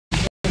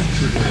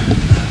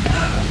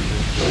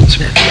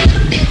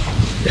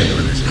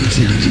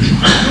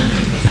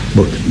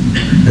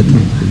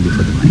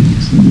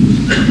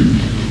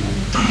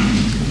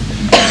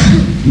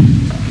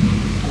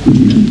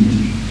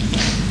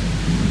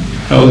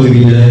أعوذ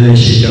بالله من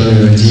الشيطان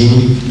الرجيم.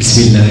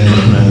 بسم الله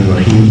الرحمن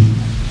الرحيم.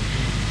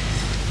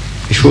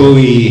 Before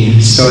we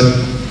start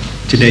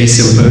today's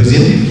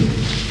symposium,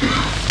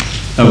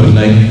 I would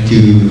like to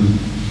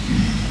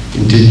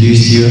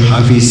introduce you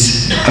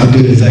Hafiz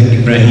Abdul Razak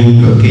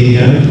Ibrahim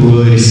Kokeya, who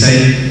will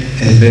recite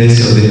a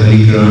verse of the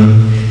Holy Quran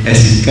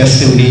as is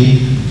customary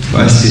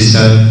for us to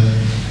start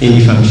any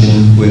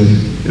function with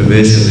a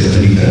verse of the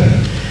Holy Quran.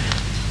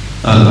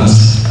 I'll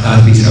ask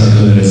Hafiz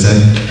Abdul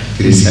Razak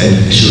to recite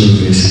a short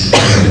verse of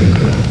the Holy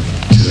Quran.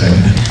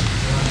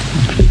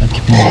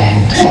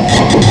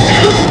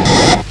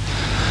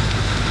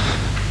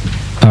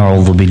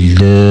 أعوذ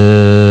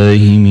بالله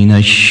من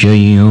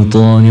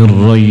الشيطان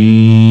الرجيم.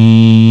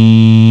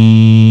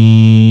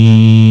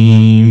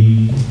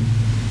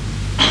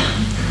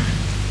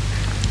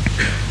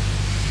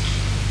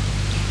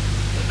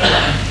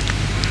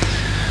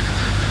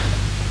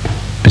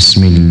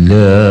 بسم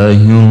الله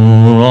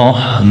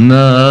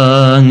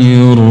الرحمن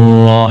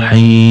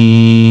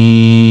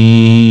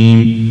الرحيم.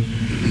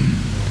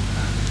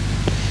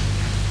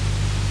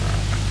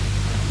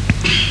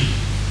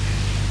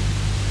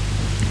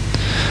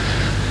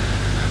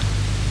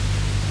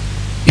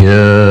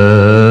 يا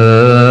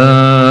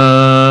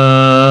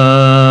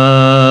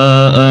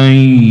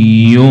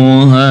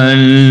أيها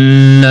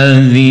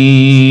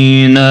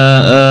الذين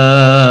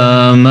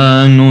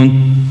آمنوا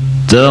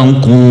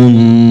اتقوا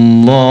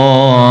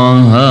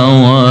الله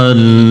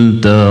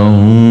ولتنظر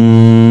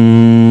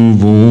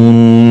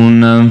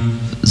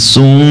نفس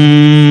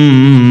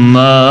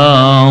ما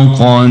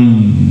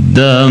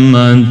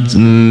قدمت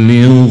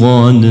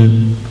لغد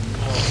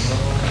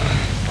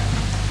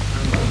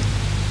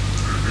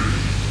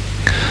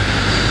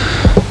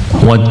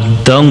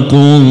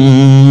واتقوا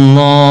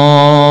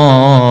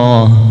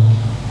الله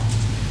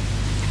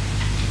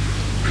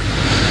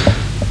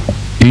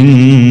إن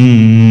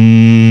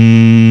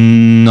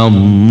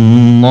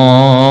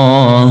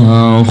الله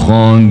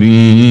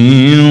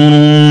خبير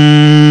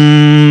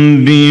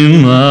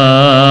بما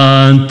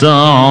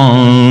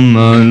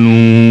تعملون.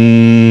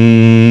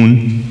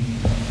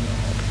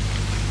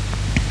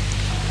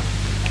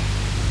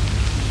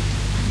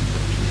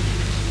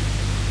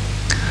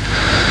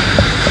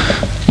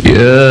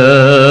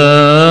 يا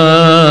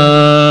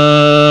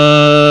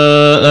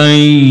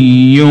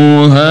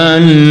أيها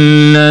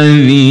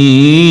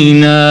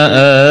الذين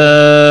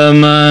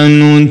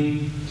آمنوا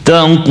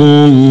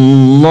اتقوا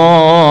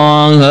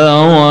الله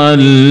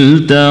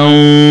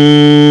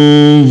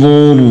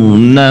ولتنظر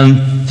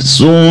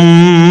نفس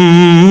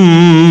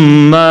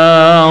ما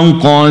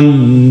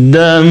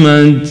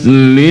قدمت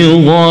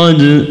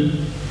لغد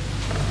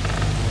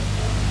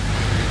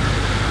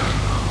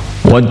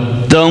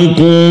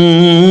واتقوا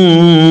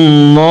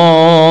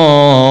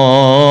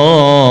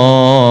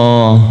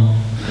الله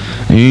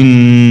إن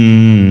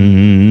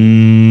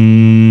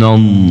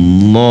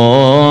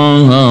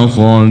الله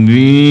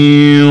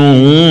خبير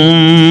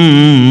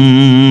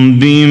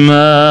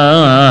بما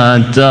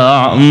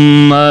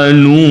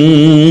تعملون.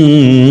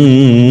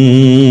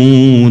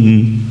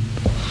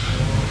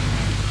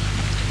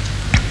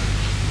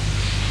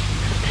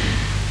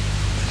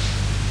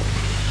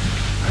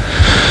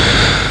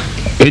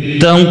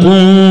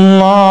 اتقوا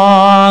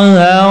الله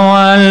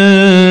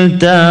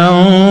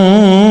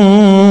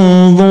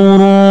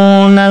ولتنظر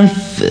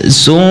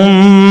نفس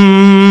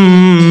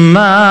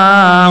ما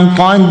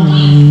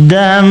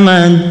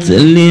قدمت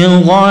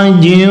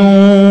لغد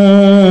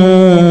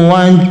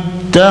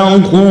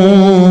واتقوا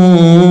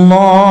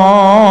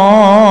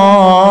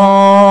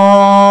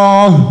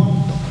الله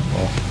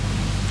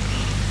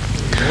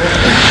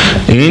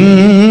إن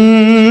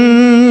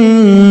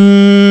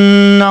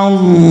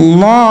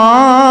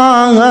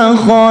الله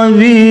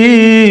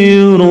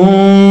خبير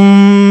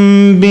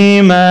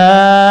بما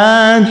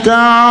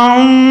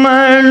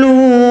تعملون.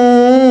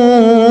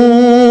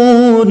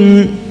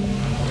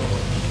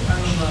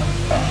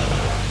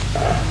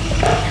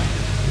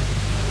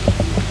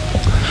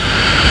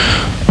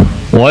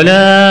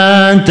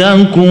 ولا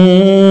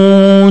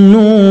تكونوا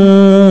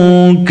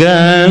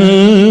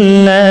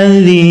كالذين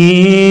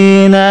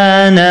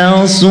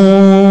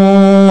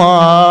نسوا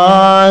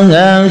الله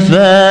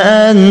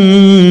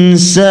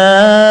فأنساهم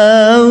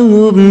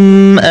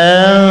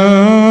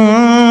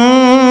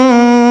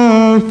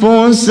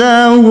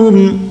أنفسهم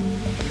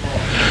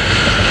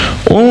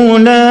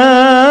أولئك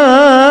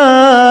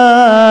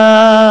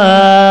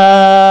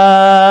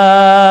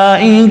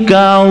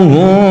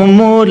هم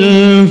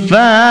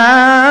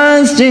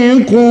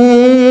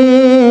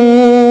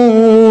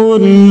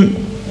الفاسقون.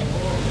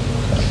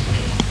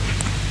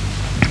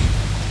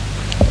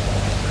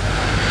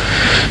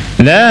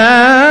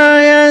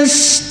 لا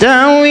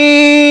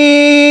يستوي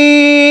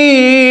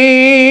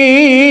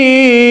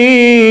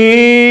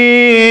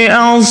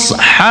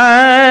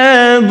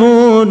أصحاب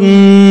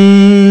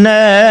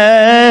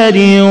النار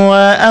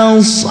وأصحاب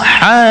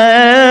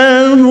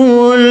أصحاب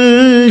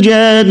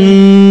الجنة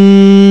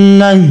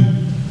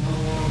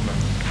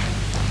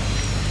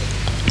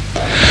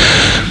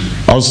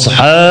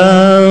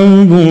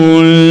أصحاب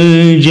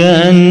الجنة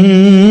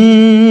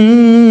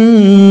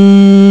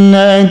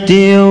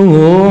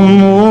هم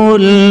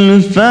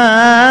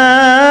الفائزون.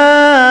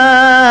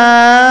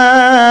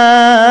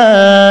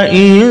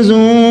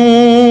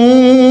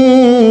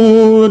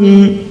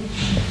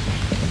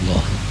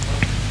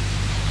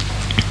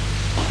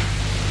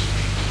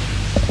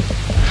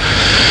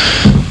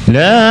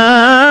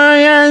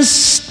 لا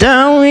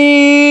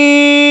يستوي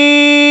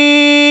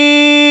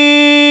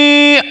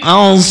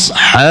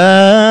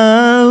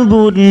أصحاب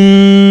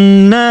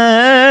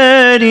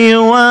النار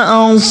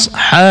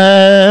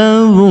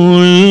وأصحاب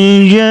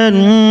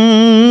الجنة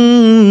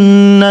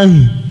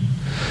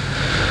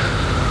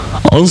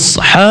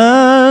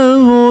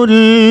أصحاب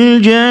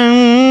الجنة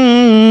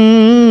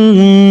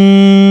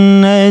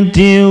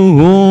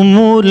هم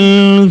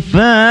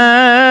الفائزون.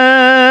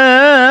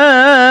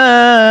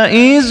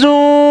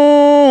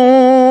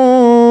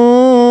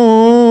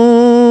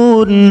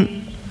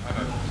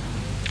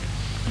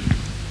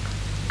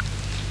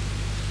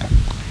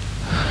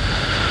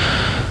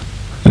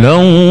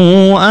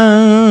 لو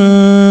أنزلنا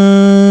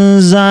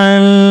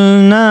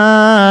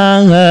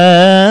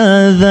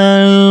هذا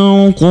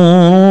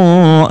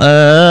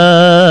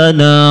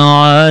القرآن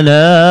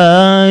على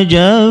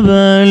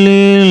جبل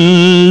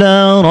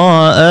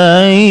لرأيته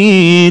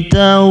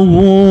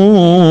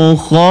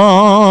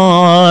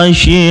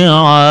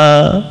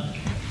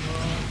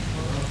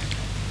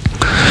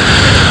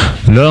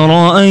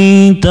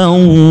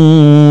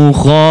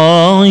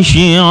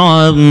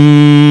خاشعا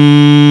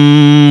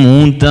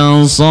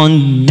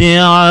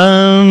متصدعا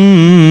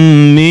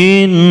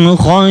من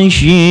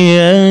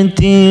خشية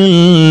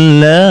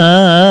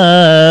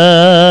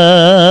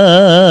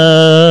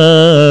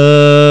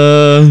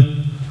الله.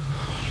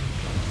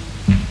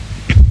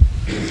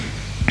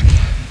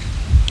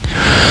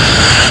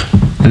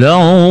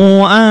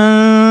 لو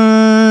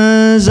أنزلنا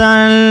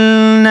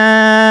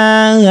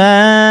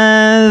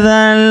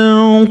هذا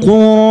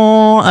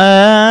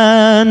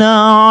القرآن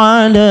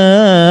على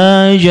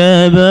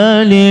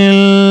جبل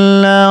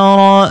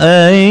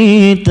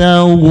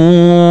لرأيته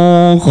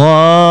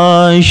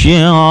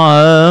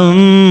خاشعا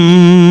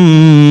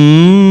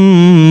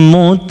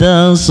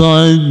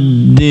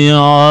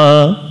متصدعا.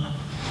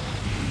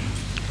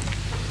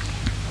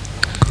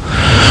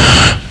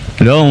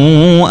 لو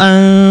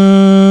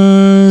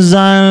أنزلنا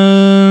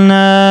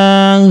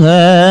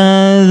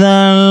هذا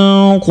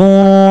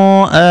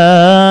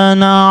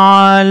القرآن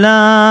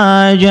على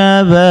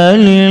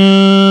جبل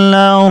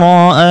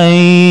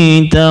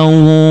لرأيته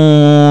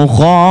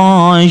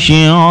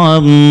خاشعا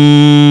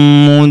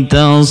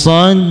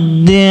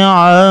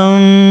متصدعا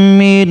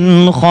من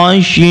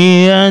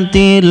خشية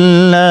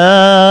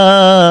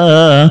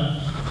الله.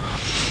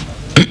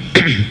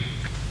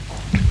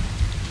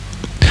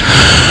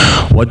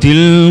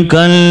 وتلك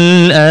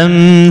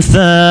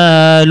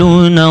الأمثال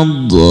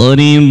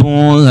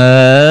نضربها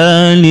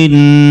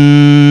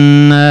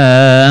للناس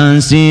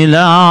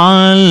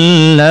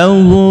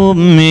لعلهم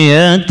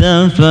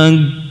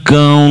يتفكرون.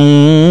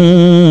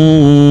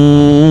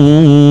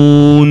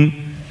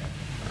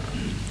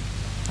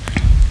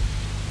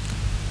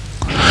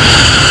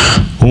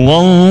 هو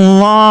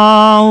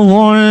الله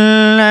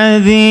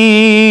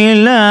الذي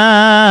لا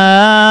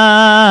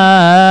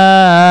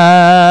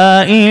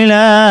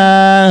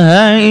إله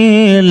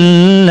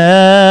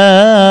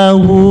إلا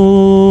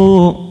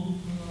هو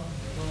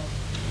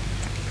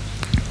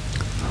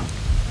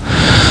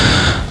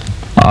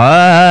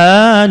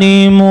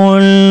عالم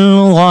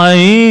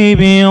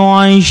الغيب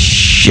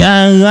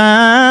والشهادة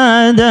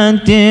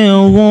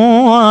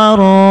هو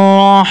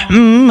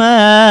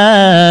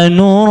الرحمن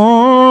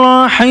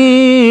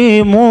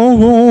الرحيم.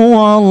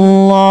 هو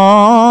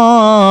الله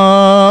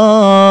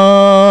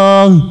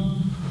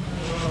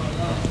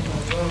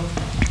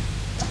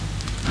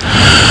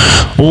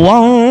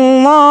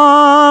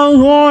والله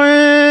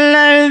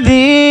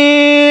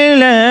الذي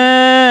لا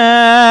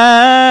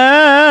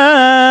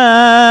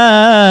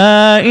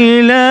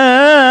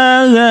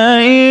إله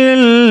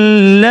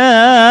إلا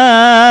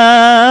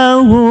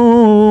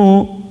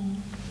هو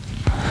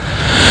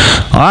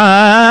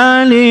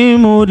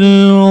عالم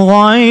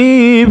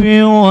الغيب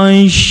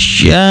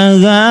والشهادة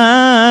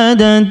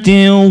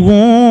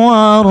هو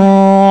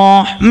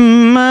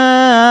الرحمن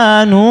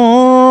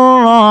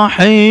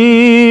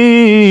الرحيم.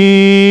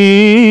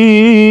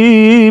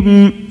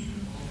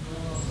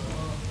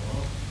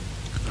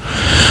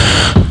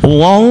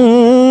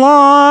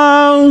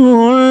 والله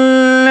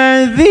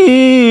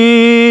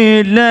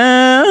الذي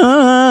لا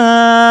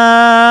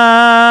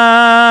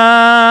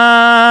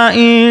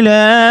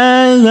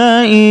إله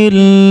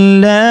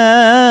إلا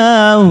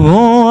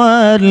هو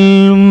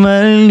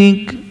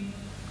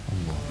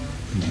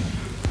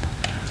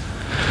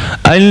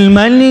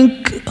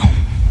الملك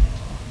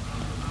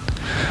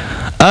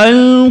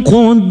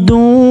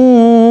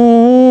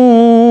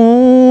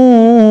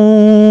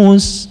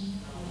القدوس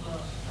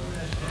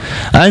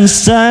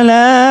السلام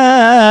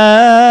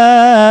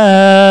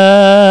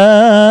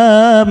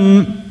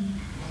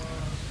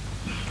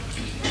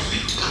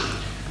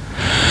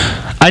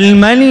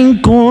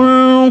الملك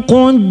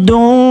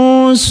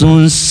القدوس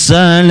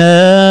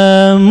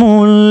السلام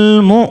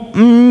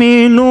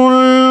المؤمن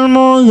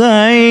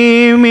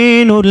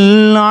المهيمن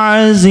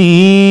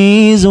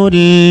العزيز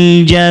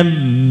الجبار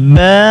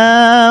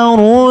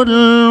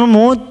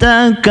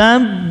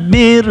المتكبر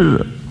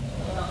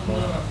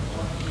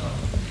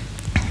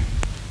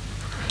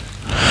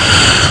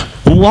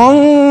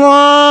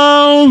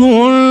والله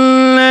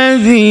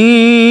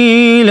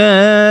الذي لا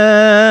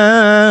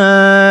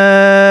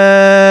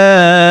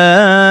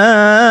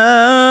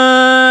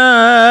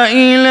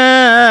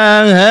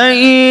إله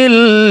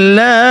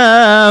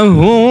إلا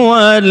هو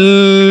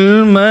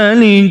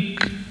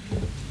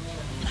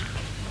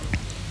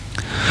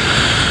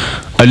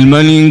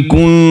الملك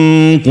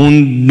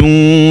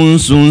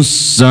القدوس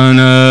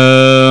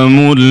السلام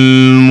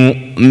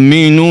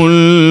المؤمن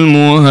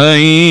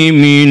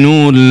المهيمن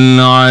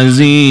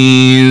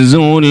العزيز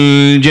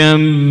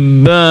الجبار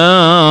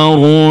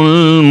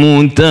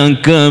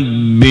المتكبر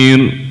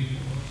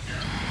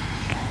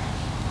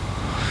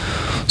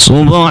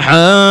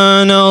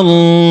سبحان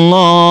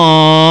الله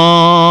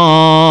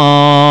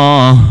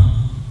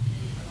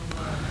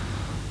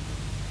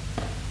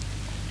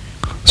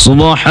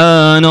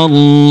سبحان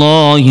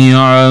الله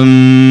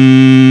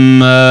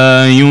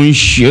عما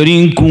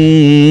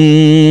يشركون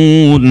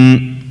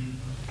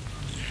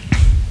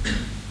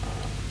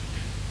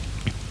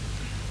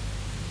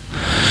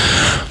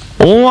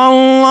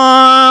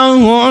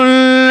والله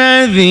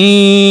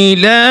الذي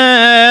لا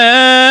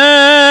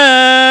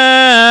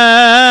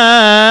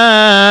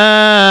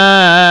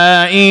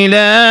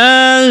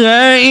إله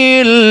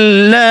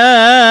إلا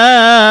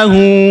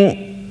هو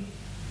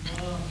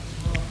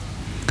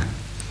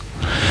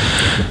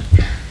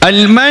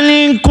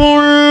الملك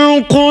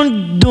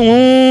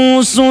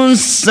القدوس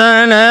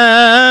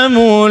السلام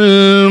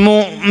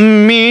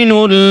المؤمن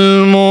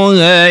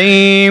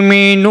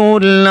المهيمن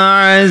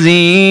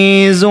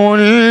العزيز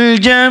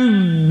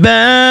الجبار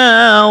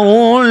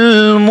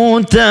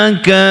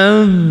المتكبر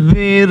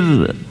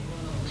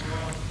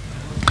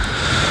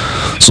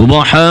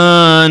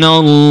سبحان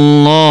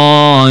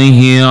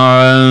الله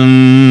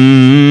عما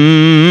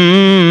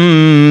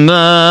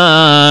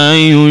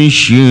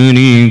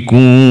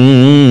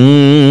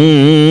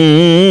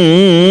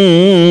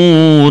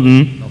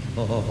يشركون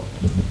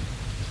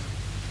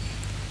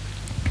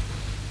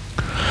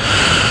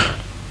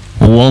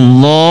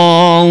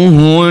والله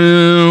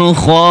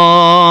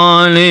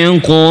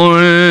الخالق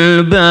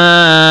البارئ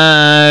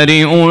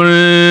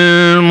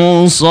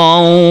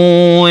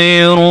المصور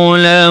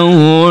له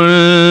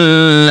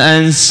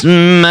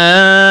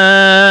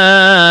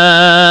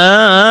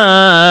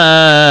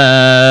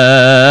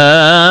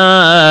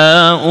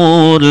الأسماء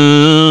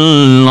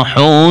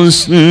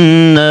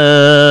الحسنى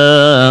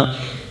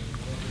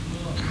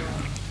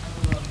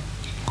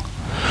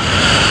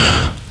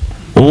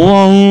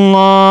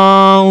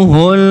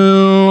والله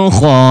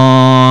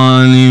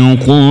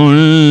الخالق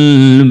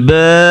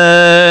البارئ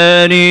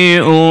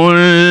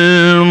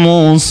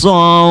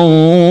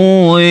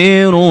المصور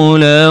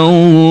له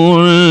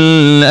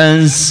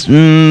الأسماء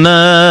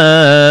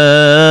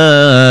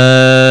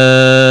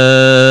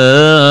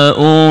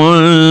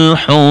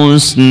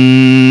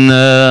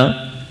الحسنى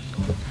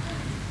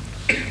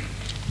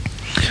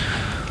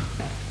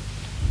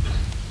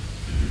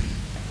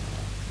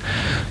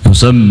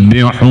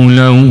يسبح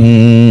له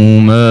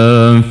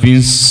ما في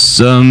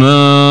السماوات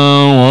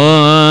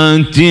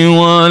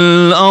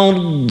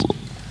والأرض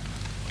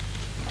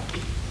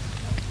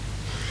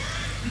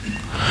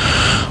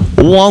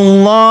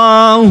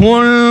والله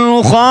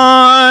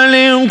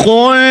الخالق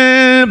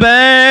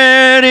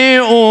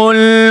البارئ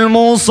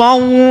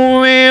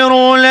المصور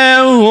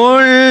له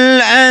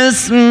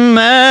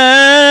الأسماء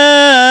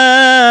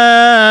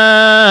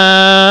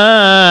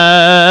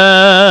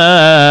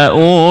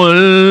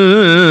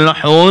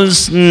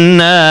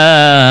الحسنى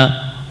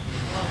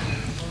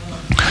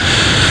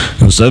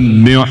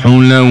يسبح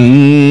له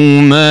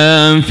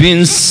ما في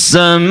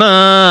السماوات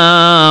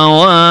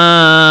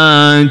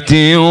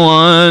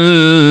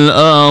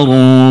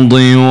والأرض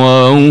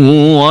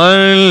وهو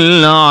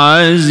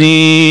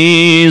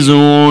العزيز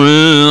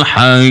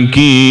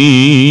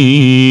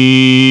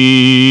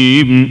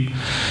الحكيم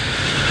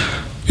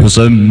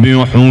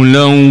يسبح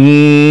له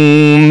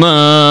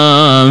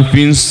ما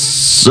في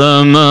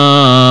السماوات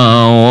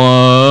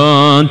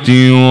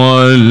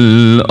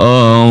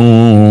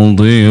والأرض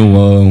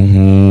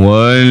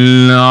وهو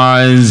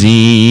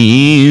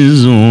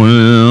العزيز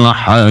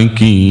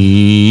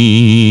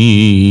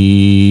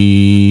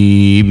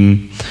الحكيم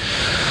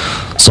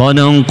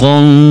صدق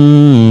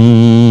الله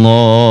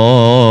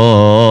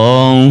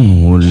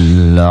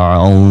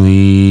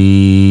العظيم.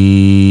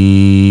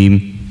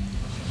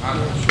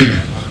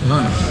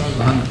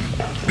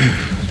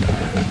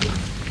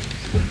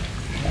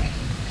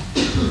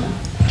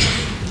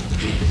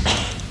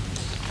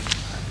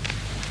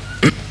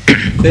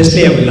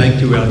 Firstly, I would like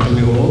to welcome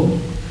you all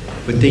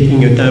for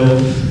taking your time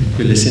off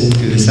to listen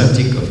to the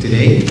subject of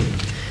today.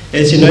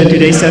 As you know,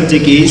 today's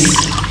subject is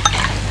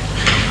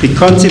the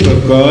concept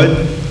of God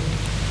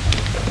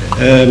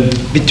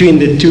between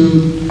the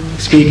two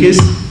speakers.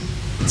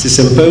 It's a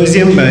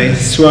symposium by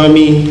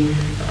Swami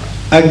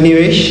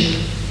Agnivesh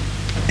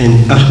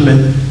and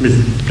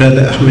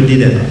Brother Ahmed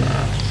Deedat.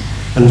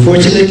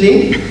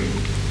 Unfortunately,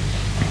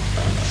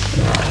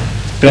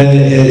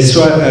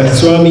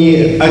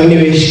 Swami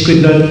Agnivesh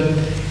could not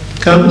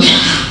come,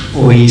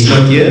 or he's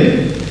not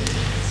here.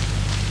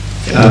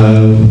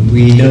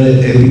 We know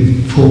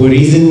that for a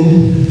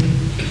reason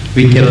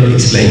we cannot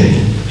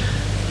explain.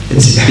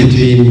 It's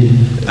between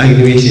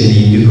Agnivesh and the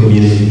Hindu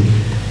community.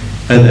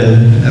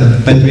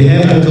 But we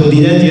have Uncle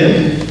Deedat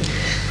here.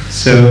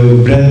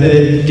 So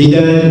Brother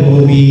Deedat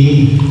will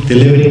be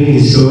delivering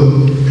his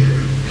talk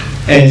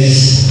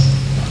as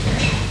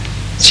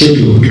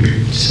scheduled.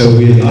 So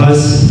we'll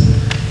ask,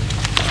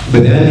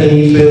 without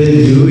any further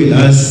ado, we'll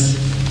ask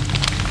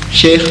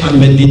Sheikh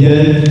Ahmed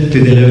Deedat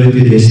to deliver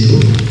today's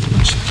talk.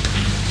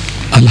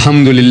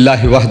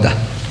 Alhamdulillahi wahda.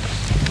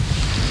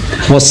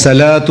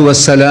 Wassalatu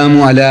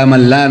wassalamu ala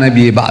man la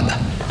nabiy ba'da.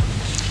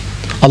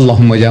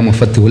 Allahumma ya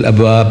mufattihul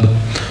abwab,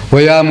 wa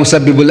ya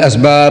musabbibul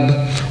asbab,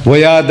 wa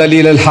ya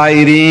dalil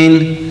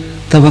al-hairin,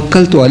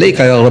 tawakkaltu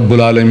alayka ya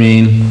rabbul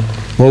alamin,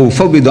 wa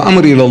ufawwidu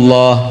amri ila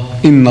Allah,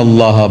 inna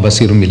Allaha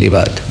basirun bil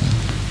ibad.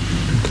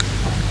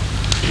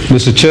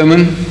 Mr.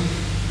 Chairman,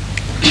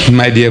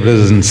 my dear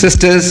brothers and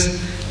sisters,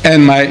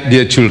 and my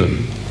dear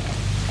children,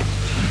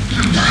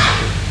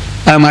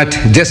 I might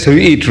just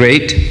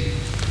reiterate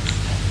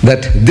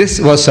that this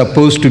was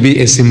supposed to be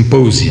a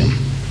symposium.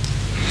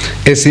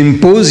 A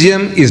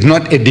symposium is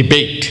not a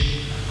debate.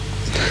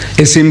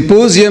 A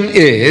symposium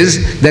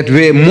is that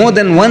where more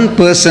than one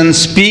person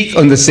speak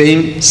on the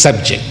same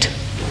subject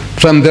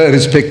from their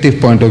respective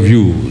point of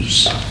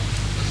views.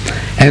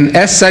 And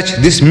as such,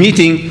 this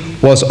meeting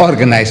was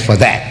organized for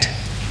that.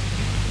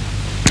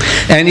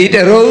 And it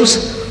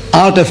arose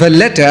out of a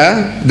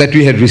letter that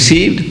we had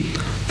received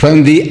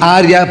from the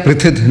Arya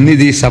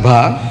Prithinidhi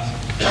Sabha,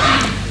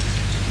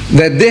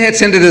 that they had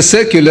sent a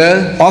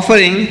circular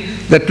offering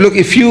that, look,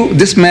 if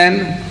this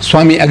man,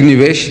 Swami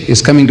Agnivesh,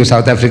 is coming to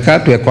South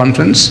Africa to a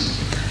conference,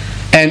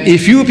 and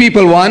if you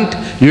people want,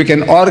 you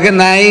can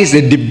organize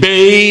a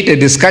debate, a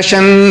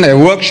discussion, a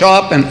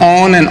workshop, and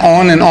on and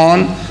on and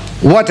on,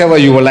 whatever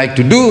you would like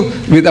to do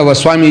with our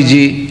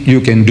Swamiji,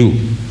 you can do.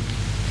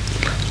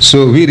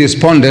 So we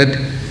responded,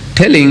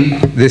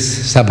 telling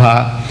this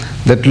Sabha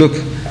that, look,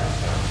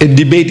 a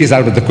debate is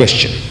out of the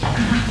question.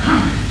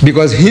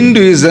 Because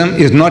Hinduism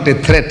is not a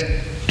threat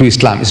to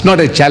Islam. It's not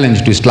a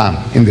challenge to Islam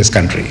in this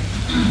country.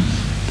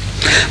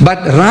 But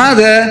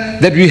rather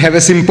that we have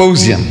a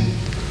symposium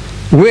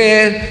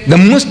where the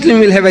Muslim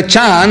will have a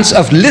chance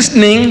of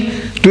listening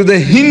to the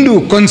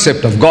Hindu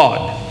concept of God,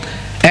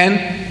 and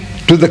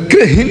to the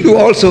Hindu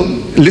also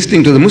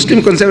listening to the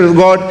Muslim concept of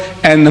God,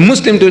 and the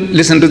Muslim to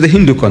listen to the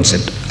Hindu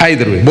concept.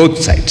 Either way, both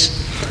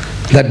sides.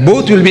 That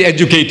both will be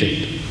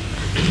educated.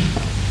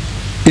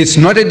 It's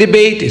not a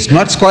debate, it's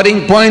not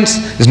scoring points,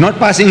 it's not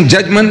passing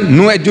judgment,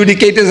 no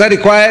adjudicators are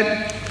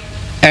required.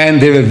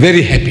 And they were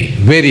very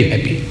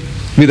happy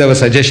with our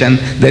suggestion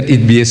that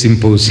it be a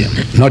symposium,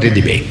 not a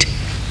debate.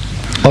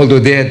 Although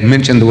they had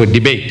mentioned the word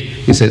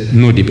debate, we said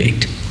no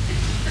debate.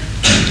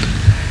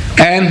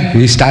 And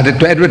we started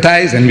to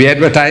advertise, and we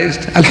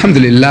advertised,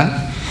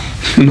 alhamdulillah,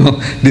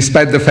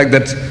 despite the fact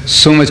that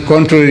so much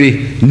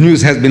contrary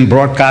news has been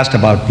broadcast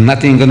about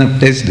nothing going to take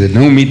place, there's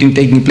no meeting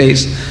taking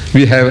place,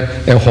 we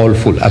have a hall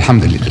full,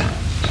 alhamdulillah.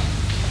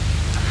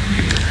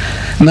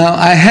 Now,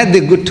 I had the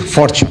good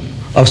fortune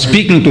of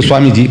speaking to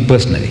Swamiji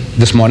personally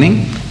this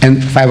morning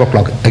and 5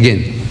 o'clock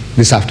again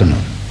this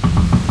afternoon.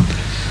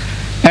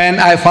 And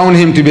I found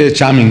him to be a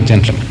charming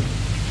gentleman.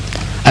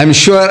 I'm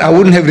sure I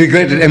wouldn't have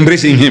regretted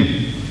embracing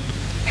him.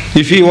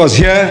 If he was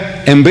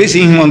here,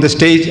 embracing him on the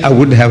stage, I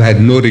would have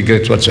had no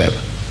regrets whatsoever.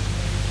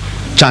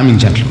 Charming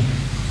gentleman.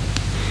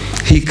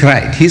 He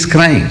cried. He's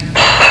crying.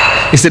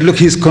 He said, look,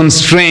 he's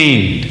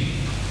constrained.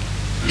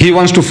 He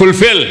wants to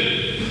fulfill.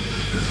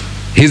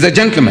 He's a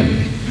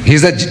gentleman. He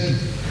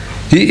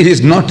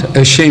is not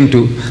ashamed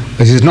to,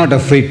 he's not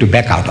afraid to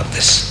back out of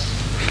this.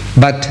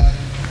 But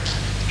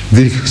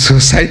the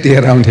society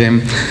around him,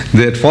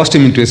 they had forced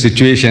him into a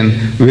situation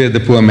where the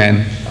poor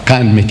man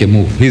can't make a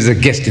move. He's a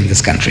guest in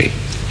this country.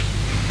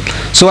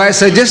 So I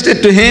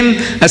suggested to him,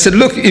 I said,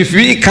 look, if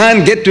we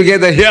can't get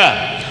together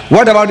here,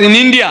 what about in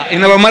India,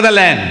 in our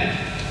motherland?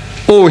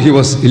 Oh, he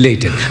was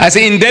elated. I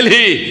said, in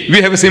Delhi,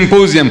 we have a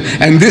symposium,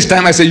 and this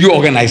time I said, you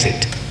organize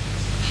it.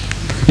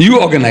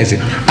 You organize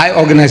it. I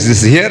organize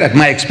this here at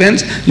my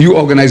expense, you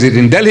organize it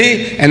in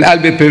Delhi, and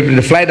I'll be prepared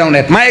to fly down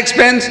at my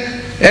expense,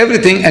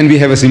 everything, and we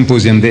have a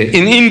symposium there.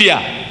 In India,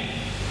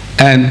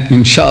 and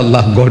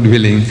inshallah, God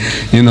willing,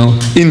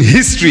 in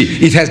history,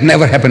 it has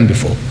never happened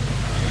before.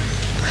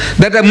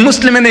 That a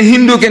Muslim and a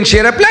Hindu can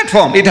share a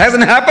platform. It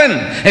hasn't happened,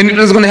 and it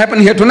was going to happen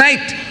here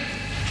tonight.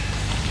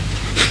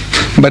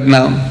 But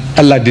now,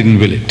 Allah didn't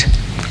will it.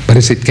 But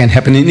it can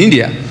happen in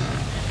India.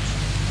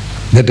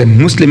 that a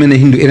Muslim and a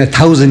Hindu, in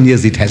 1,000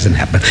 years it hasn't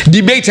happened.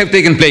 Debates have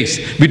taken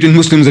place between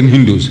Muslims and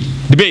Hindus.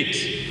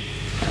 Debates.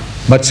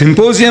 But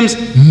symposiums,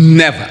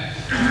 never.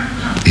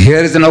 Here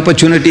is an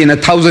opportunity in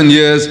 1,000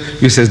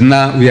 years, which says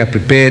now we are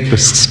prepared to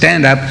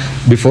stand up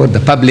before the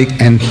public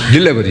and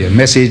deliver a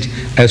message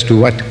as to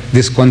what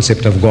this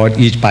concept of God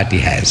each party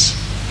has.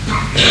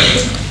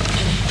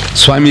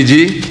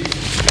 Swamiji,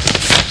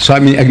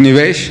 Swami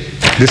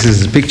Agnivesh, this is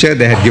his picture,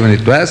 they had given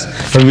it to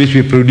us, from which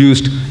we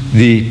produced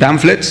the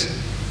pamphlets.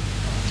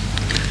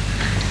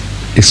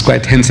 He's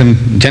quite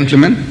handsome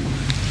gentleman.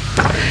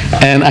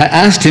 And I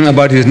asked him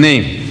about his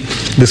name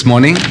this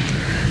morning.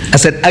 I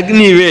said,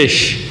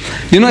 Agnivesh.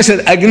 You know, I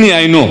said, Agni,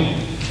 I know.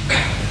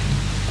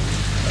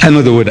 I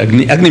know the word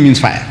Agni. Agni means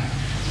fire.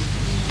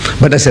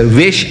 But I said,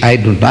 Vesh, I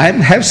don't know. I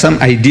have some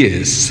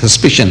ideas,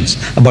 suspicions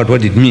about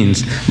what it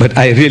means, but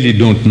I really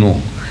don't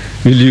know.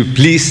 Will you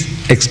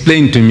please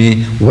explain to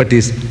me what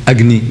is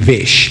Agni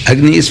Vesh?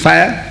 Agni is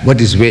fire. What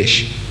is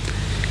Vesh?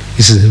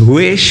 He says,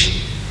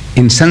 Vesh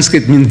in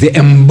Sanskrit means the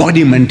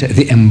embodiment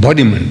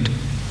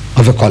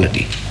of a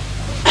quality.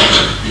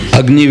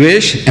 Agni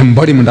Vesh,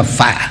 embodiment of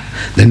fire.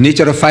 The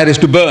nature of fire is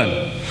to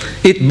burn.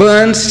 It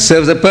burns,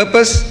 serves a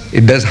purpose,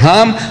 it does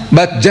harm,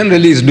 but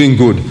generally is doing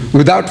good.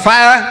 Without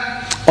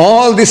fire,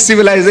 all these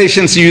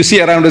civilizations you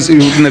see around us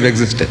wouldn't have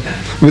existed.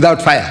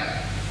 Without fire,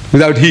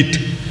 without heat,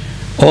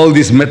 all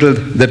this metal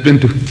that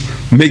went to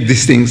make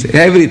these things,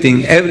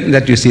 everything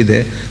that you see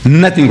there,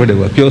 nothing would have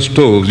worked. Your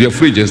stoves, your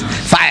fridges,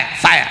 fire,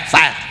 fire,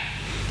 fire.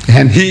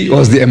 And he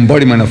was the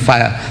embodiment of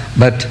fire,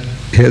 but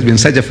he has been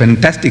such a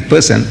fantastic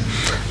person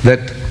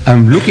that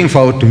I'm looking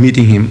forward to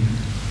meeting him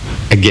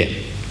again,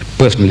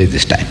 personally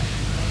this time.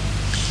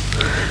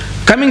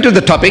 Coming to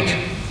the topic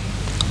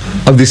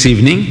of this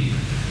evening,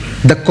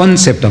 the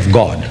concept of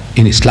God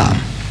in Islam.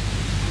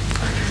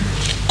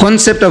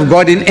 Concept of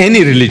God in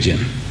any religion.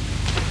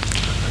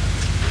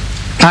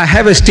 I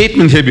have a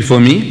statement here before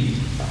me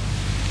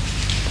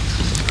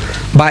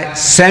by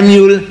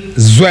Samuel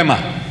Zwemer.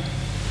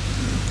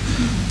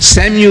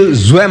 Samuel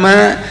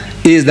Zwemer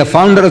is the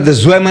founder of the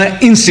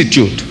Zwemer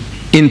Institute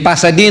in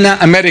Pasadena,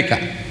 America.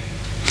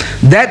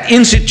 That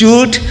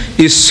institute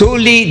is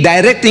solely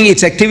directing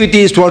its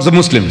activities towards the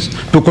Muslims,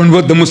 to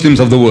convert the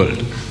Muslims of the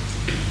world.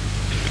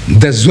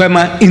 The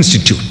Zwemer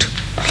Institute.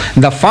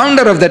 The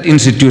founder of that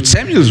institute,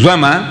 Samuel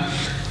Zwemer,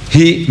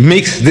 he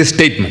makes this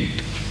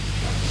statement.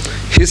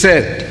 He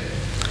said,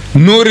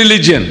 no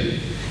religion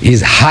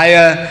is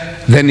higher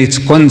than its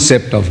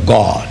concept of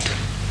God.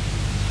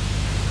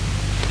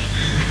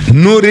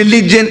 No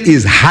religion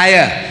is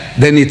higher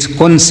than its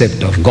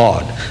concept of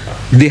God.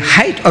 The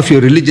height of your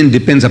religion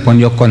depends upon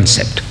your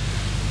concept.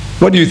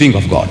 What do you think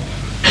of God?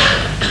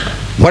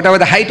 Whatever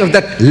the height of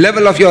that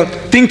level of your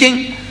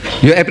thinking,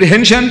 your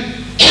apprehension,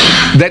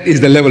 that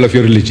is the level of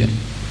your religion.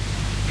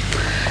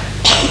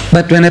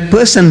 But when a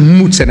person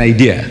moots an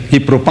idea, he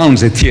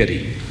propounds a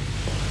theory,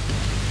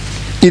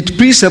 it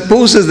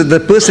presupposes that the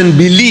person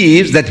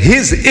believes that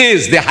his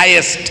is the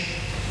highest.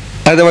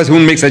 Otherwise, who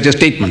will make such a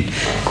statement?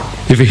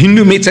 If a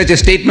Hindu made such a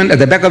statement, at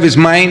the back of his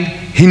mind,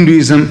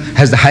 Hinduism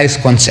has the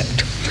highest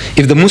concept.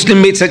 If the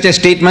Muslim made such a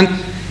statement,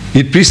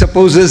 it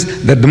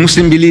presupposes that the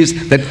Muslim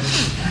believes that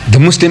the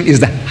Muslim is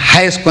the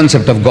highest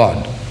concept of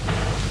God.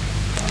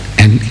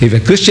 And if a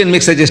Christian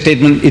makes such a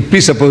statement, it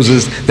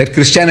presupposes that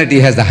Christianity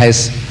has the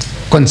highest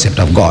concept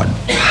of God.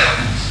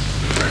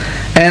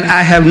 And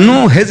I have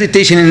no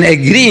hesitation in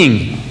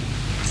agreeing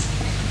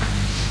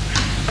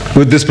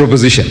with this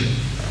proposition,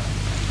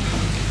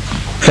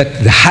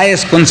 that the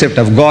highest concept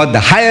of God, the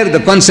higher the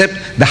concept,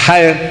 the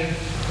higher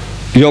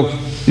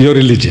your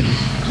religion.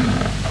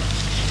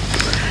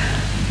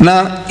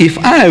 Now, if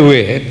I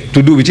were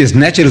to do, which is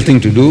natural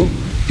thing to do,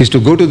 is to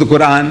go to the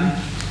Quran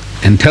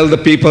and tell the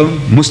people,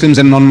 Muslims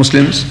and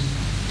non-Muslims,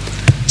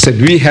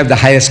 said we have the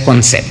highest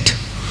concept.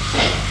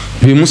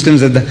 We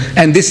Muslims are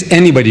and this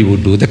anybody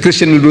would do. The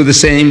Christian will do the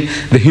same,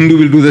 the Hindu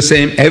will do the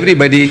same.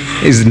 Everybody,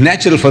 is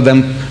natural for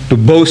them to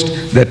boast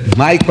that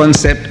my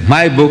concept,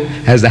 my book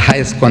has the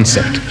highest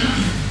concept.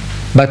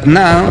 But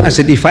now, I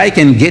said, if I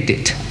can get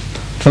it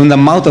from the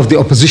mouth of the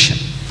opposition,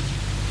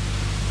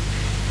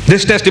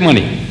 this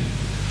testimony,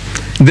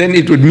 then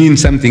it would mean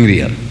something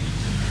real.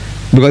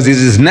 Because it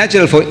is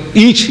natural for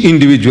each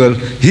individual,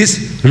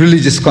 his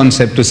religious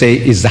concept to say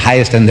is the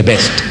highest and the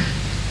best.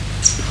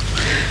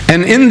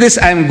 And in this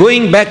I am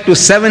going back to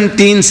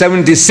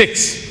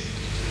 1776.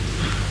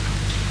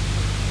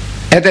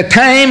 At a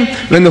time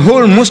when the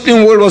whole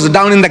Muslim world was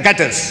down in the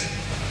gutters.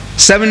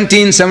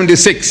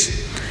 1776.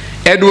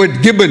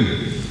 Edward Gibbon,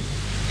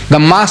 the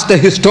master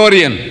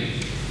historian,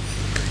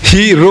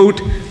 he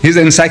wrote his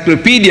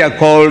encyclopedia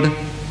called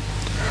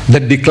The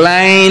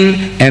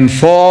Decline and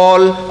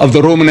Fall of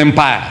the Roman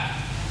Empire.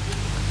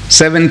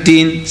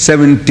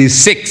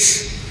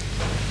 1776.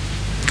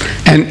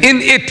 And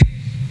in it,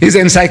 his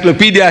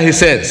encyclopedia, he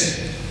says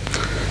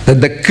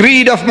that the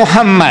creed of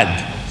Muhammad,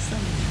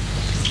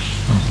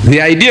 the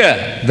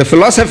idea, the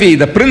philosophy,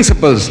 the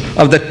principles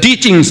of the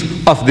teachings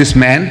of this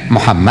man,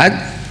 Muhammad,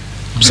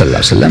 sallallahu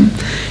alaihi wasallam,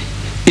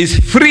 is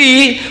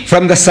free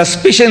from the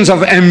suspicions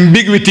of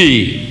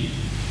ambiguity.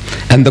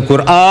 And the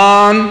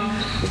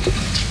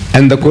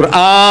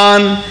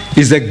Quran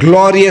is a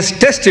glorious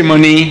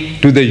testimony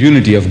to the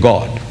unity of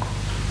God.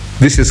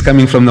 This is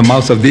coming from the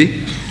mouth of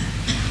the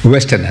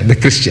Westerner, the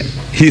Christian.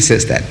 He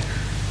says that.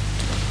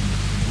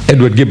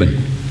 Edward Gibbon.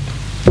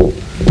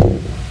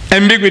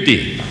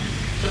 Ambiguity.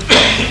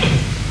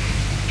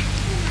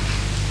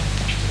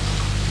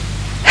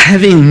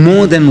 Having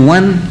more than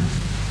one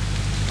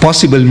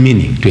possible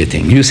meaning to a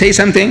thing. You say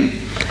something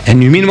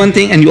and you mean one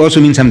thing and you also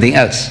mean something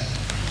else.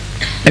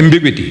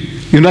 Ambiguity.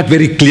 You're not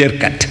very clear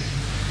cut.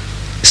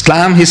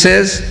 Islam, he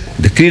says,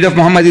 the creed of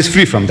Muhammad is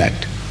free from that.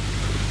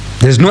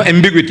 There's no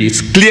ambiguity.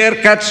 It's clear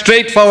cut,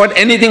 straightforward.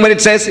 Anything what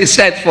it says, it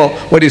stands for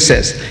what it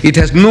says. It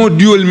has no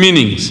dual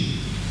meanings.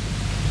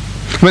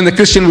 When the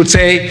Christian would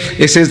say,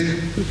 it says,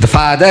 the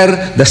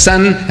Father, the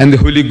Son, and the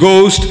Holy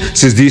Ghost,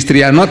 says these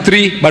three are not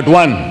three, but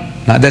one.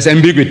 Now that's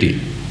ambiguity.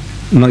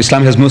 No,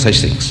 Islam has no such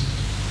things.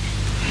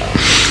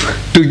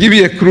 To give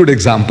you a crude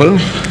example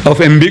of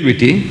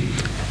ambiguity,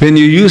 when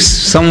you use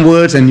some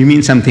words and you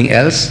mean something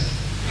else,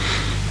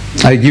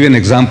 I give an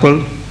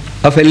example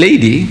of a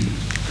lady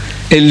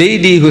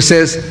who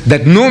says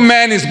that no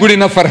man is good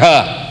enough for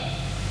her.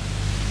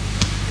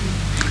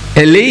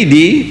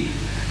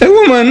 A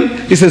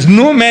woman, he says,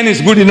 no man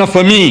is good enough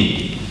for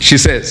me, she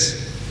says.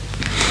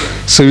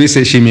 So we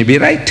say she may be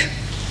right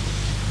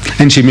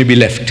and she may be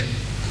left.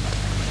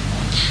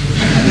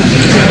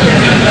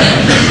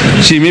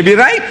 She may be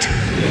right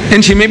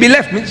and she may be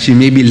left. She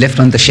may be left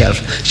on the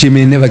shelf. She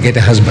may never get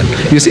a husband.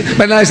 You see?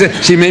 But now I say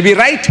she may be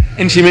right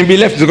and she may be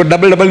left. It's got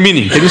double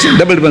meaning. Can you see?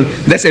 Double.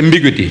 That's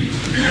ambiguity.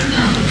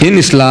 In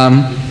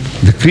Islam,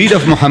 the creed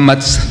of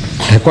Muhammad,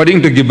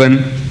 according to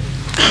Gibbon,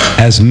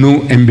 has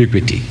no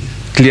ambiguity.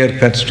 Clear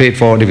cut,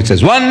 straightforward. If it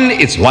says one,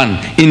 it's one.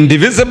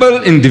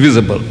 Indivisible,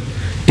 indivisible.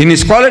 In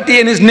his quality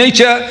and his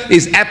nature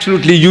is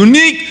absolutely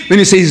unique. When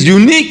you say he's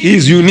unique, he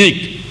is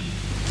unique.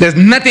 There's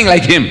nothing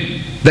like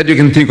him that you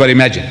can think or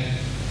imagine.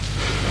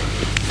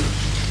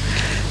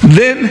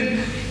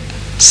 Then,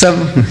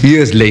 some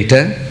years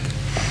later,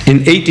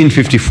 in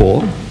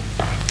 1854,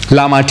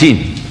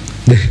 Lamartine,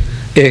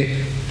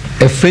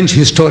 a French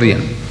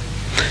historian,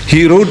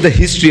 he wrote the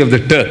history of the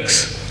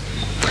Turks.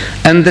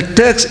 And the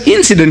Turks,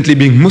 incidentally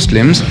being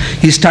Muslims,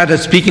 he started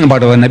speaking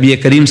about our Nabi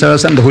Kareem Sallallahu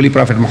Alaihi Wasallam, the Holy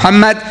Prophet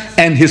Muhammad,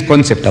 and his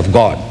concept of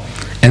God.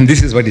 And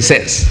this is what he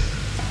says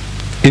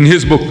in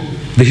his book,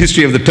 The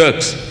History of the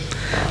Turks.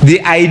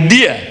 The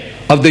idea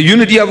of the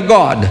unity of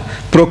God,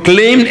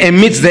 proclaimed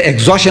amidst the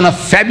exhaustion of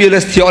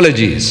fabulous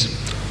theologies,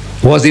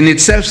 was in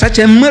itself such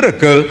a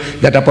miracle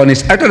that upon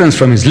its utterance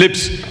from his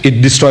lips,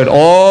 it destroyed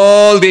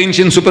all the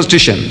ancient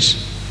superstitions.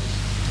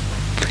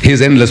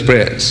 His endless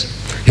prayers,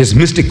 his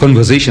mystic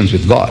conversations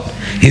with God,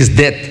 his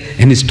death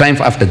and his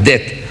triumph after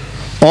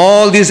death,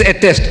 all these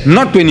attest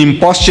not to an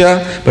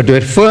imposture but to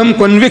a firm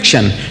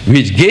conviction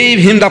which gave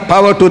him the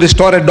power to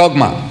restore a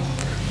dogma.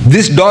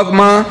 This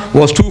dogma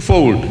was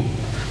twofold,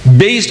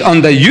 based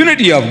on the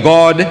unity of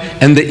God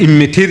and the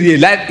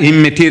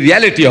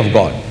immateriality of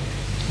God.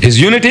 His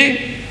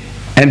unity,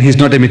 and he's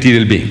not a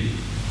material being.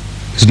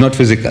 He's not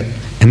physical.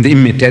 And the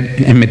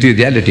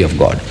immateriality of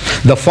God.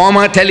 The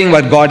former telling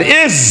what God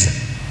is,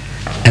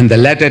 and the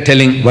latter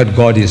telling what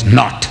God is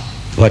not.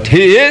 What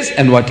he is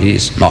and what he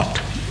is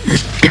not.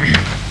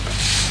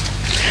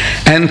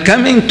 And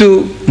coming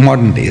to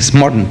modern days,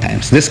 modern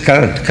times, this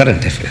current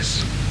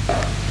affairs.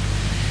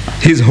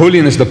 His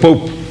Holiness the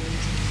Pope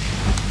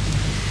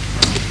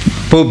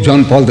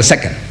John Paul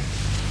II,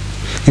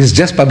 he's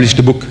just published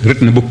a book,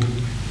 written a book,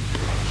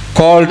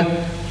 called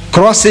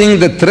Crossing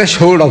the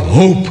Threshold of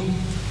Hope,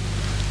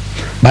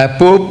 by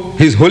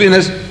His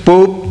Holiness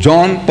Pope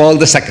John Paul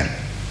II.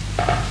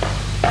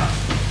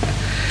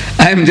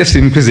 I am just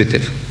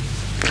inquisitive.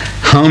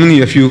 How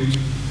many of you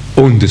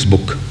own this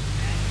book?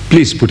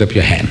 Please put up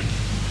your hand.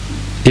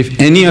 If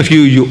any of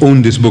you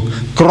own this book,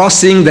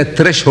 Crossing the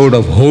Threshold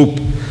of Hope,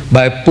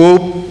 by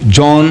Pope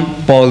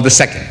John Paul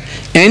II.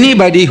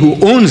 Anybody who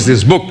owns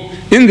this book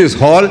in this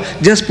hall,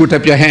 just put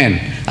up your hand.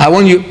 I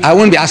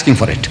won't be asking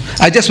for it.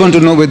 I just want to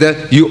know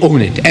whether you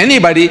own it.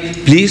 Anybody,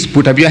 please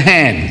put up your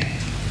hand.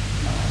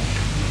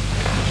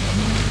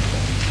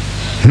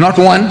 Not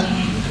one?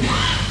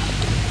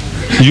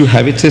 You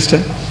have it,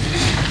 sister?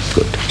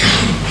 Good.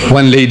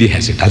 One lady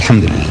has it,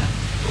 alhamdulillah.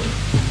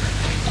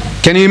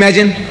 Can you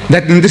imagine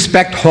that in this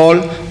packed hall,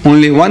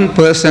 only one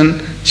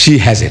person, she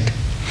has it?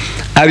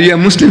 Are you a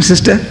Muslim,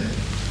 sister?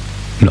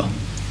 No.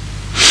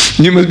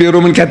 You must be a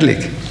Roman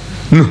Catholic.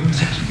 No.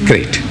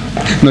 Great.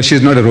 No, she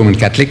is not a Roman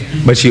Catholic,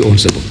 but she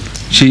owns the book.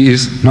 She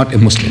is not a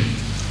Muslim.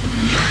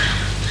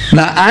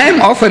 Now I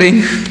am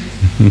offering,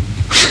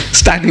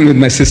 starting with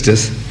my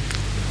sisters,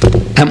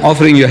 I am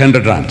offering you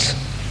 100 rands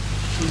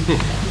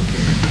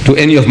to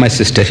any of my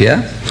sisters here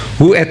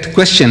who at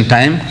question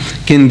time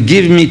can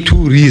give me 2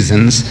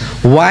 reasons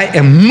why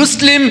a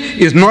Muslim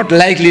is not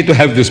likely to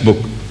have this book.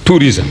 2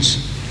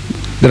 reasons.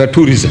 There are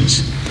 2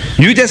 reasons.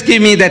 You just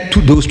give me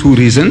those 2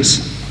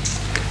 reasons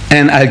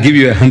and I'll give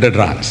you 100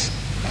 rands.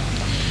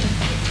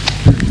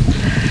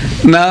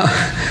 Now,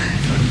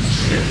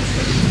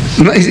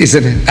 no, he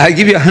said, I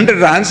give you 100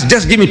 rands,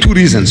 just give me 2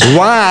 reasons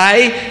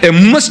why a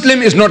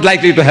Muslim is not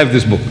likely to have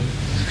this book.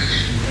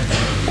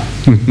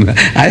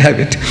 I have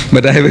it,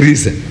 but I have a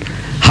reason.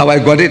 How I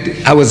got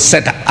it, I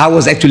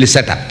was actually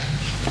set up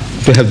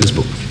to have this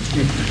book.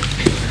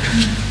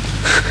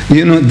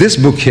 You know, this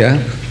book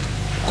here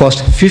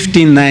cost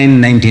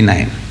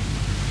 $59.99.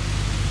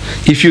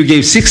 If you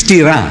gave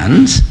 60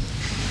 rands,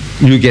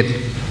 you get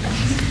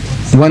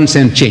 1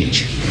 cent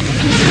change.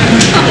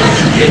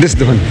 This is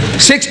the one.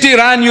 60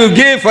 rand you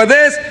give for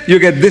this, you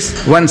get this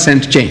 1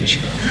 cent change.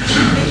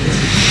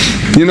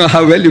 You know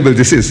how valuable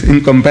this is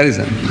in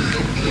comparison.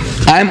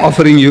 I am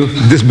offering you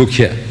this book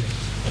here.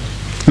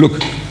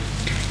 Look,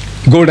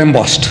 gold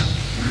embossed.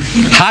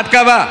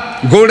 Hardcover,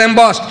 gold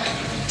embossed.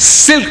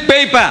 Silk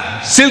paper,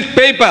 silk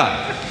paper.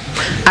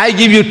 I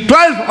give you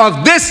 12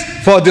 of this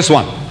for this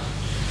one.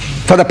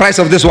 For the price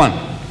of this one.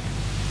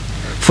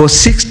 For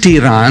 60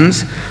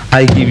 rands,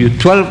 I give you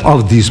 12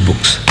 of these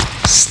books.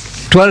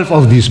 12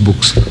 of these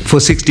books for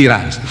 60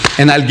 rands.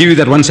 And I'll give you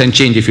that 1 cent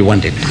change if you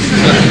want it.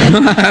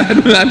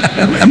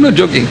 I'm not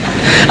joking.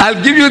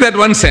 I'll give you that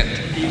 1 cent.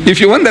 If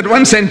you want that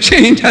 1 cent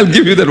change, I'll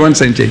give you that 1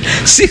 cent change.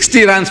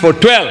 60 rands for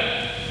 12.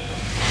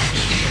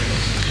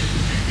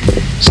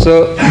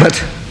 So,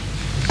 but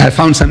I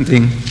found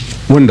something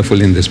wonderful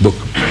in this book.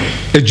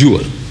 A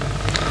jewel.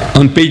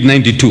 On page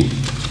 92.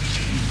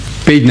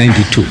 Page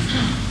 92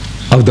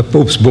 of the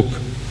Pope's book.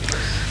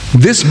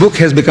 This book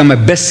has become a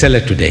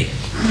bestseller today.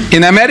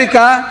 In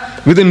America,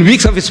 within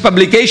weeks of its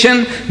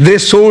publication, they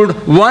sold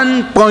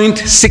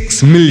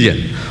 1.6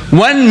 million.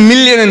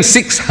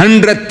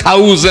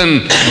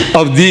 1,600,000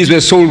 of these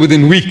were sold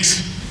within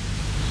weeks.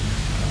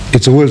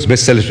 It's the world's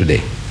bestseller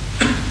today.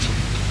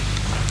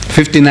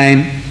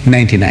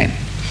 $59.99.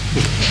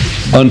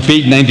 On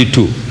page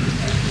 92,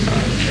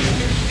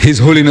 His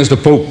Holiness the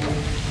Pope,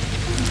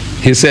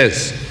 he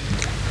says,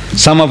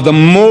 some of the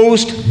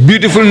most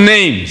beautiful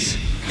names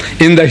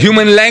in the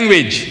human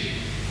language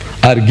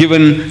are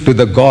given to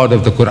the God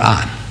of the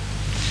Quran.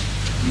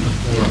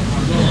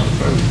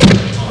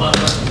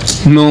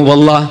 No,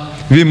 wallah,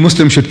 we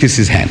Muslims should kiss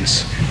his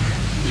hands.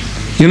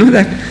 You know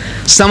that?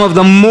 Some of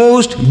the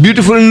most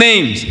beautiful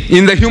names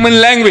in the human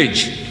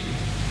language,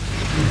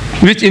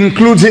 which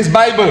includes his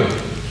Bible.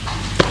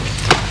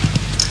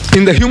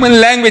 In the human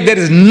language, there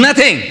is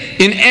nothing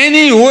in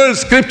any world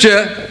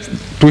scripture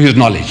to his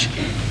knowledge.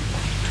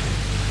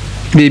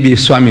 Maybe if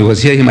Swami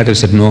was here, he might have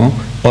said, no,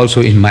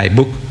 also in my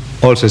book,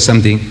 also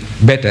something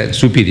better,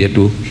 superior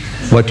to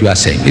what you are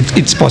saying.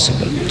 It's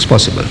possible, it's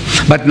possible.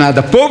 But now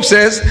the Pope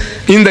says,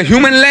 in the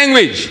human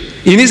language,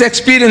 in his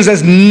experience,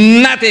 there's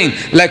nothing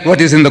like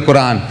what is in the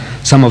Quran.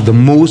 Some of the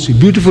most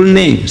beautiful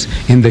names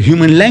in the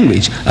human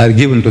language are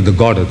given to the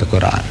God of the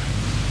Quran.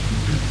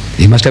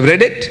 He must have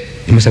read it.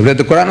 He must have read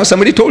the Quran or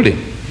somebody told him.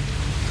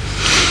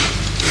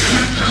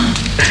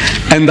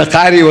 And the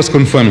Qari was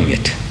confirming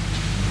it,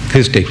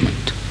 his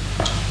statement.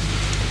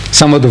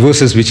 Some of the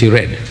verses which he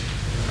read,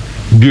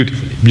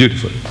 beautifully,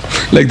 beautiful.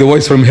 Like the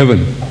voice from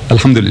heaven,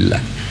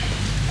 alhamdulillah.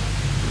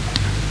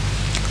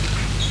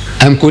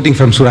 I'm quoting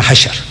from Surah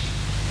Hashr.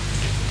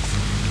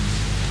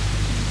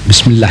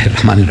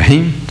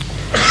 Bismillahirrahmanirrahim.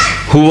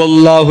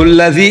 Huwallahu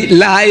alladhi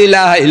la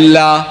ilaha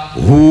illa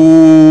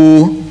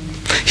hu.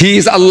 He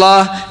is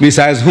Allah,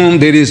 besides whom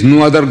there is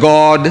no other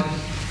God.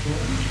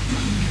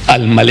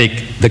 Al-Malik,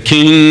 the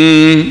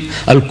King.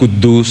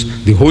 Al-Quddus,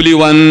 the Holy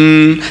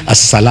One.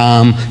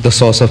 As-Salam, the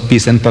source of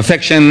peace and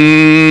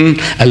perfection.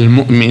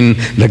 Al-Mu'min,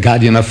 the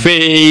guardian of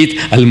faith.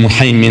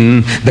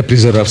 Al-Muhaymin, the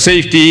preserver of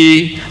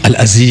safety.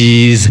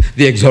 Al-Aziz,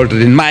 the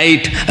exalted in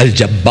might.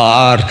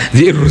 Al-Jabbar,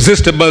 the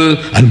irresistible.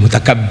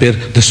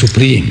 Al-Mutakabbir, the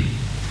supreme.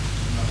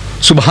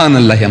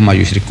 Subhanallah amma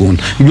yushrikun.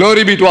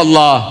 Glory be to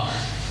Allah.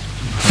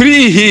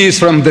 Free he is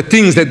from the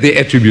things that they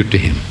attribute to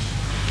him.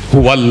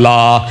 Hu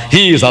Allah,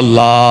 he is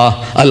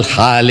Allah.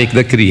 Al-Khaliq,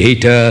 the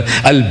creator.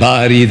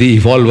 Al-Bari, the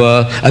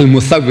evolver.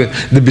 Al-Muthawwir,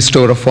 the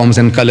bestower of forms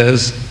and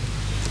colors.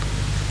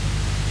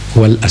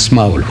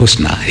 Wal-Asma'ul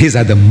Husna, his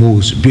are the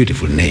most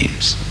beautiful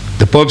names.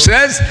 The Pope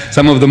says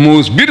some of the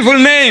most beautiful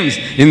names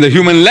in the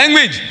human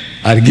language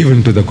are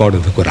given to the God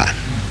of the Quran.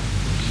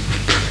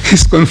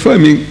 He's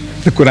confirming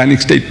the Quranic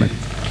statement.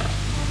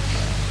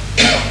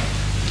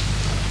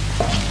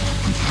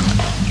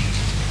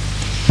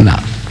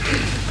 Now,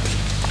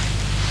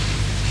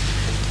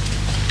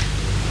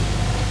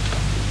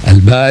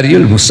 Al-Bari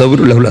al-Musawwir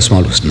lahu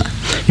al-Asma'ul Husna.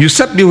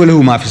 Yusabbihu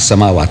lahu ma fi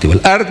as-samawati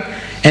wal-ard,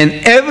 and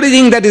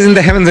everything that is in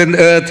the heavens and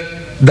earth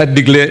that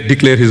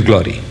declare his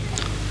glory.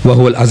 Wa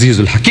huwa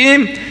al-Azizul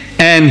Hakim,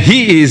 and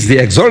he is the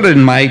exalted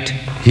in might,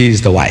 he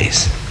is the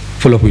wise,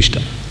 full of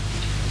wisdom.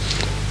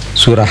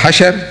 Surah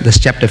Hashr, that's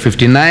chapter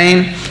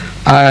 59,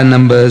 ayah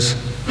numbers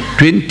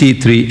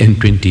 23 and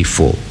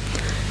 24.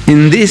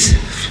 In these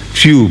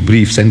few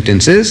brief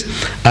sentences,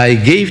 I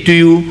gave to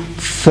you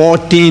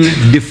 14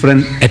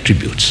 different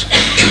attributes.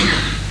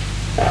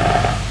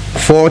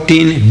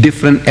 14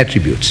 different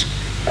attributes.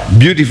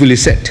 Beautifully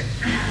set.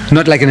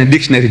 Not like in a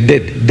dictionary,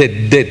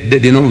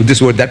 dead, you know,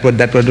 this word, that word,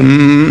 that word.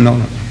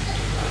 No.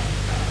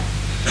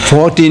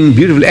 14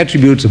 beautiful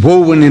attributes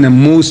woven in a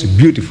most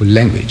beautiful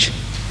language.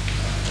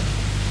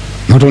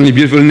 Not only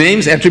beautiful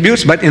names,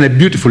 attributes, but in a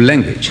beautiful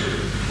language.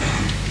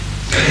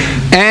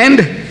 And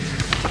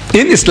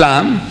in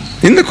Islam,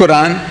 in the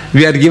Quran,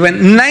 we are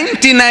given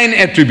 99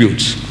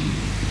 attributes.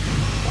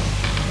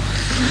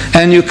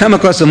 And you come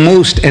across a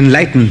most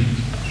enlightened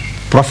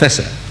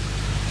professor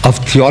of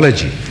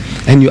theology,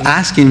 and you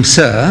ask him,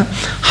 sir,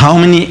 how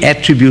many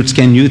attributes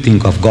can you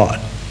think of God?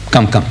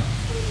 Come.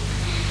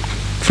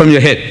 From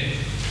your head,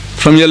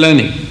 from your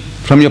learning,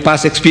 from your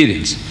past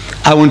experience.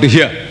 I want to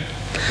hear.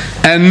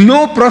 And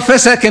no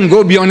professor can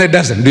go beyond a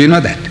dozen. Do you know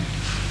that?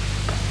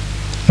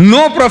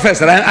 No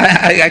professor.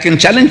 I can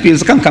challenge people.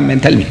 Come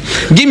and tell me.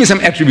 Give me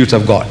some attributes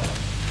of God.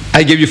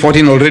 I gave you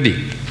 14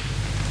 already.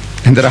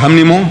 And there are how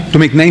many more? To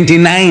make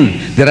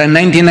 99. There are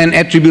 99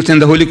 attributes in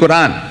the Holy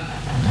Quran.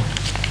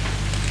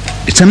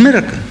 It's a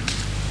miracle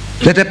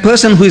that a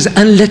person who is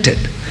unlettered,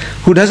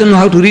 who doesn't know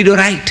how to read or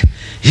write,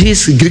 he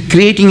is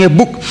creating a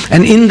book,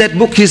 and in that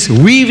book he is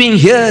weaving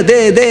here,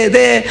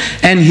 there,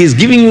 and he is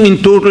giving you in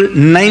total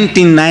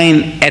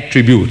 99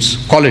 attributes,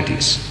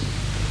 qualities.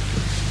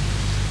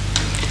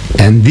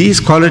 And these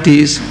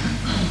qualities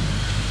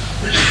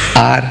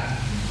are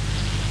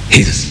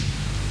his.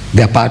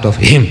 They are part of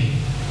him.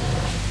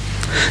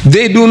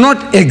 They do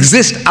not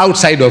exist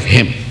outside of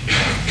him.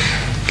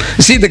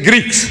 See, the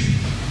Greeks,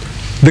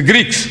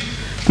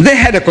 they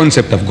had a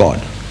concept of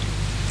God.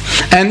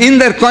 And in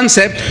their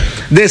concept,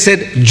 they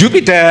said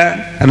Jupiter,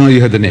 I don't know if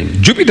you heard the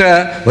name,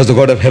 Jupiter was the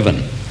god of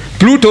heaven.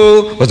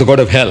 Pluto was the god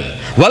of hell.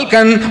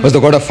 Vulcan was the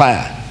god of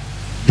fire.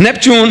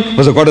 Neptune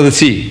was the god of the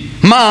sea.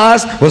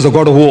 Mars was the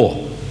god of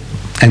war.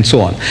 And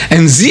so on.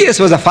 And Zeus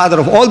was the father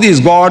of all these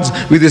gods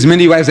with his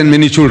many wives and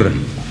many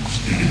children.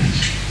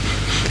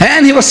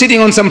 And he was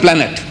sitting on some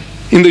planet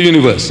in the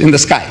universe, in the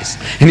skies.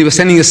 And he was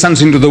sending his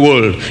sons into the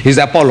world. His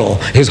Apollo,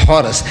 his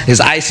Horus,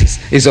 his Isis,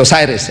 his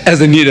Osiris, as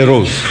the need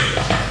arose.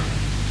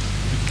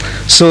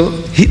 So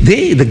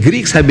the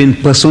Greeks have been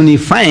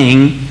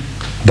personifying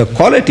the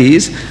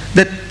qualities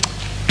that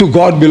to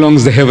God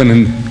belongs the heaven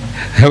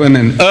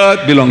and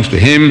earth belongs to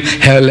him,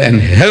 hell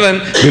and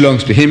heaven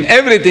belongs to him.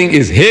 Everything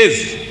is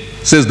his,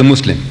 says the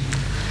Muslim.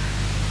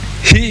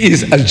 He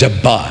is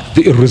Al-Jabbar,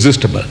 the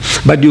irresistible.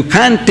 But you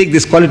can't take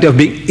this quality of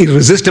being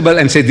irresistible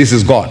and say this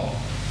is God.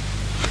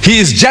 He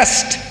is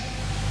just.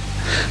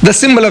 The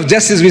symbol of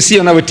justice we see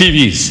on our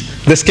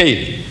TVs, the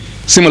scale,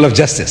 symbol of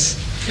justice.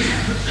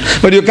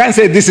 But you can't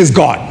say this is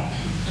God.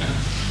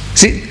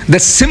 See, the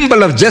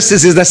symbol of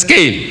justice is the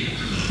scale.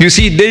 You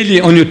see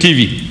daily on your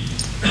TV.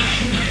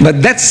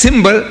 But that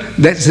symbol,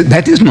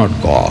 that is not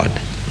God.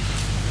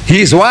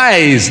 He is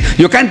wise.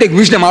 You can't take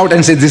wisdom out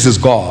and say this is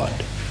God.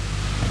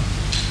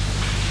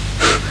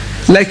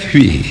 Like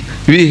we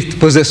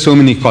possess so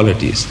many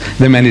qualities.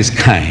 The man is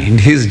kind,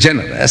 he's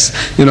generous,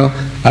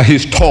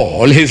 he's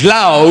tall, he's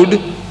loud.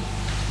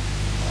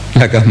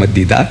 Like Ahmed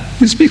Deedat,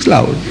 he speaks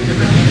loud.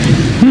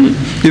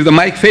 If the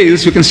mic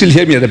fails, you can still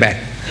hear me at the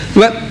back.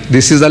 Well,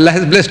 this is Allah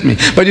has blessed me.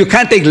 But you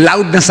can't take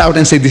loudness out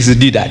and say this is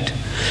Deedat.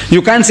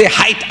 You can't say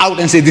height out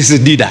and say this is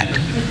Deedat.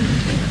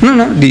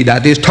 No,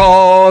 Deedat is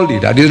tall,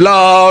 Deedat is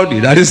loud,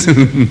 Deedat is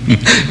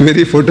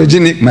very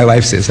photogenic. My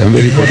wife says I'm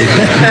very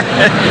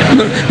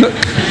photogenic. No.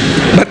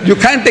 But you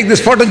can't take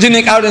this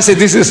photogenic out and say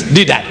this is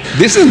Deedat.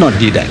 This is not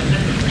Deedat.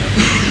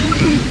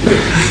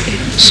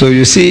 So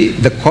you see,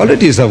 the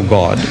qualities of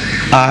God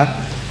are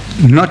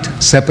not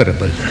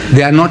separable.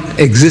 They are not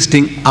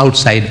existing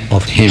outside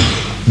of him.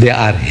 They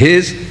are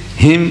his,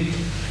 him,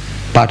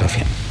 part of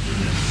him.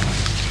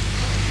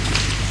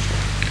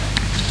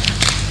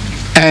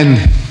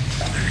 And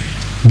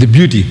the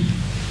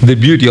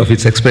beauty of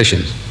its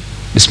expression.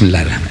 Bismillah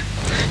ar-Rahman.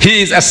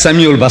 He is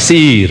as-Sami'ul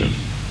Basir.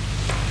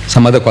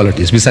 Some other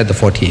qualities beside the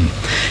 14.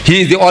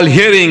 He is the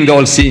all-hearing, the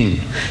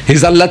all-seeing. He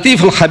is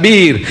al-Latiful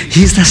Khabir.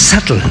 He is the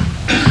subtle,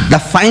 the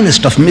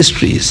finest of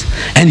mysteries.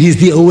 And he is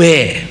the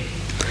aware.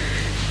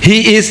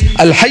 He is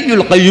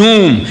Al-Hayyul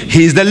Qayyum.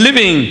 He is the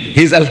living.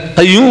 He is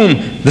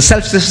Al-Qayyum, the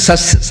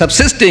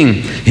self-subsisting.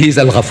 He is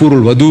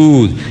Al-Ghafurul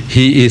Wadud.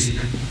 He is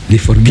the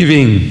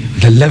forgiving,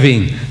 the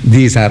loving.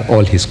 These are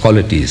all his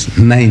qualities.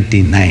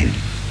 99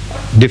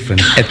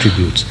 different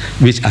attributes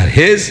which are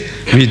his,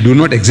 which do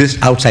not exist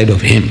outside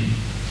of him.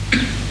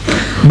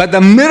 But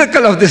the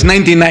miracle of this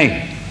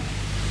 99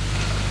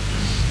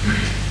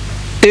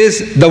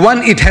 is the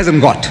one it hasn't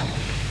got.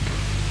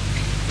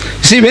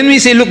 See, when we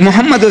say, look,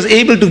 Muhammad was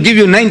able to give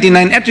you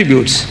 99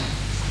 attributes,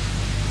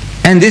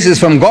 and this is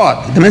from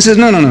God, the man says,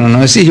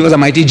 no. See, he was a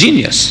mighty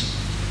genius.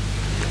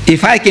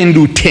 If I can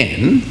do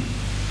 10,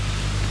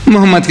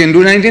 Muhammad can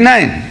do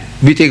 99.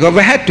 We take off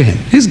our hat to him.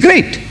 He's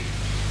great.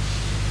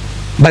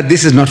 But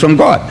this is not from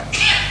God.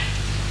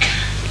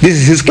 This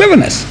is his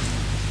cleverness.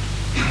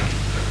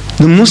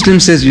 The Muslim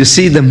says, you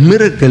see, the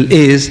miracle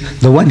is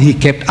the one he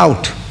kept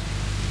out.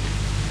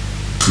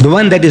 The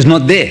one that is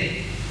not there.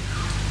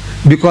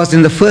 Because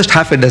in the first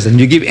half a dozen,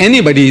 you give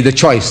anybody the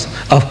choice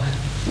of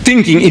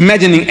thinking,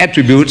 imagining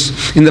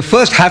attributes. In the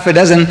first half a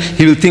dozen,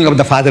 he will think of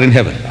the Father in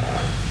heaven.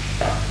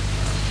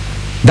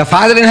 The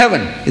Father in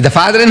heaven. The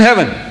Father in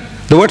heaven.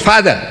 The word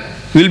Father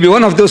will be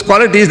one of those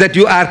qualities that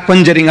you are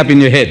conjuring up in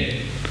your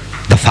head.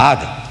 The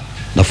Father.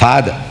 The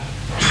Father.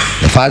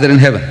 The Father in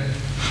heaven.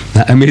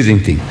 The amazing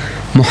thing.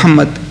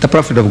 Muhammad, the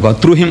Prophet of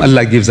God, through him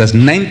Allah gives us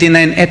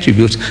 99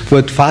 attributes,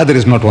 but Father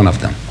is not one of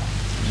them.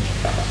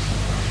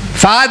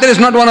 Father is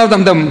not one of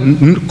them.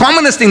 The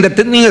commonest thing, that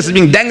thing is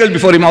being dangled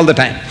before him all the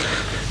time.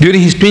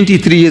 During his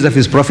 23 years of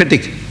his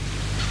prophetic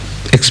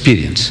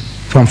experience,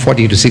 from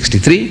 40 to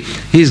 63,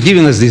 he is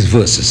giving us these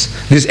verses,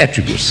 these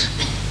attributes.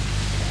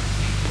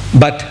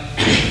 But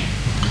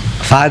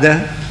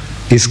Father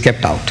is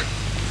kept out.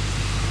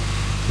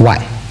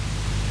 Why?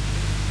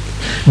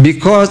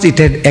 Because it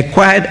had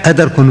acquired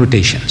other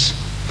connotations.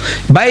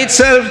 By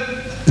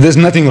itself, there's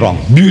nothing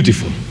wrong.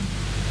 Beautiful.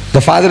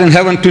 The Father in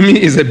heaven to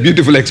me is a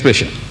beautiful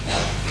expression.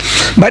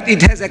 But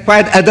it has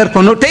acquired other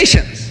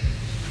connotations.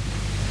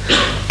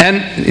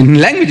 And in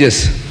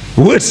languages,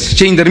 words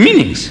change their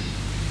meanings.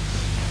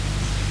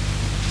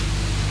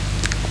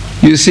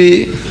 You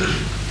see,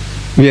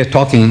 we are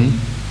talking,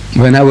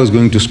 when I was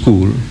going to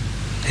school,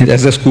 and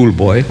as a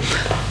schoolboy,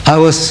 I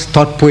was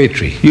taught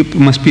poetry. People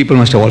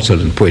must have also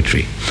learned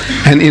poetry.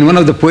 And in one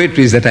of the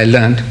poetries that I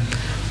learned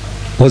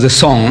was a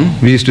song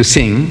we used to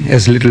sing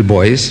as little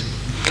boys.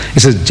 It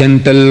says,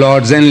 gentle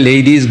lords and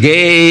ladies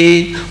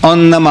gay,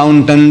 on the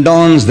mountain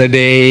dawns the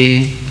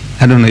day.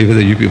 I don't know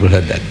whether you people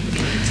heard that.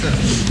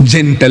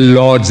 Gentle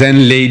lords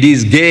and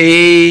ladies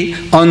gay,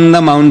 on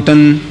the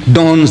mountain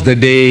dawns the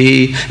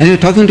day. And you're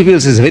talking to people,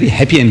 says, very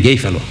happy and gay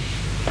fellow.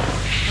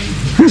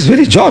 He's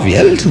very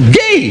jovial,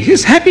 gay,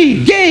 he's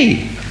happy,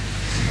 gay.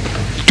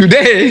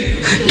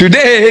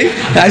 Today,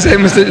 I say,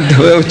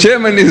 Mr.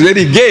 Chairman is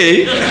very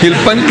gay, he'll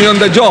punch me on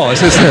the jaw. I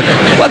says,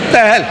 what the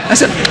hell? I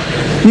said,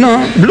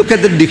 no, look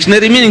at the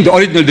dictionary meaning, the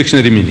original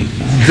dictionary meaning.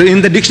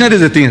 In the dictionary,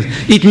 the thing is,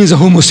 it means a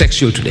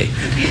homosexual today.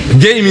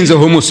 Gay means a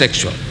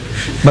homosexual.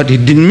 But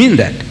it didn't mean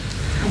that.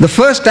 The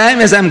first time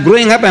as I'm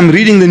growing up, I'm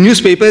reading the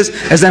newspapers,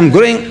 as I'm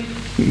growing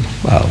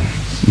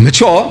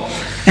mature,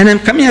 and I'm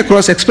coming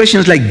across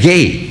expressions like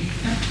gay.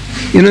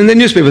 You know, in the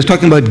newspapers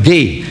talking about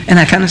gay. And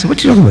I kind of say,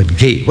 what are you talking about,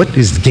 gay? What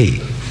is gay?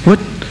 What?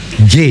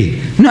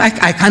 Gay. No, I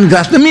can't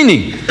grasp the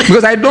meaning.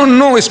 Because I don't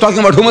know it's talking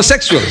about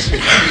homosexuals.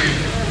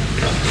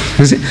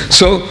 You see?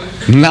 So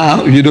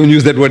now you don't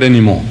use that word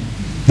anymore.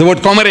 The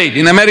word comrade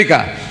in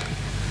America.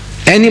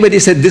 Anybody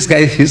said this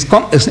guy, his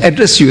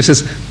address you,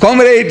 says,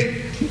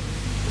 Comrade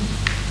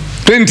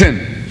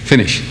Clinton.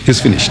 Finish. He's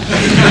finished.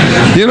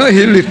 You know,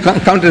 he'll be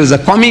counted as a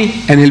commie,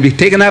 and he'll be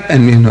taken up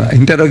and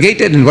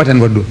interrogated and what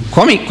do.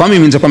 Commie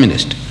means a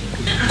communist.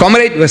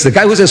 Comrade was the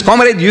guy who says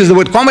comrade, use the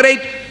word comrade,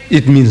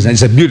 it means,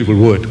 it's a beautiful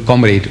word,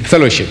 comrade,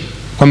 fellowship,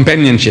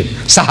 companionship,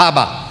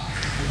 sahaba.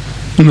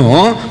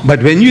 No,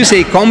 but when you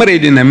say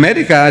comrade in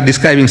America,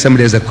 describing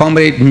somebody as a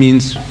comrade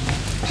means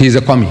he's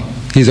a commie,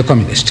 he's a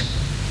communist.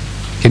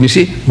 Can you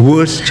see?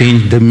 Words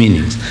change the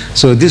meanings.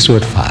 So this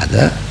word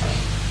Father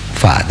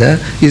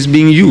is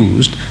being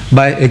used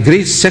by a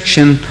great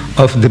section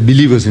of the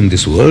believers in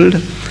this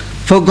world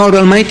for God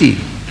Almighty,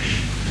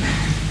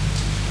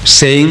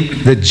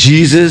 saying that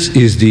Jesus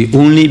is the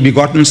only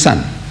begotten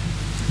Son,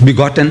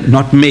 begotten,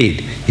 not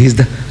made. He is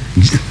the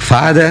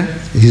Father,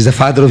 he is the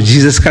Father of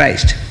Jesus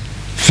Christ.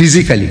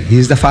 Physically, he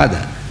is the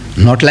Father,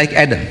 not like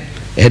Adam.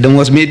 Adam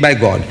was made by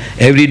God.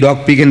 Every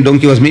dog, pig and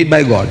donkey was made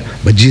by God.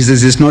 But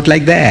Jesus is not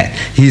like that.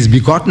 He is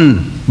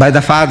begotten by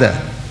the Father.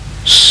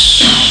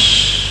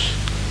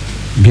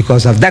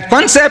 Because of that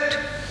concept,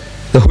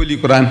 the Holy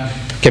Quran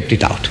kept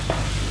it out.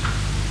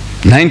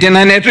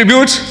 99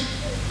 attributes,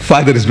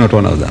 Father is not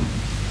one of them.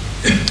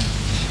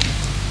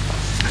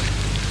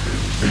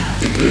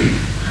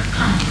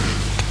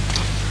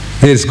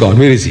 Where is God?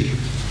 Where is He?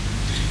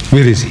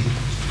 Where is He?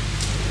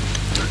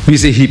 We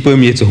say He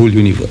permeates the whole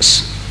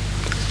universe.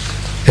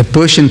 A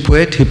Persian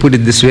poet, he put it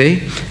this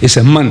way, it's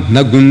a man,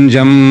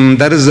 nagunjam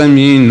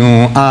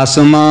darzamino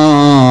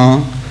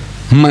asma.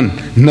 Man,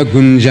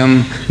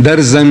 nagunjam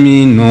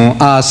darzamino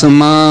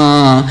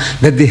asma,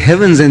 that the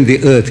heavens and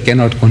the earth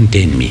cannot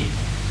contain me.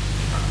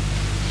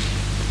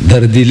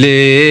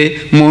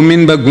 Dardile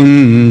mu'min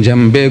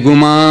bagunjam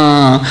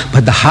beguma,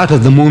 but the heart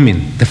of the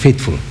mu'min, the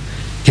faithful,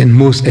 can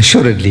most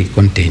assuredly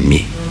contain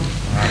me.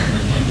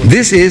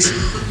 This is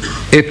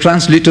a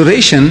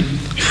transliteration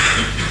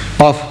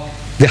of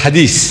the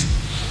hadith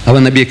of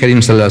Nabi Karim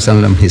sallallahu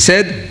alaihi wasallam. He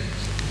said,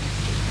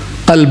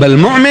 Qalb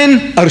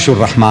al-mu'min arshur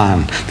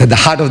rahman, that the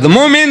heart of the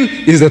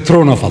mu'min is the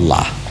throne of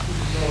Allah.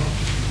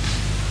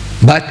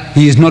 But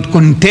he is not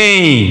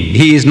contained.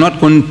 He is not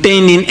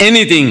contained in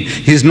anything.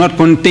 He is not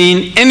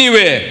contained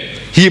anywhere.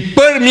 He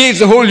permeates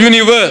the whole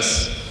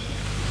universe.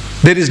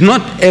 There is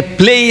not a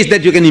place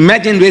that you can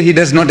imagine where he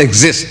does not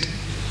exist.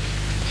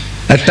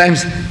 At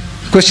times,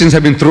 questions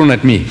have been thrown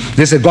at me.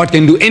 They say, God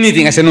can do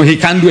anything. I say, no, he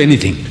can't do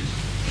anything.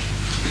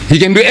 He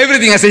can do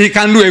everything. I say, he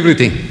can't do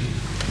everything.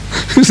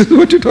 He said,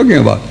 what are you talking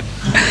about?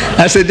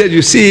 I said, that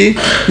you see,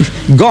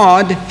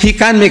 God, he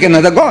can't make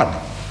another God.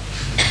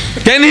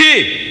 Can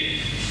he?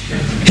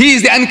 He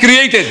is the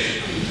uncreated.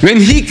 When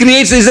he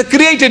creates, he is a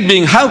created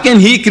being. How can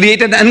he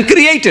create an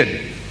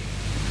uncreated?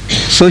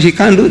 So he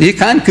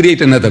can't create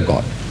another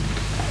God,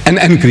 an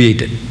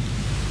uncreated.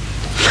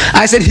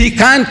 I said, he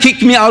can't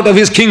kick me out of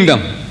his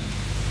kingdom.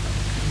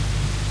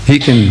 He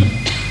can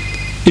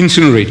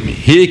incinerate me.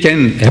 He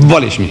can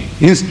abolish me,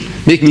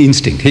 make me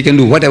extinct. He can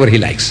do whatever he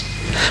likes.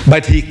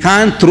 But he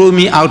can't throw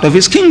me out of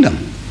his kingdom.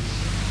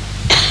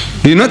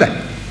 Do you know that?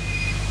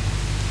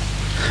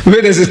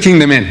 Where does his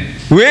kingdom end?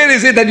 Where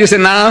is it that you say,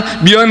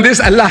 now, beyond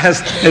this, Allah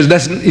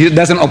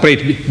doesn't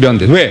operate beyond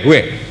this?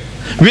 Where?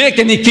 Where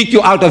can he kick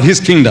you out of his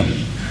kingdom?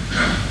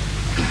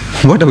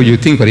 Whatever you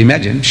think or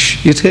imagine,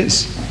 it's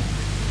his.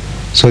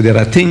 So there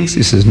are things,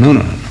 he says,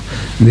 no.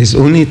 There's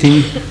only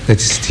thing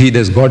that he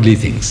does godly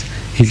things.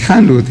 He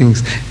can't do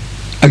things,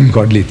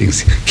 ungodly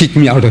things. Kick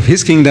me out of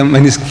his kingdom,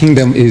 and his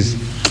kingdom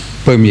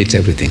permeates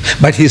everything.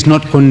 But he's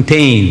not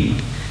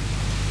contained.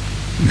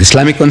 The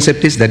Islamic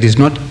concept is that he's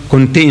not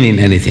contained in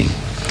anything.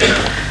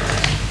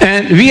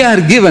 And we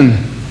are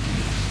given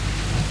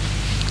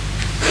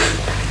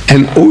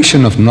an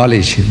ocean of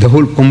knowledge, the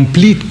whole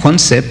complete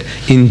concept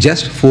in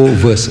just 4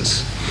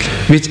 verses,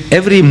 which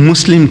every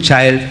Muslim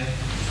child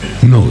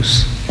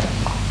knows.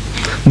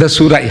 The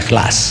Surah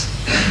Ikhlas,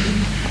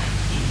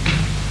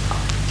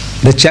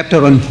 the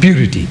chapter on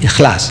purity,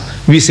 Ikhlas,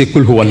 we say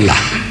Kul Huwallah.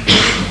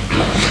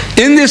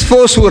 In these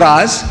 4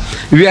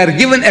 surahs, we are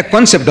given a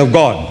concept of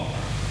God.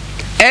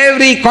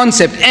 Every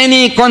concept,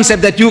 any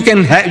concept that you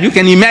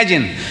can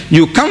imagine,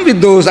 you come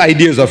with those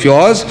ideas of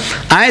yours.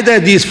 Either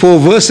these 4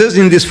 verses,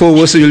 in these 4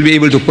 verses you'll be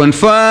able to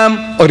confirm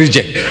or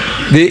reject.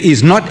 There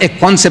is not a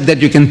concept that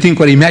you can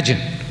think or imagine,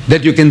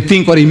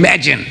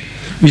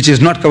 which is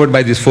not covered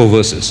by these 4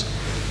 verses.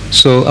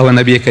 So our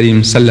Nabi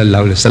Kareem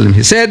sallallahu alaihi wasallam,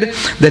 he said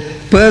that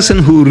person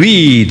who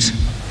reads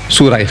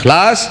Surah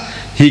Ikhlas,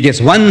 he gets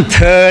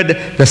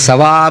 1/3 the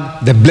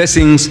sawab, the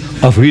blessings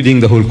of reading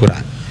the whole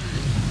Quran.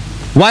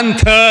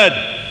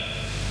 1/3.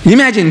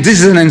 Imagine,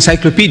 this is an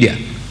encyclopedia.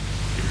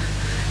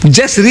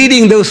 Just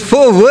reading those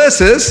 4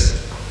 verses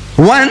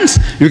once,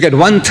 you get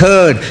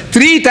 1/3.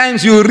 3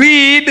 times you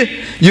read,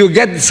 you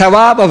get the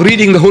sawab of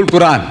reading the whole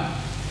Quran.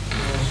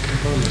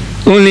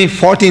 Only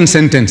 14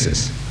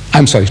 sentences.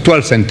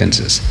 12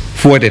 sentences.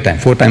 4 at a time.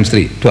 4 times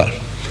 3, 12.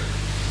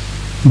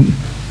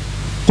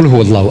 قل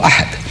هو الله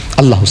أحد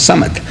الله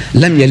الصمد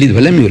لم يلد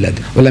ولم يولد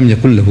ولم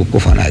يكن له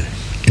كفوا أحد.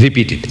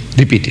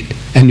 Repeat it.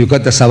 And you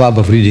got the sawab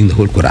of reading the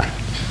whole Quran.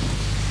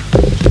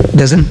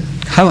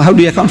 How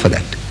do you account for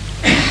that?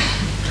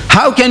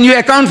 How can you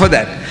account for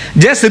that?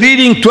 Just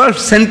reading 12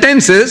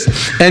 sentences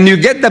and you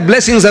get the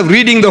blessings of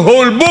reading the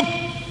whole book,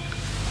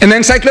 an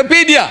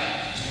encyclopedia.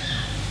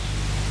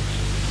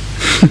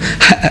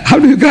 How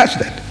do you grasp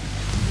that?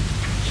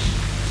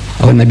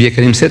 Our Nabi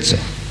Karim said so.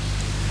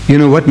 You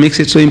know what makes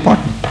it so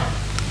important?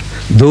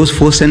 Those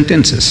 4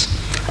 sentences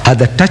are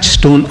the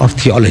touchstone of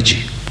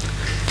theology.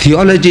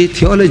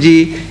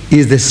 Theology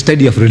is the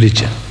study of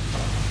religion.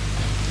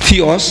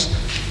 Theos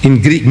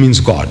in Greek means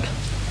God.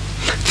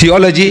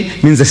 Theology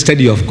means the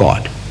study of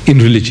God in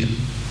religion.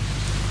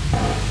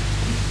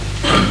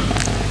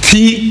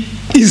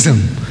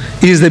 Theism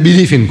is the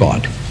belief in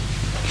God.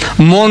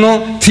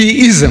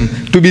 Monotheism,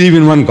 to believe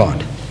in one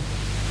God.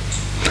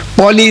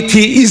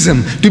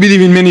 Polytheism, to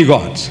believe in many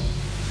gods.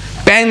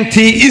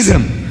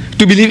 Pantheism,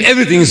 to believe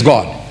everything is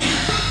God.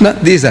 Now,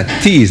 these are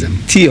theism,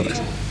 theos.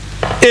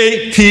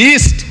 A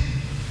theist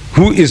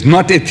who is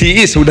not a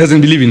theist, who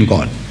doesn't believe in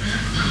God.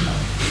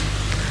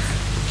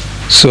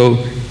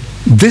 So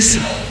these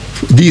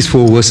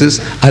 4 verses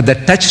are the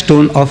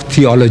touchstone of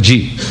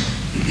theology.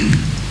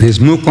 There is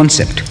no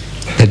concept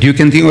that you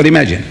can think or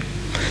imagine.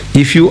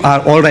 If you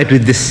are all right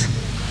with this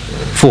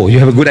 4, you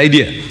have a good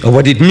idea of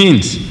what it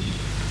means,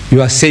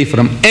 you are safe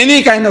from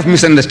any kind of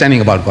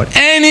misunderstanding about God.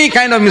 Any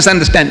kind of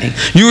misunderstanding.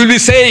 You will be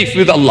safe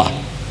with Allah.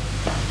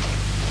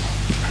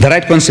 The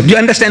right concept. The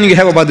understanding you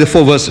have about the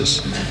 4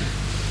 verses.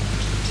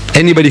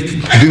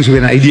 Anybody brings you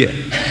an idea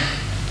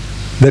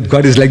that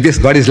God is like this,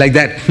 God is like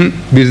that,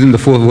 within the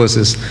 4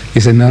 verses, he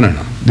said, no,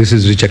 this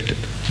is rejected.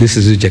 This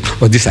is rejected.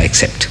 Or this I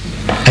accept.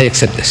 I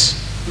accept this.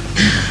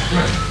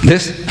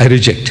 This I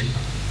reject.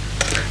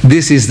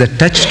 This is the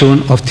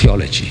touchstone of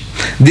theology.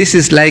 This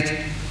is like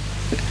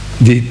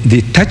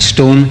the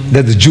touchstone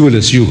that the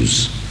jewelers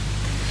use.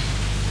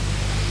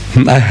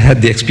 I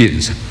had the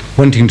experience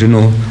wanting to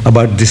know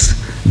about this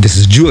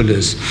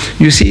jewelers.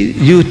 You see,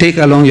 you take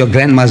along your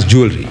grandma's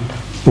jewelry,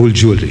 old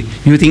jewelry.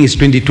 You think it's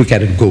 22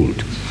 karat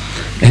gold.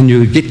 And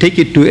you take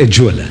it to a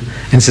jeweler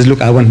and says,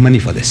 look, I want money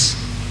for this.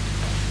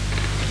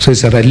 So he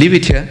said, I leave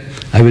it here.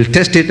 I will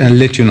test it and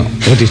let you know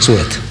what it's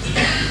worth.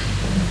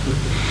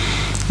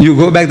 You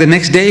go back the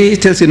next day, he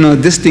tells you, no,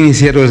 this thing is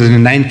here was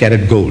in 9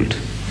 karat gold.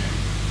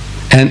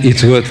 And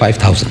it's worth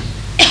 5,000.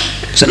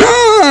 So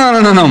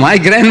no, my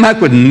grandma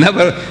could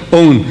never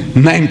own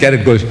 9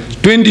 karat gold.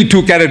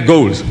 22 karat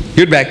gold.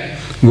 Get back,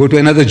 go to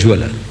another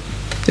jeweler.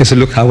 He said,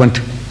 look, I want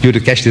you to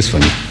cash this for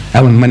me.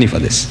 I want money for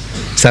this.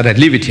 So I'd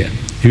leave it here.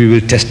 We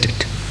will test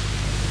it.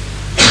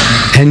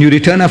 And you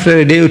return after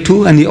a day or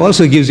 2, and he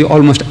also gives you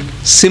almost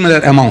similar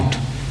amount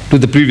to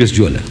the previous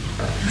jeweler.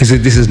 He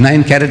says, this is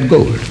 9 karat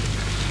gold.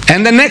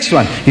 And the next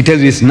one, he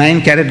tells you it's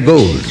 9 karat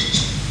gold.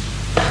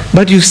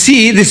 But you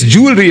see, this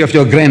jewelry of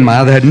your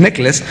grandmother, her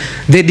necklace,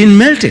 they didn't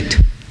melt it.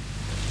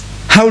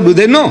 How do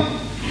they know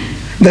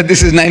that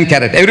this is 9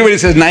 carat? Everybody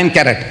says 9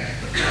 carat.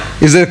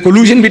 Is there a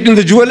collusion between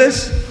the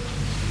jewelers?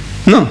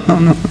 No.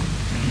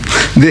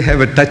 They have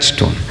a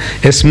touchstone,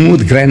 a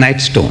smooth granite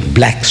stone,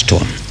 black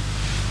stone.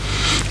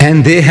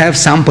 And they have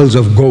samples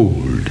of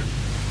gold,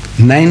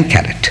 9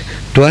 carat,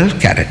 12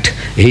 carat,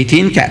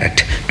 18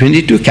 carat,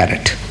 22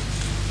 carat.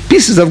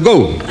 Pieces of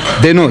gold.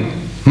 They know,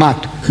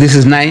 marked, this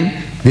is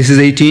 9, this is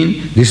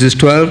 18, this is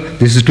 12,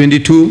 this is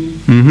 22.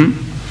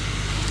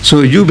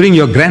 So you bring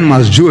your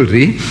grandma's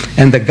jewelry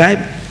and the guy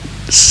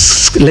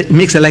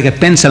makes like a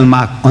pencil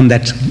mark on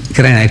that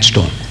granite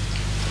stone.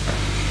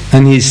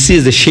 And he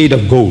sees the shade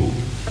of gold.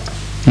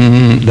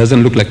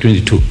 Doesn't look like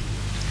 22.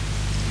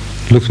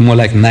 Looks more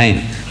like 9.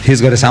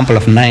 He's got a sample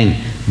of 9.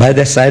 By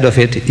the side of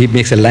it, he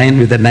makes a line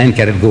with the 9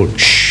 carat gold.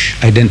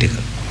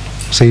 Identical.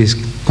 So he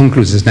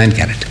concludes it's 9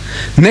 carat.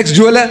 Next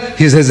jeweler,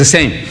 he says the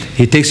same.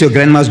 He takes your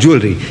grandma's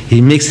jewelry.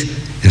 He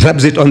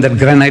rubs it on that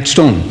granite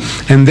stone.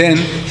 And then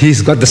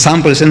he's got the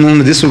samples and no,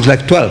 this looks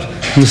like 12.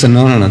 He says,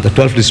 no, the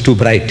 12 is too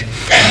bright.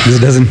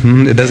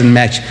 It doesn't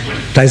match.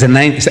 Tries a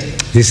 9. He says,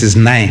 this is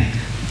 9.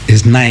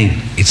 It's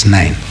 9. It's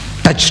 9.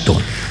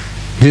 Touchstone.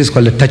 This is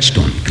called a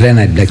touchstone,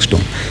 granite black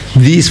stone.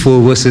 These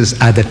 4 verses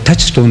are the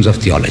touchstones of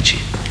theology.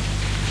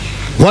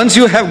 Once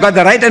you have got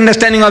the right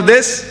understanding of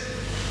this,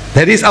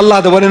 there is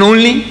Allah, the one and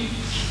only.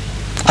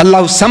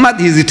 Allah Samad,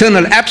 He is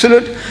eternal,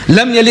 absolute.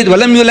 Lam yalid wa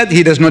lam yulad,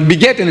 He does not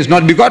beget and is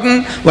not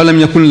begotten. Wa lam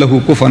yakun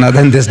lahu kufuwan ahad,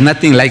 and there's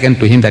nothing like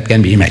unto Him that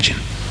can be imagined.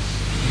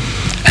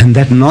 And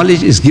that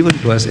knowledge is given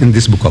to us in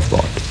this book of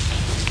God,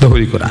 the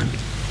Holy Quran.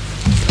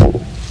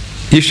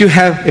 If you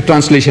have a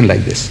translation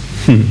like this,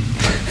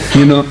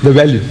 you know the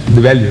value.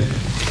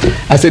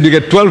 I said you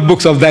get 12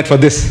 books of that for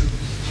this.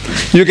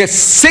 You get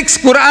 6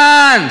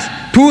 Qurans,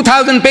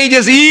 2,000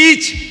 pages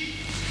each.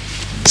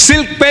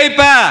 Silk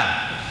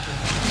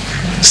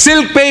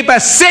paper,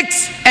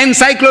 6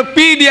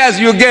 encyclopedias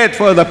you get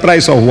for the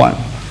price of 1.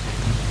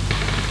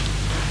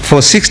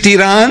 For 60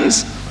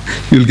 rands,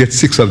 you'll get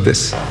 6 of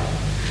this.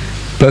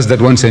 Plus that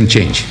 1 cent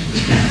change.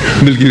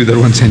 We'll give you that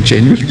 1 cent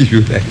change, we'll give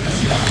you that.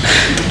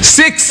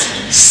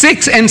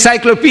 6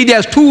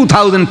 encyclopedias,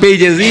 2,000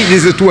 pages each.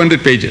 This is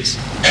 200 pages.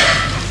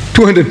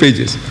 200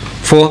 pages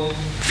for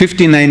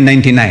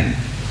 59.99,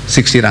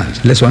 60 rands,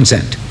 less 1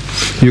 cent.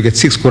 You get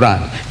 6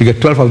 Quran, you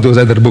get 12 of those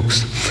other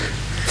books.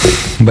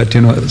 But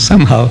you know,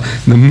 somehow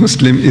the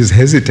Muslim is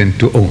hesitant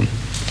to own.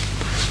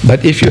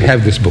 But if you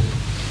have this book,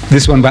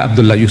 this one by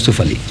Abdullah Yusuf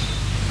Ali,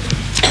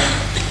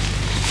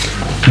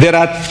 there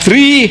are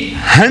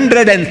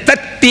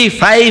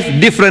 335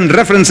 different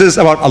references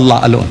about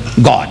Allah alone,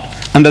 God,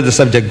 under the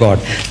subject God.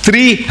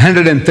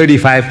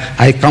 335,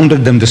 I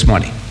counted them this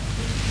morning.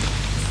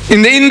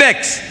 In the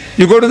index,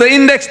 you go to the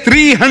index,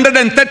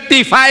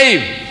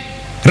 335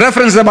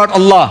 references about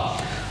Allah.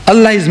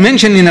 Allah is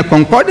mentioned in a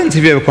concordance.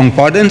 If you have a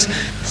concordance,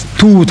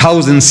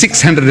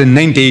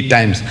 2,698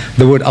 times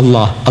the word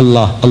Allah,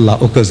 Allah, Allah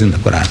occurs in the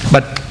Quran.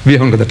 But we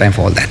haven't got the time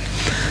for all that.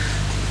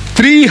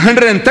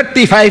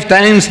 335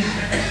 times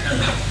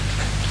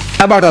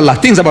about Allah,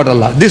 things about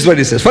Allah. This is what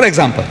it says. For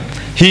example,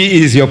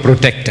 He is your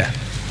protector.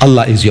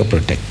 Allah is your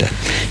protector.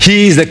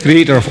 He is the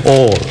creator of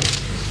all.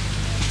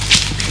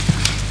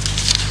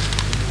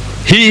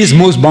 He is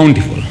most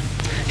bountiful.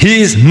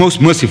 He is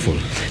most merciful.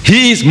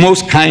 He is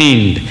most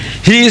kind.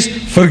 He is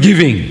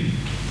forgiving,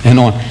 and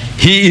on.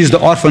 He is the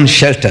orphan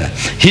shelter.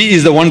 He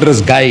is the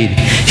wondrous guide.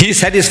 He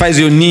satisfies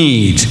your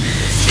needs.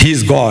 He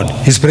is God.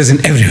 He is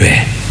present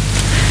everywhere.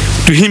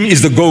 To Him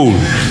is the goal.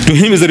 To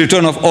Him is the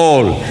return of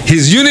all.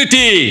 His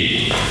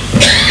unity.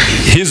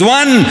 He is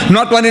one,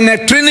 not one in a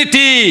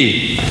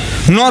trinity,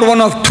 nor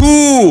one of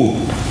two,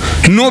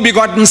 no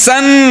begotten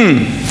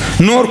son,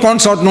 nor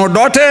consort, nor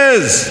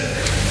daughters.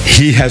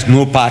 He has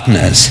no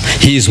partners.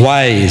 He is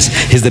wise.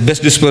 He is the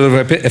best disposer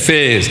of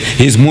affairs.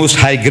 He is most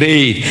high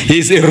grade. He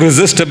is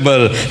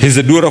irresistible. He is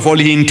the doer of all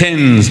He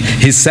intends.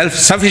 He is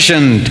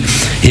self-sufficient.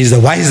 He is the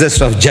wisest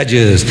of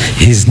judges.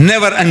 He is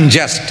never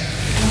unjust.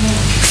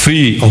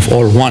 Free of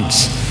all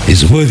wants. He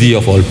is worthy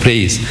of all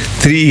praise.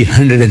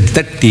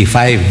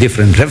 335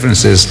 different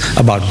references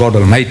about God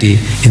Almighty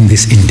in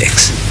this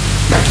index.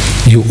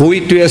 You owe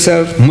it to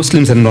yourself,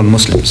 Muslims and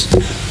non-Muslims,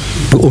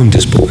 to own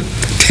this book.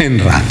 10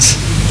 rands.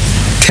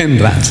 10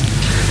 rands.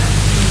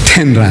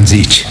 10 rands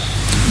each.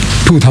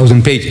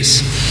 2,000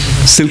 pages.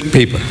 Silk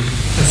paper.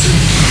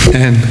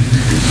 And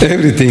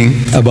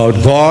everything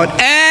about God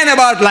and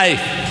about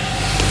life.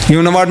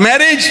 You know about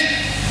marriage?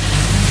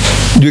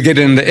 You get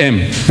it in the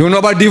M. You know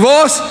about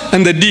divorce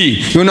and the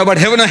D. You know about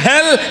heaven or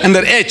hell and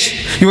the H.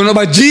 You know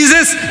about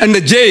Jesus and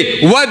the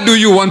J. What do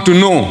you want to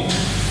know?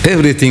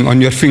 Everything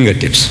on your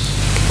fingertips.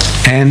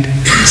 And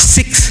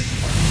 6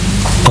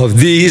 of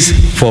these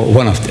for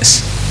one of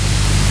this.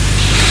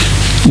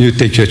 You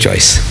take your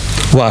choice.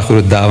 Wa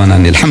akhiru da'wana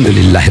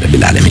alhamdulillahi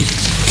rabbil alameen.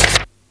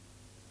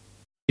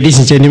 Ladies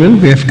and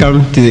gentlemen, we have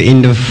come to the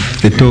end of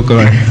the talk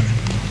of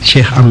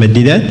Sheikh Ahmed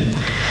Deedat.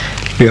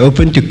 We're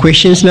open to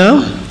questions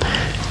now.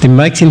 The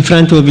mics in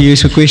front will be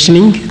used for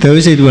questioning.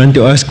 Those that want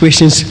to ask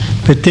questions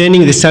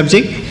pertaining to the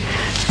subject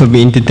will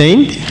be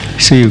entertained.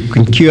 So you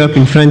can queue up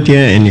in front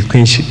here and you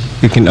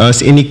can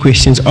ask any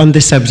questions on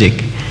the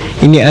subject.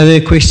 Any other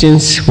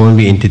questions won't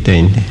be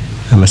entertained.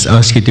 I must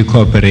ask you to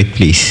cooperate,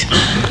 please.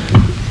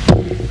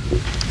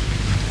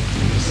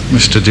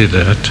 Mr.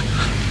 Deedat,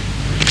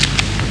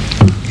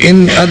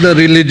 in other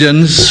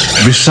religions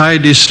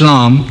beside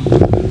Islam,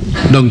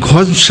 the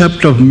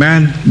concept of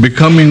man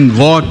becoming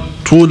God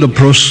through the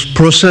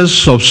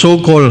process of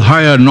so-called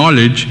higher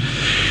knowledge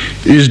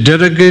is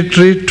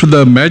derogatory to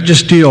the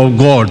majesty of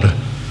God.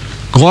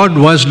 God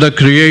was the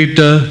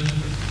creator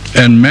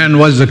and man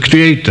was the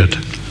created.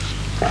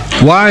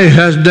 Why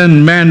has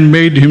then man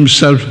made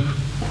himself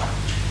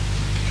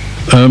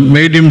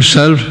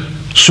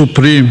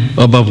supreme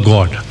above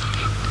God?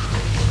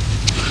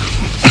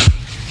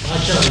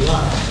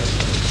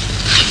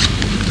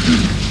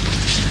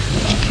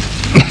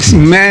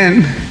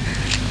 Man,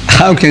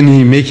 how can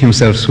he make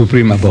himself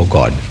supreme above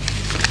God?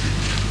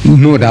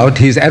 No doubt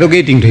he is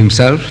arrogating to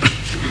himself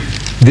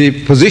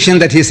the position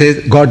that he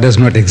says God does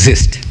not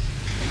exist,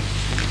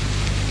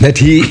 that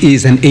he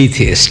is an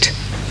atheist,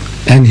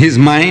 and his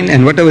mind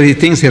and whatever he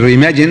thinks or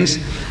imagines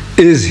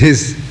is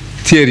his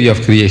theory of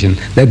creation,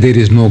 that there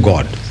is no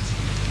God.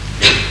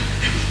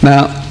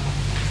 Now,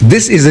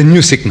 this is a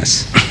new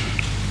sickness.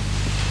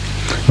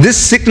 This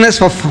sickness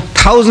for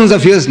thousands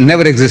of years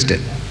never existed.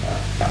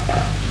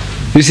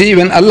 You see,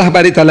 when Allah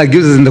Ta'ala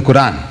gives us in the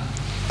Quran,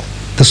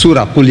 the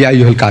surah, Qul ya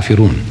ayyuhal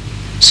kafirun,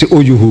 say,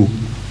 O you who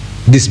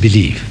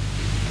disbelieve.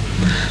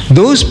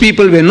 Those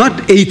people were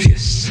not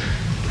atheists.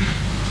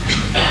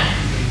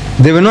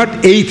 They were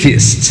not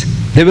atheists.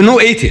 There were no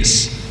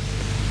atheists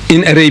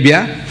in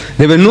Arabia.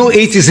 There were no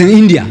atheists in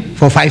India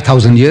for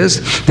 5,000 years.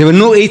 There were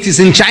no atheists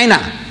in China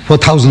for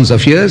thousands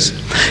of years.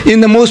 In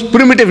the most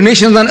primitive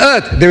nations on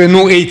earth, there were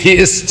no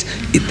atheists.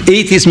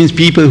 Atheist means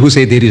people who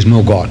say there is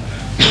no God.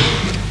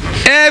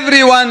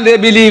 Everyone, they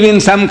believe in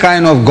some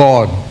kind of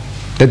God,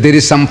 that there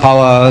is some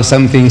power,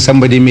 something,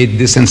 somebody made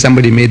this and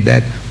somebody made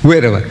that,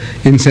 wherever,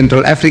 in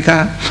Central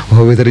Africa,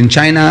 or whether in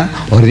China,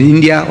 or in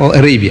India, or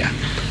Arabia.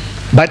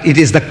 But it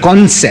is the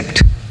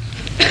concept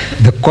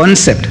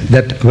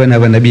that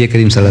whenever Nabi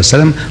Karim Sallallahu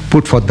Alaihi Wasallam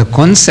put forth the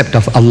concept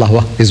of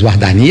Allah, His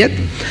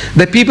Wahdaniyat,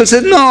 the people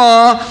said,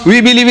 no,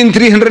 we believe in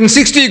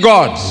 360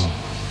 gods.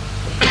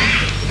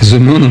 So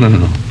no,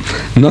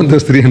 not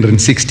those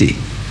 360.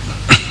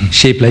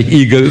 Shaped like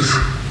eagles,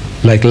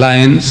 like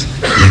lions,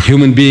 like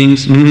human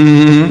beings.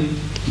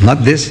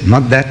 Not this,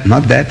 not that,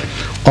 not that.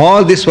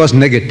 All this was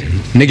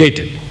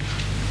negated.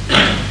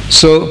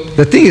 So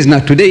the thing is now,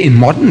 today in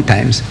modern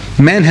times,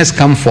 man has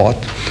come forth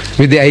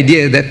with the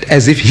idea that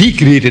as if he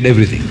created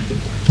everything,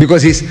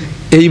 because he's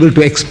able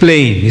to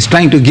explain, he's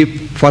trying to give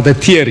for the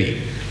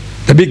theory,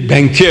 the Big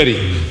Bang theory,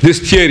 this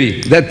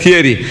theory, that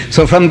theory.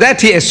 So from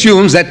that he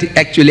assumes that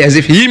actually as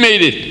if he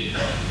made it,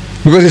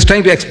 because he's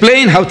trying to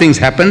explain how things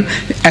happen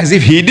as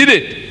if he did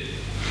it.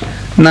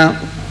 Now,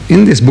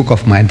 in this book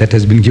of mine that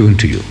has been given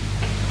to you,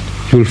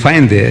 you will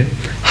find there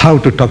how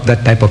to talk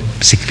that type of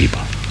sick people.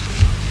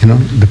 You know,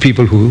 the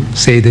people who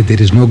say that there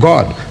is no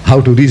God,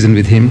 how to reason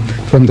with him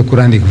from the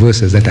Quranic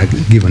verses that are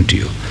given to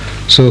you.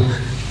 So,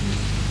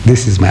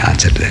 this is my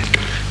answer to that.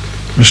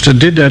 Mr.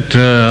 Deedat,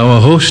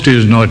 our host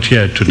is not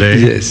here today.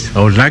 Yes.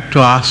 I would like to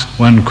ask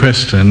one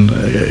question.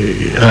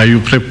 Are you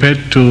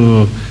prepared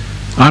to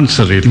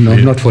answer it? No,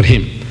 not for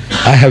him.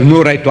 I have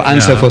no right to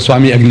answer for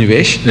Swami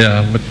Agnivesh.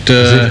 Yeah, but...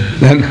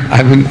 then,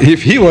 I mean,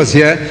 if he was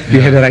here,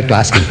 you had a right to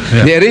ask him.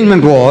 Yeah. The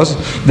arrangement was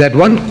that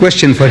one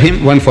question for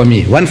him, one for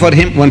me. One for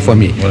him, one for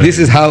me. Right. This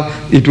is how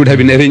it would have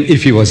been arranged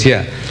if he was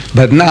here.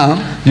 But now,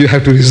 you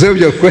have to reserve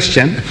your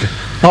question.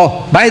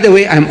 Oh, by the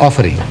way, I'm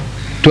offering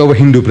to our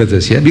Hindu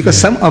brothers here, because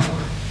some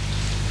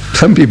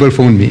people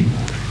phone me,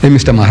 and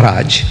Mr.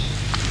 Maharaj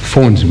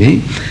phones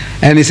me,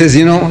 and he says,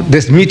 you know,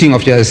 this meeting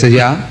of yours, I said,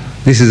 yeah,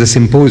 this is a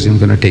symposium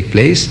going to take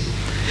place.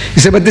 He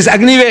said, but this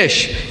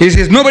Agnivesh, he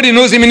says, nobody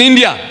knows him in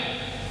India.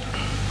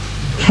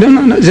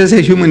 No, just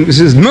a human. He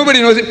says,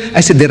 nobody knows him.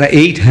 I said, there are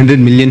 800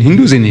 million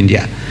Hindus in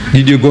India.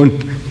 Did you go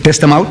and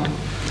test them out?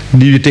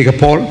 Did you take a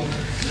poll?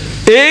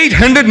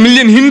 800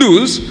 million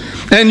Hindus,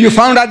 and you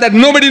found out that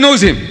nobody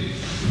knows him.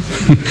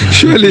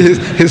 Surely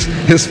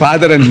his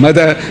father and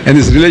mother and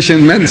his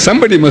relation, man,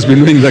 somebody must be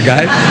knowing the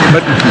guy.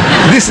 But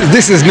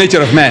this is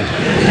nature of man.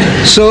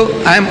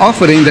 So I'm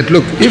offering that,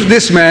 look, if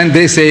this man,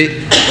 they say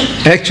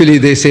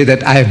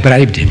that I have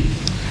bribed him.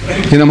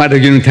 You know, might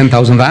have given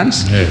 10,000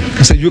 rands. Yeah.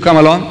 I said, you come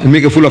along and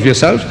make a fool of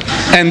yourself,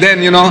 and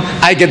then, you know,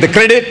 I get the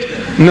credit.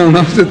 No,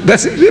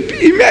 that's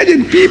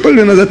imagine people,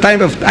 you know, the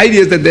type of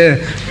ideas that they're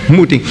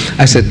mooting.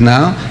 I said,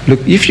 now, look,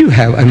 if you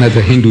have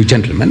another Hindu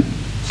gentleman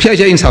here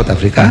in South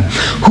Africa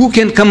who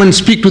can come and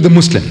speak to the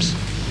Muslims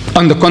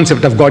on the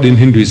concept of God in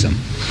Hinduism,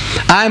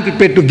 I am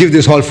prepared to give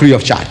this all free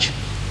of charge.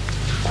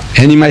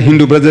 Any of my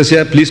Hindu brothers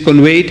here, please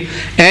convey it.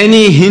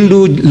 Any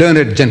Hindu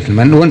learned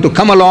gentleman who want to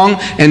come along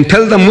and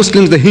tell the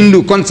Muslims the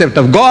Hindu concept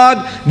of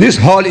God, this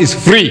hall is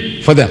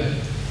free for them.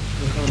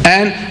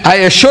 And I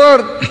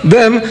assure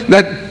them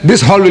that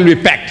this hall will be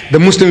packed. The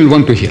Muslim will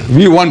want to hear.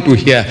 We want to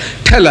hear.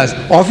 Tell us.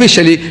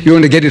 Officially, you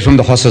want to get it from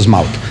the horse's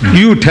mouth.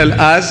 You tell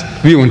us,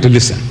 we want to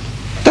listen.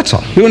 That's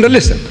all. We want to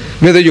listen.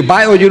 Whether you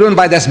buy or you don't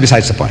buy, that's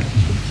besides the point.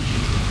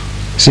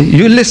 See,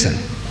 you listen.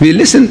 We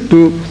listen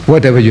to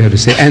whatever you have to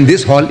say. And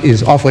this hall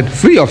is offered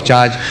free of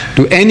charge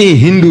to any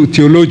Hindu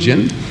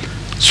theologian,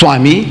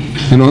 Swami,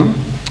 to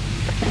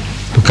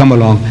come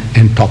along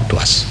and talk to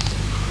us.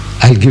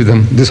 I'll give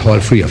them this hall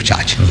free of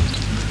charge.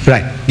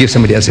 Right, give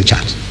somebody else a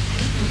chance.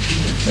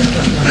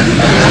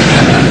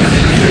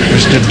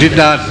 Mr.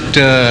 Deedat,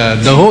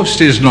 the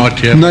host is not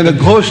here. No, the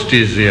host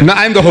is here. No,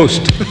 I'm the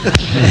host.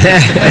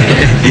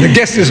 The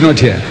guest is not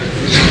here. No,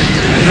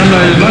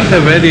 it's not a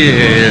very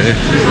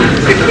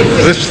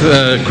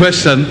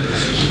question.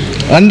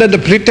 Under the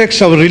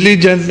pretext of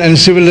religion and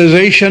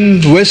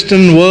civilization,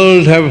 Western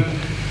world have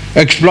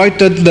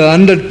exploited the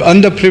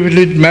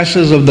underprivileged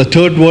masses of the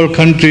third world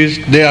countries.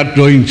 They are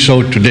doing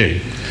so today.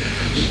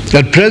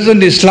 At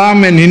present,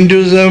 Islam and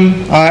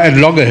Hinduism are at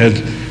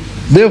loggerheads.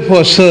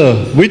 Therefore,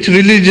 sir, which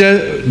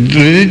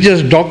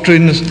religious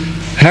doctrines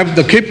have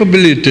the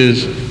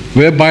capabilities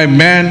whereby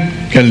man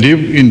can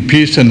live in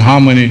peace and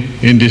harmony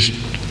in this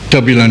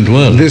turbulent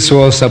world? This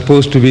was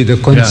supposed to be the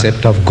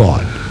concept of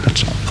God.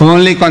 That's all.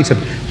 Only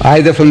concept.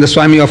 Either from the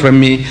Swami or from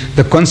me,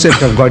 the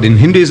concept of God in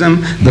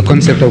Hinduism, the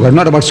concept of God,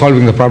 not about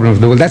solving the problem of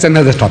the world. That's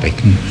another topic.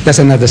 That's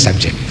another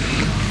subject.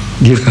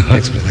 Give the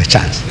next brother a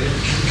chance.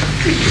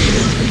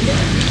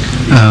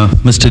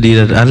 Mr.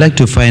 Deedat, I'd like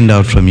to find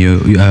out from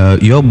you,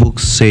 your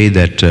books say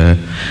that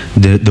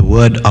the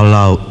word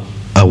Allah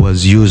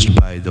was used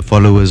by the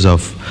followers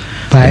of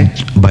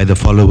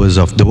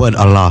the word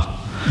Allah.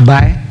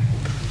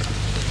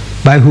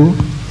 By who?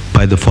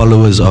 By the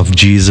followers of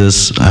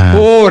Jesus.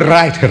 Oh,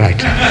 right.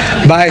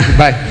 By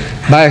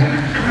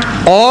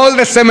all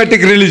the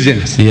Semitic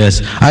religions.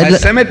 Yes. By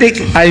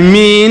Semitic, I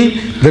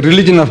mean the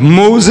religion of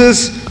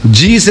Moses,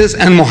 Jesus,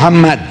 and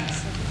Muhammad.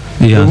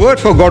 Yeah. The word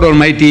for God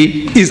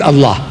Almighty is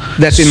Allah.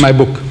 That's in my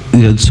book.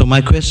 So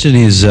my question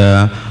is,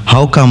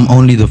 how come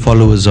only the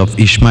followers of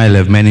Ishmael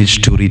have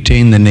managed to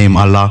retain the name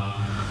Allah?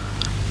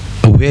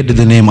 Where did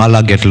the name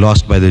Allah get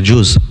lost by the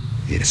Jews?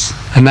 Yes,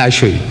 and I'll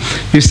show you.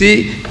 You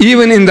see,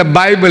 even in the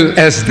Bible,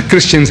 as the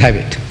Christians have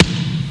it,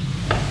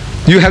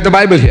 you have the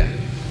Bible here.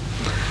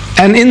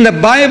 And in the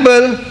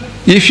Bible,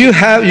 if you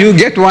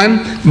get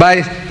one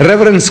by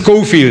Reverend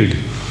Schofield.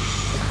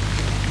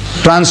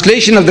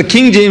 Translation of the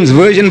King James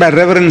Version by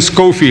Reverend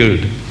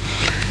Schofield.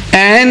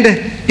 And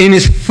in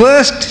his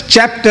first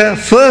chapter,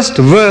 first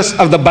verse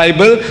of the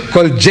Bible,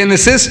 called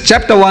Genesis,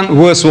 chapter 1,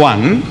 verse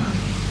 1.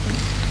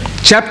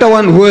 Chapter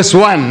 1, verse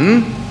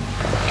 1,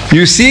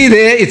 you see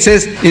there, it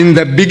says, in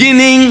the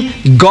beginning,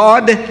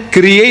 God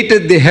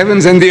created the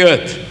heavens and the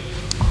earth.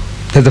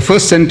 That's the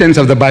first sentence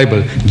of the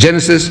Bible.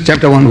 Genesis,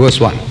 chapter 1,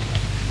 verse 1.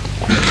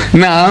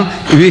 Now,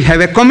 we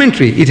have a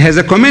commentary. It has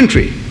a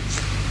commentary.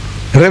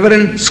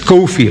 Reverend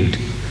Schofield,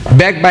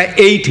 backed by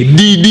 8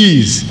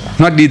 DDs,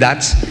 not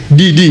Deedats,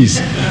 DDs,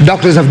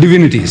 Doctors of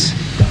Divinities.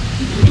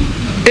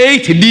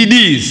 8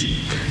 DDs.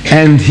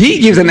 And he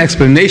gives an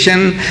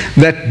explanation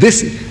that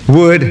this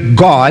word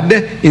God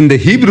in the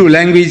Hebrew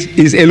language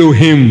is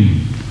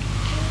Elohim,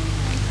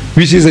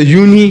 which is a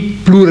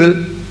uni-plural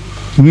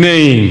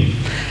name.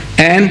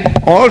 And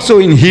also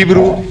in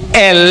Hebrew,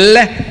 El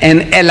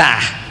and Elah.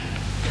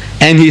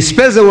 And he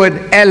spells the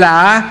word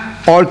Elah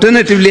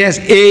alternatively as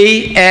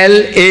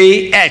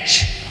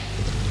A-L-A-H.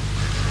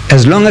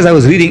 As long as I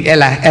was reading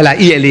Elah, Elah,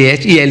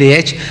 E-L-A-H,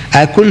 E-L-A-H,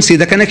 I couldn't see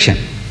the connection.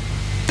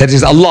 That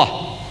is Allah.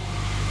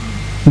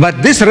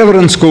 But this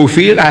Reverend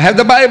Schofield, I have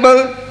the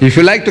Bible. If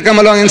you like to come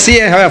along and see,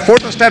 I have a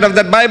photostat of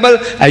that Bible.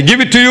 I give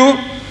it to you.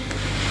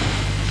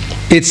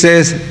 It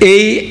says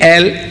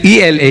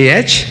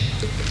A-L-E-L-A-H,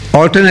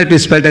 alternatively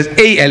spelled as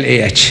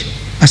A-L-A-H.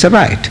 I said,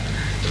 right.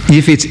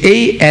 If it's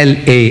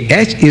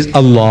A-L-A-H, is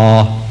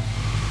Allah.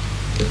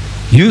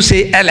 You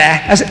say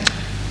Allah. I said,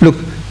 look,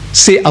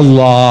 say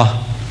Allah.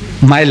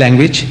 My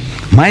language,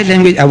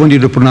 I want you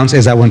to pronounce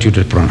as I want you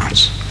to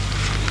pronounce.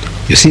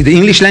 You see the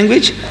English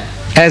language?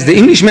 As the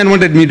Englishman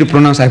wanted me to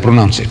pronounce, I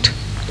pronounce it.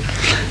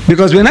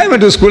 Because when I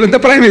went to school, in the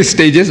primary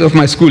stages of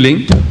my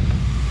schooling,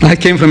 I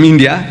came from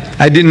India.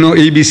 I didn't know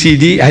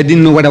ABCD. I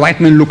didn't know what a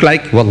white man looked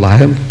like.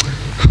 Wallah,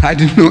 I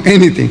didn't know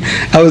anything.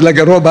 I was like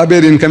a raw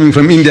barbarian coming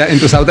from India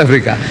into South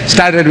Africa.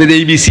 Started with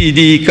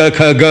ABCD, K,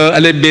 K, G,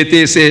 Alef, Bet,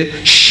 Se,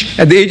 Shh.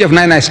 At the age of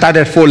 9, I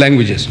started 4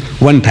 languages,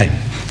 one time.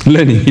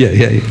 Learning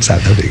here in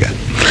South Africa.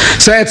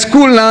 So at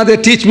school now they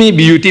teach me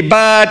B-U-T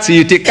bat,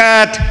 C-U-T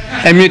cat,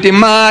 M-U-T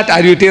mat,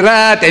 R-U-T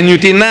rat,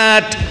 N-U-T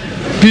nut,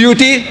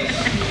 P-U-T,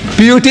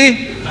 P-U-T,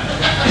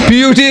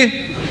 P-U-T,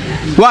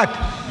 what?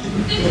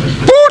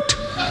 Poot!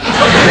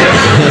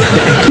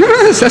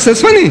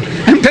 That's funny.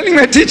 I'm telling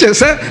my teacher,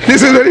 sir,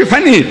 this is very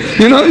funny.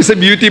 You know, it's a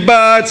B-U-T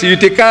bat,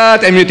 C-U-T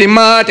cat, M-U-T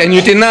mat,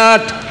 N-U-T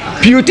nut,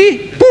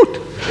 P-U-T, poot.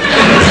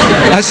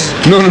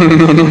 No.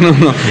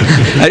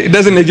 It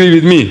doesn't agree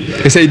with me.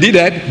 I say,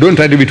 Deedat, don't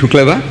try to be too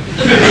clever.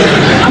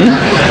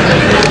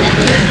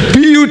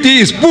 P-U-T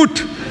is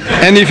put.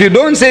 And if you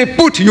don't say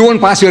put, you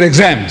won't pass your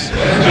exams.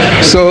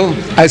 So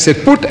I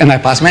said put, and I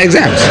passed my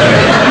exams.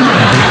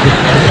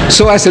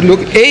 So I said,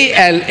 look,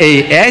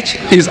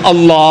 A-L-A-H is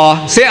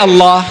Allah. Say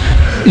Allah.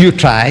 You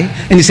try.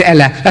 And you say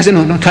Allah. I said,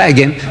 no, try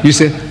again. You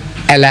say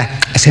Allah.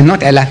 I said,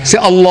 not Allah. Say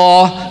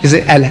Allah. You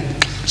say Allah.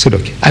 I said,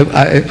 okay,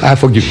 I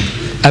forgive you.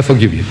 I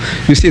forgive you.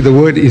 You see, the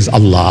word is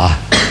Allah.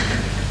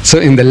 So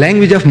in the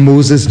language of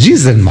Moses,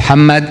 Jesus, and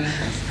Muhammad,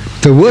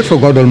 the word for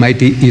God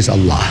Almighty is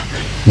Allah.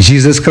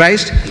 Jesus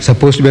Christ,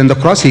 supposed to be on the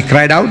cross, he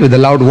cried out with a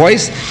loud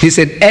voice. He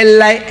said,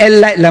 Eli,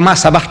 Eli, lama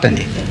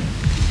sabachthani.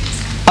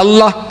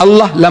 Allah,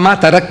 Allah, lama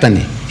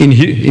taraktani.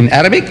 In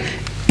Arabic,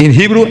 in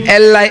Hebrew,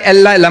 Eli,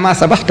 Eli, lama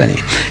sabachthani.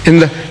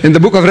 In the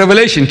book of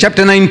Revelation,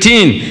 chapter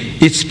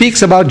 19, it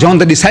speaks about John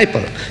the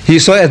disciple. He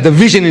saw the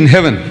vision in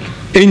heaven,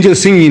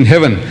 angels singing in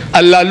heaven,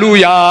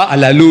 Alleluia,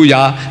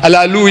 Alleluia,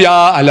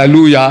 Alleluia,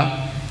 Alleluia.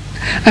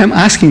 I'm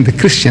asking the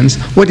Christians,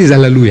 what is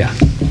Alleluia?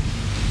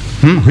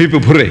 Hip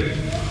hip hooray.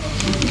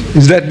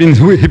 Does that mean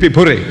hip hip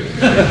hooray?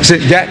 Say,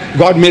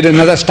 God made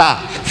another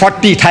star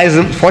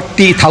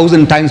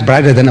 40,000 times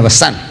brighter than our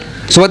sun.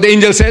 So what the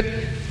angel said?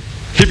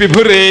 Hip hip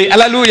hooray,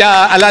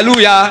 Alleluia,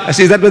 Alleluia. I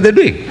said, is that what they're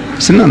doing? I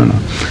said, no.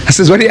 I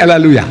said, what is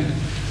Alleluia?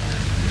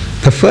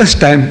 The first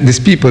time these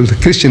people, the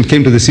Christians,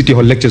 came to the City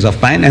Hall lectures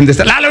of mine, and they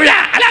said, Alleluia,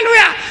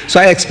 Alleluia. So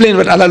I explained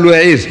what Alleluia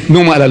is.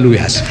 No more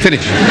Alleluias.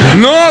 Finish.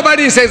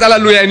 Nobody says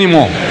Alleluia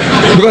anymore.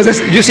 Because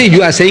you see,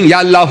 you are saying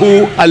Ya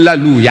Allahu,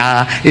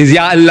 Alleluia. Is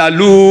Ya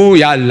Allahu,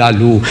 Ya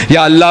Allahu,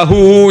 Ya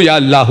Allahu, Ya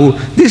Allahu.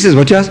 This is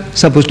what you are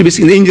supposed to be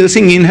singing. The angels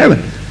singing in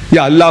heaven.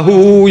 Ya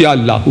Allahu, Ya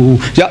Allahu,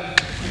 Ya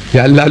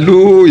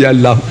Allahu, Ya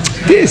Allahu.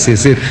 This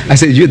is it. I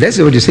said, that's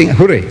what you're saying.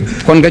 Hooray.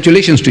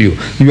 Congratulations to you.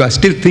 You are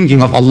still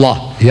thinking of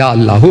Allah. Ya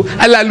Allahu.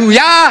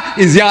 Alleluia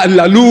is Ya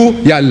Allahu,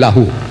 Ya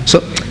Allahu. So,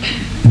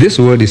 this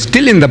word is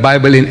still in the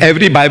Bible, in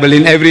every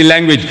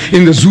language.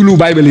 In the Zulu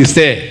Bible is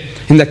there.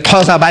 In the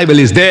Xhosa Bible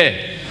is there.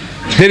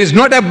 There is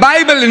not a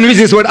Bible in which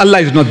this word Allah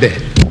is not there.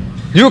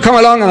 You come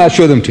along and I'll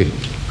show them to you.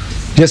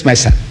 Yes, my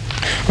son.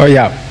 Oh,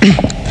 yeah.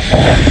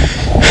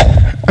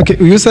 Okay,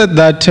 you said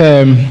that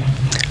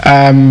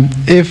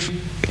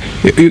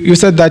you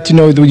said that,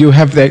 you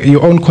have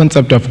your own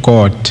concept of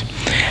God.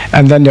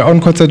 And then your own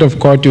concept of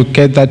God, you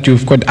get that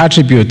you've got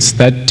attributes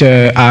that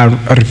are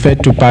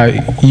referred to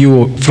by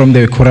you from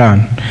the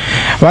Quran.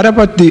 What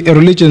about the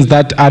religions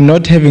that are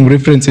not having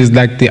references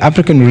like the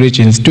African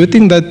religions? Do you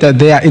think that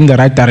they are in the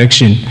right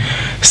direction?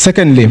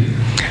 Secondly,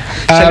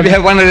 shall we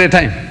have one at a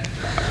time?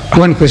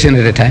 One question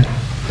at a time.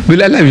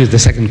 Will allow you the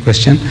second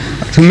question.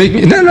 So make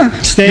me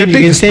Stand, you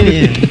can stand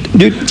here.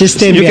 Just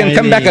stand. You can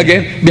come back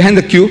again behind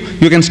the queue.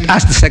 You can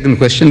ask the second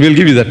question. We'll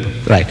give you that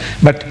right.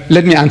 But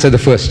let me answer the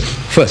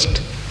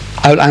first.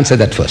 I will answer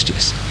that first.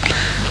 Yes.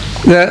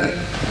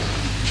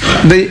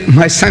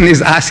 My son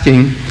is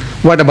asking,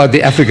 what about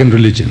the African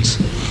religions?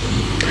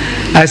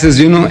 I says,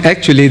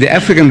 actually the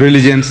African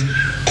religions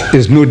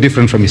is no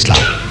different from Islam.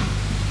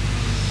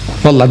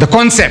 Wallah, the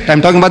concept.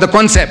 I'm talking about the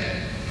concept.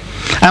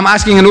 I'm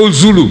asking an old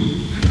Zulu.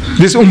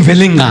 This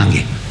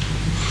umvelingange.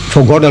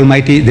 For God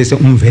Almighty, there's a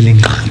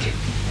umvelingange.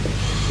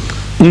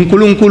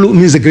 Unkulunkulu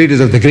means the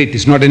greatest of the great.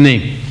 It's not a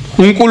name.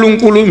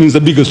 Unkulunkulu means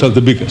the biggest of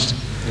the biggest.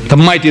 The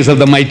mightiest of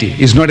the mighty.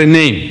 It's not a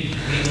name.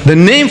 The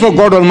name for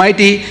God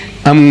Almighty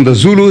among the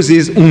Zulus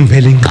is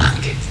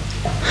umvelingange.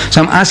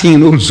 So I'm asking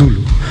an old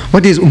Zulu,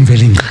 what is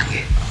umvelingange?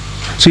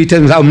 So he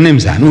tells me,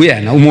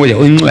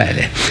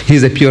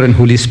 He's the pure and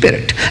Holy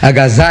Spirit.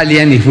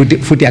 Agazalian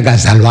futi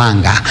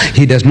agazalwanga.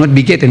 He does not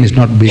beget and is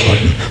not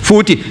begotten.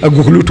 Futi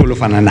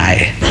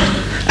agukulutofananae.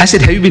 I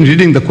said, have you been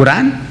reading the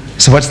Quran?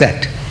 So what's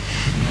that?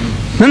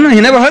 No,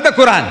 he never heard the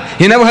Quran.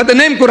 He never heard the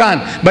name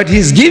Quran. But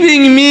he's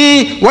giving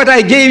me what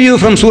I gave you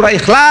from Surah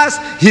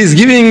Ikhlas. He's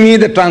giving me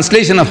the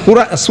translation of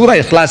Surah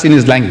Ikhlas in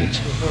his language.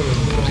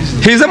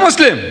 He's a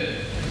Muslim.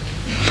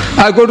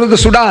 I go to the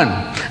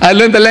Sudan. I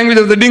learned the language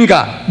of the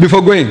Dinka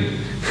before going.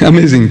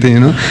 Amazing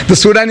thing, The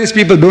Sudanese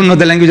people don't know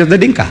the language of the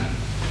Dinka.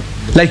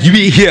 Like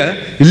we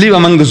here, you live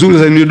among the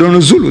Zulus and you don't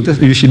know Zulu.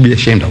 You should be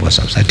ashamed of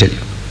ourselves, I tell you.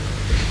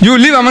 You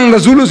live among the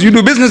Zulus, you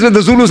do business with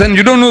the Zulus and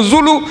you don't know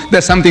Zulu,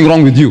 there's something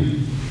wrong with you.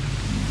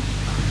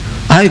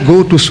 I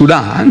go to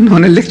Sudan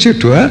on a lecture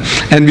tour,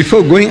 and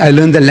before going, I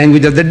learned the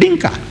language of the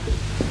Dinka.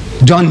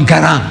 John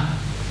Garang.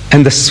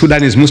 And the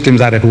Sudanese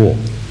Muslims are at war.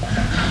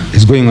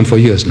 It's going on for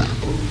years now.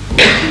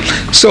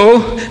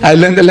 So, I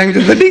learned the language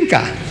of the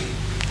Dinka.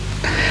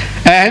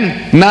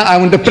 And now I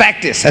want to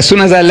practice. As soon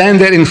as I land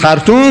there in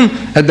Khartoum,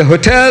 at the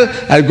hotel,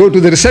 I go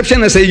to the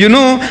reception, I say,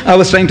 I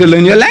was trying to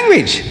learn your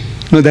language.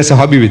 No, that's a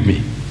hobby with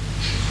me.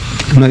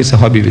 No, it's a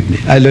hobby with me.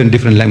 I learn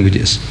different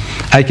languages.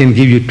 I can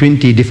give you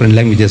 20 different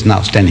languages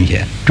now standing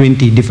here.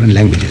 20 different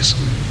languages.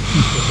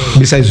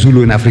 Besides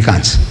Zulu and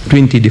Afrikaans.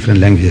 20 different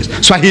languages.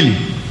 Swahili,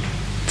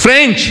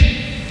 French,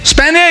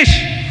 Spanish,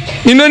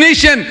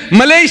 Indonesian,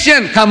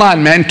 Malaysian. Come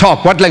on, man,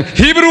 talk. What language?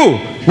 Hebrew.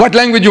 What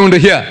language you want to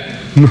hear?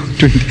 No,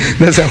 20.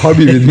 That's a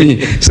hobby with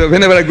me. So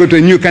whenever I go to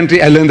a new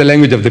country, I learn the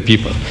language of the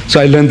people. So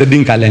I learn the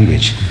Dinka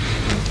language.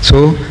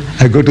 So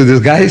I go to these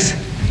guys.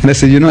 And I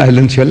said, you know, I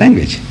learned your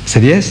language. He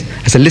said, yes.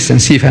 I said, listen,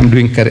 see if I'm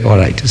doing correct. All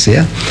right. I said,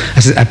 yeah. I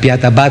said,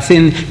 apiata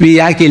batin,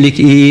 viyakilik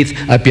ith,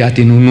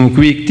 apiati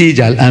nunukwik,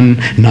 tijal an,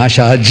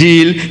 nasha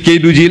jil,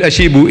 kedujil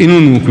ashibu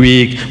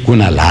inunukwik,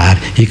 kunalar,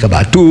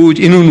 hikabatuj,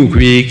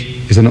 inunukwik.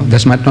 He said, no,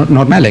 that's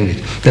not my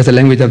language. That's the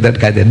language of that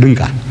guy there,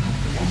 Dunga.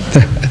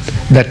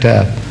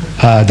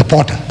 The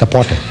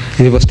porter.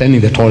 He was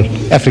standing there, tall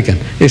African.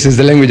 This is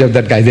the language of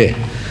that guy there.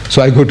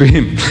 So I go to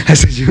him. I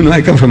said, you know,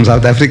 I come from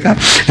South Africa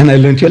and I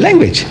learned your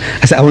language.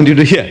 I said, I want you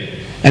to hear.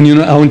 And you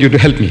know, I want you to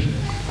help me.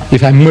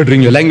 If I'm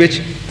murdering your language,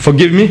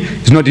 forgive me,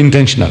 it's not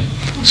intentional.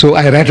 So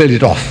I rattled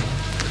it off.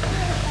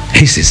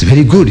 He says,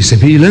 very good. He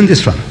said, where you learn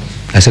this from?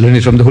 I said, learn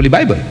it from the Holy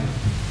Bible.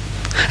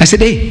 I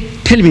said, hey,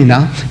 tell me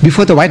now,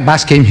 before the white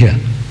bass came here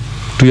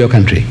to your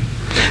country,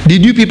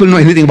 did you people know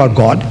anything about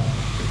God?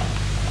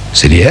 He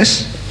said,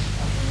 yes.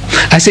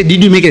 I said,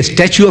 did you make a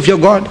statue of your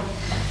God?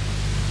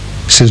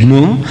 He says,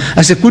 no.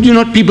 I said, could you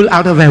not people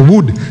out of a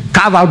wood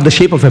carve out the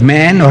shape of a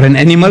man or an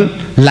animal,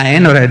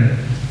 lion or a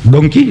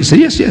donkey? He said,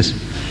 yes, yes.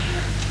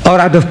 Or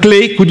out of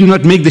clay, could you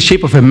not make the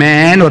shape of a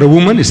man or a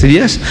woman? He said,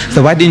 yes.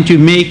 So why didn't you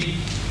make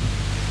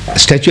a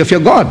statue of your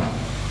God?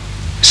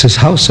 He says,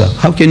 how, sir?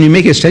 How can you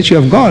make a statue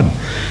of God?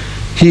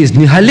 He is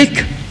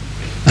nihalik.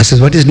 I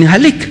says, what is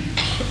nihalik?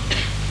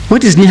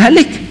 What is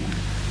nihalik?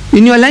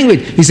 In your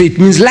language. He said, it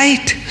means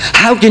light.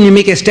 How can you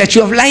make a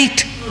statue of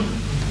light?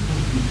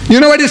 You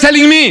know what he's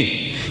telling me?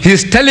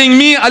 He's telling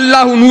me,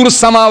 Allahu nur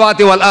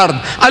samawati wal ard.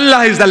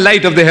 Allah is the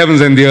light of the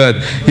heavens and the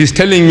earth. He's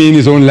telling me in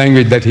his own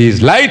language that he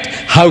is light.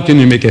 How can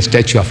you make a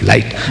statue of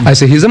light? I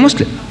say, he's a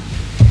Muslim.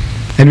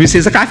 And we say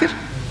he's a kafir.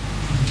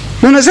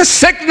 No, it's a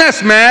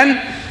sickness,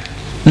 man.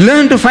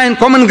 Learn to find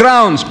common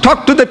grounds.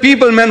 Talk to the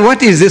people, man.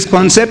 What is this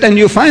concept? And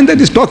you find that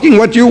he's talking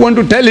what you want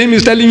to tell him.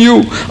 He's telling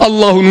you,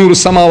 Allahu nur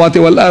samawati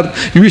wal ard.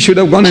 We should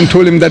have gone and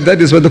told him that that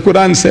is what the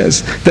Quran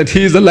says, that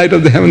he is the light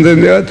of the heavens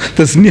and the earth.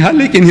 The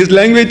nihalik in his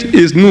language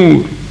is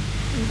nur.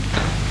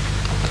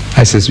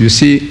 I says, you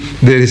see,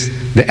 there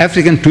is the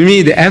African, to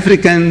me, the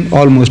African,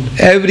 almost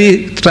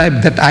every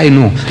tribe that I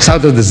know,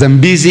 south of the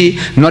Zambezi,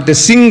 not a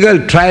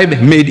single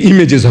tribe made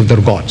images of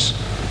their gods.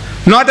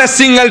 Not a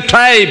single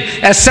tribe.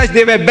 As such,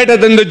 they were better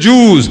than the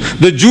Jews.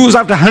 The Jews,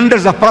 after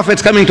hundreds of prophets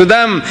coming to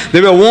them,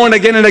 they were warned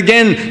again and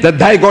again that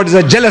thy God is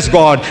a jealous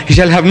God. He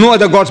shall have no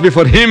other gods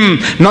before him,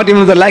 not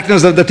even the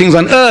likeness of the things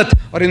on earth,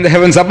 or in the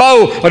heavens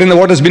above, or in the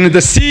waters beneath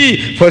the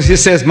sea. For he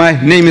says, my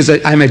name is,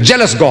 I am a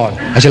jealous God.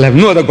 I shall have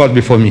no other God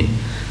before me.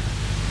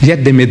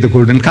 Yet they made the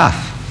golden calf.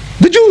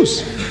 The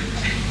Jews.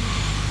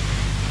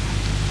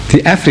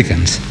 The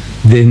Africans,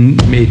 they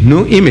made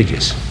no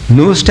images,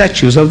 no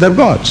statues of their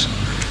gods.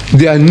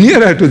 They are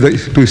nearer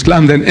to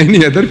Islam than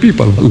any other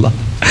people, Allah.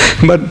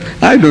 But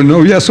I don't know,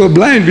 we are so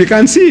blind, we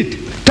can't see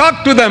it.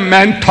 Talk to them,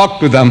 man, talk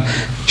to them.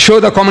 Show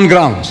the common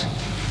grounds.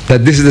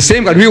 That this is the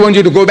same God. We want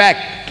you to go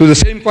back to the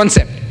same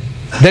concept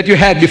that you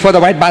had before the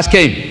white bass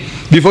came,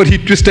 before he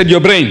twisted your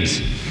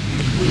brains.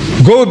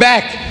 Go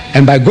back,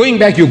 and by going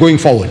back, you're going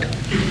forward.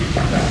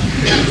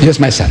 Yes,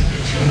 my son.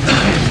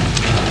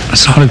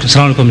 Assalamu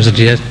alaikum, Mr.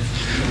 Deedat.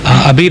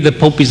 I believe the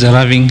Pope is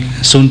arriving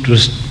soon to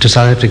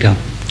South Africa.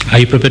 Are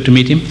you prepared to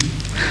meet him?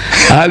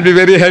 I'll be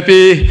very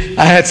happy.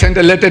 I had sent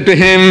a letter to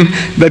him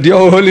that,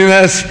 Your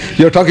Holiness,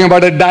 you're talking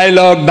about a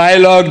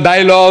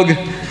dialogue.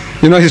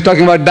 You know, he's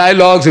talking about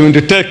dialogues. He went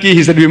to Turkey,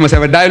 he said we must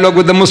have a dialogue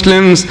with the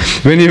Muslims.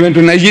 When he went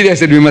to Nigeria, he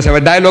said we must have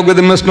a dialogue with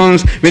the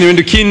Muslims. When he went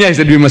to Kenya, he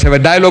said we must have a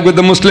dialogue with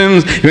the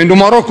Muslims. He went to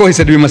Morocco, he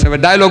said we must have a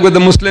dialogue with the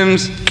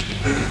Muslims.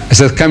 I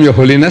said, come, Your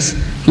Holiness,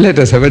 let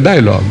us have a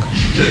dialogue.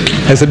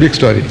 That's a big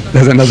story.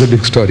 That's another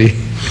big story.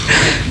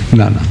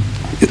 No.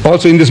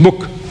 Also in this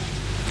book,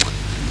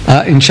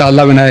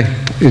 inshallah,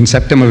 in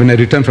September, when I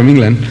return from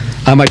England,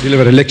 I might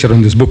deliver a lecture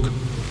on this book.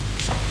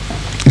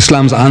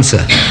 Islam's answer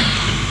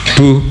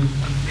to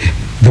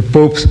the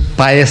Pope's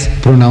pious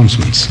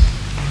pronouncements.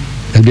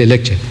 There'll be a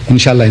lecture,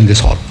 inshallah, in this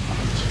hall.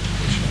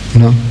 You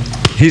know,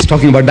 he's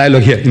talking about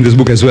dialogue here in this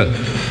book as well.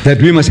 That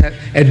we must have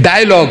a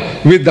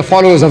dialogue with the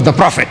followers of the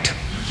Prophet.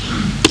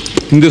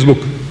 In this book,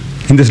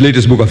 in this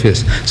latest book of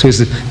his. So he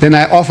said, then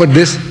I offered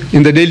this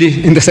in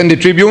the Sunday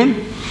Tribune.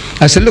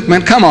 I said, look,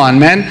 man, come on,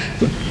 man.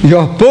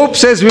 Your Pope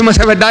says we must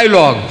have a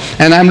dialogue.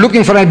 And I'm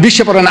looking for a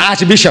bishop or an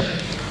archbishop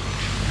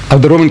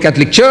of the Roman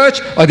Catholic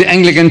Church or the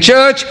Anglican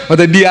Church or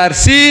the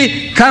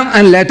DRC. Come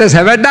and let us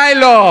have a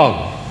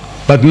dialogue.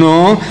 But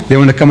no, they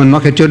want to come and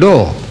knock at your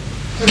door.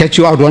 Catch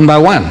you out one by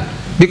one.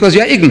 Because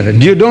you are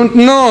ignorant. You don't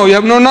know. You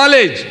have no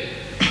knowledge.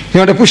 You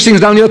want to push things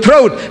down your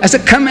throat. I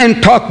said, come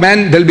and talk,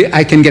 man.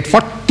 I can get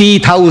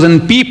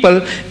 40,000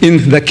 people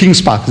in the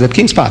King's Park. Is that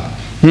King's Park?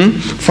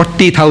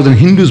 40,000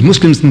 Hindus,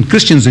 Muslims, and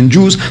Christians and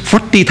Jews,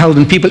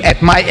 40,000 people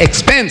at my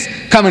expense.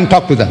 Come and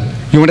talk to them.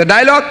 You want a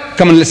dialogue?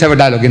 Come and let's have a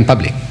dialogue in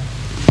public.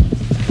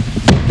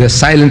 They're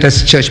silent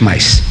as church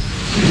mice.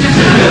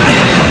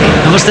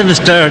 Namaste,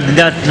 Mr.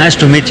 Deedat. Nice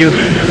to meet you.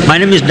 My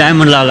name is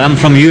Diamond Lal. I'm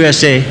from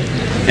USA.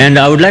 And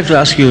I would like to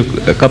ask you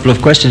a couple of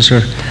questions,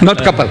 sir.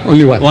 Not couple,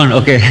 only one. One,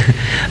 okay.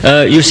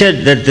 You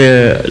said that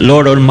the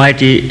Lord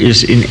Almighty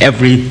is in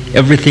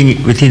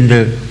everything within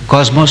the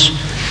cosmos.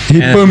 He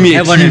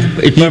permeates.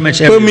 It permeates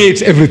he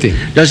permeates everything.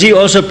 Does he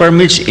also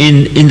permits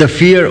in the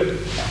fear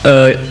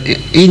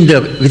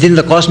within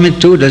the cosmic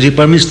too? Does he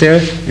permits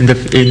there in the?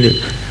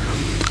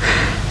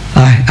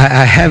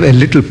 I have a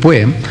little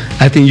poem.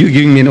 I think you're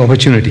giving me an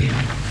opportunity.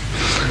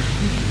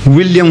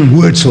 William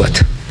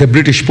Wordsworth, the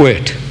British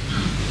poet,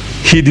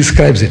 he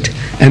describes it,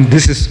 and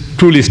this is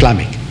truly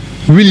Islamic.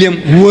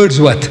 William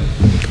Wordsworth,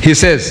 he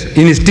says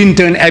in his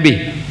Tintern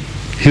Abbey,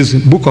 his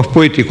book of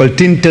poetry called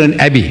Tintern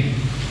Abbey,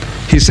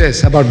 he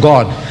says about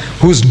God,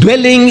 whose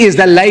dwelling is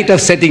the light of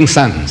setting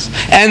suns,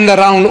 and the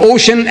round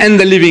ocean and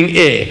the living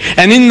air,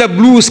 and in the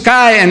blue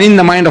sky and in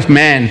the mind of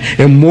man,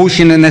 a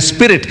motion and a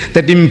spirit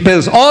that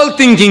impels all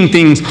thinking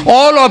things,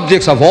 all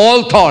objects of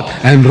all thought,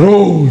 and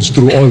rolls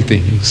through all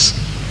things.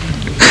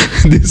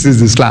 This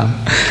is Islam.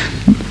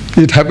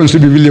 It happens to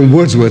be William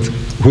Wordsworth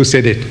who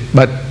said it,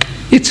 but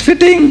it's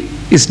fitting.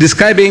 It's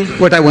describing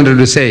what I wanted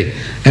to say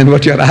and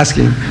what you are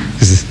asking.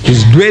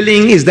 His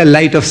dwelling is the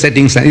light of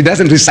setting sun. He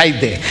doesn't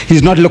reside there.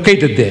 He's not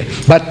located there.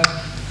 But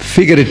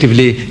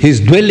figuratively,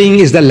 his dwelling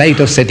is the light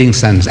of setting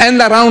suns, and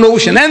the round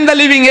ocean, and the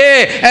living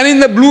air, and in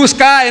the blue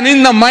sky, and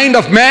in the mind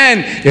of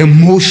man, a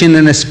motion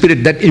and a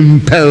spirit that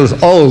impels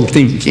all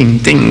thinking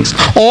things,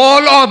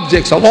 all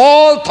objects of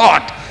all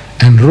thought,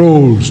 and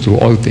rolls through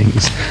all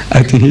things.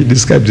 I think he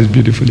describes it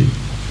beautifully.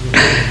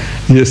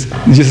 Yes,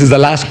 this is the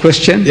last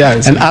question.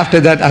 Yes. And after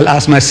that, I'll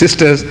ask my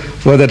sisters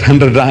for that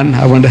 100 rand.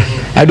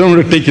 I don't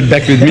want to take it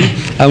back with me.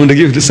 I want to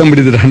give to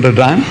somebody that 100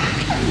 rand.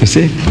 You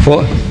see,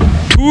 for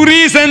 2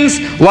 reasons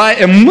why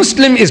a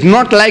Muslim is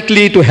not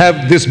likely to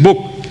have this book.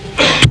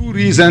 2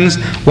 reasons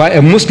why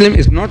a Muslim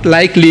is not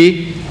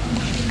likely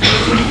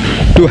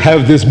to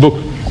have this book,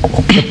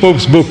 the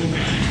Pope's book.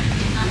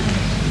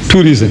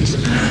 2 reasons.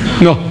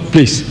 No,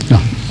 please, no,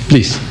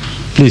 please,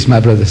 please, my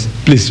brothers,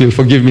 please, you'll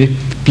forgive me.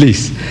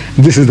 Please,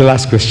 this is the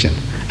last question.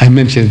 I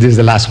mentioned this is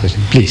the last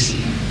question. Please.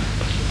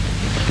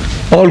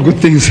 All good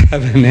things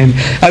have an end.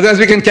 Otherwise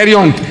we can carry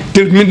on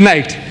till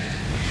midnight.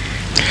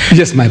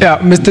 Yes, my yeah,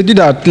 Mr.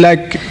 Deedat,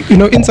 like, you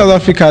know, in South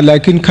Africa,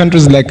 like in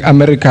countries like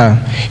America,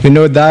 you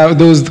know,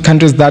 those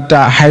countries that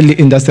are highly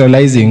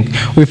industrializing,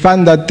 we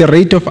find that the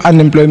rate of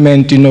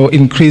unemployment, you know,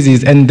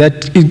 increases, and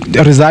that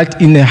it results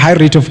in a high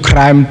rate of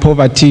crime,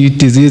 poverty,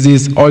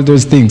 diseases, all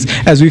those things,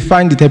 as we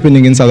find it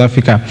happening in South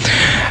Africa.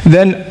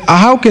 Then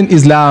how can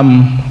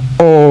Islam,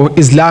 or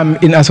Islam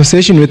in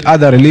association with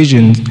other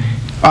religions,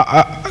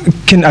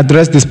 can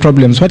address these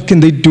problems? What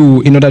can they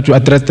do in order to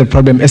address the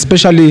problem,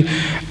 especially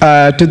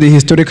to the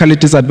historically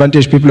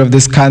disadvantaged people of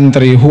this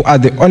country, who are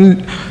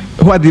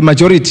the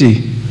majority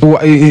who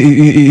are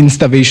in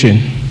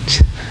starvation?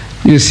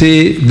 You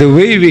see, the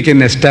way we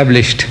can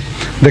establish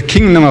the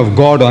kingdom of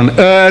God on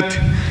earth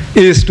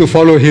is to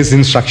follow his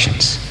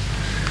instructions.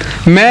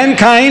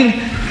 Mankind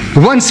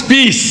wants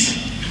peace,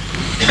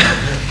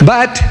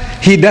 but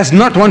he does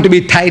not want to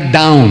be tied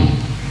down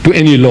to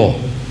any law.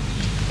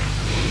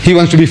 He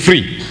wants to be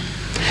free.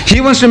 He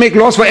wants to make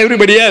laws for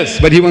everybody else,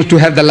 but he wants to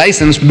have the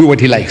license to do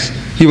what he likes.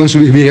 He wants to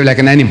behave like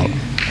an animal.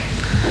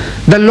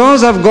 The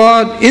laws of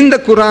God in the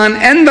Quran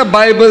and the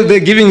Bible,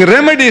 they're giving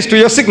remedies to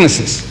your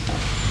sicknesses.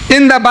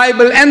 In the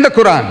Bible and the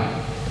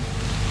Quran.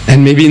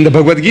 And maybe in the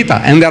Bhagavad-Gita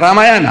and the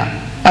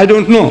Ramayana. I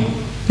don't know.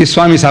 If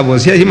Swami Sahib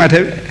was here, he might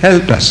have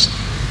helped us.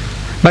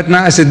 But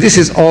now I said, this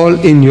is all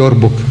in your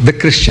book. The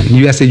Christian,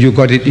 you say you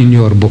got it in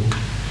your book.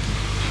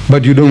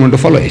 But you don't want to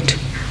follow it.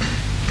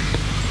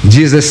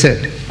 Jesus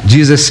said,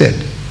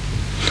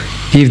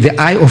 if the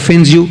eye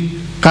offends you,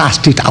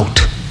 cast it out.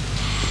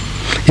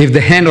 If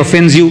the hand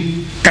offends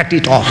you, cut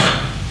it off.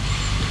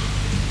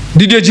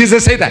 Did your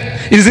Jesus say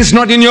that? Is this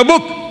not in your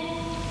book?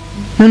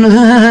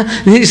 No.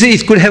 You see,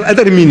 it could have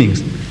other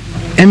meanings,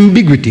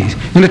 ambiguities.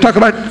 When I talk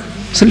about,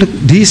 so look,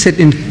 he said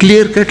in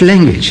clear-cut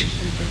language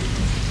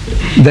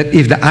that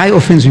if the eye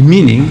offends you,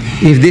 meaning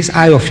if this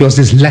eye of yours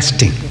is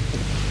lusting,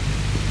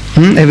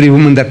 every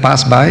woman that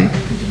passed by,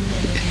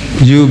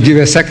 you give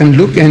a second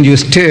look and you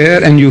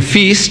stare and you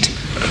feast,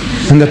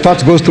 and the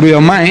thoughts goes through your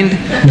mind.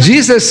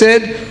 Jesus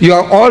said you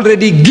are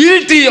already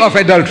guilty of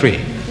adultery.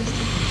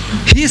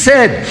 He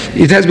said,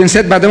 it has been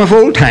said by them of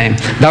old time,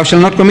 thou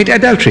shalt not commit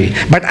adultery.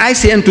 But I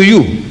say unto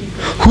you,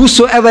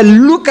 whosoever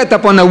looketh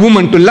upon a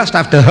woman to lust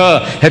after her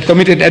hath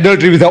committed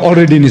adultery with her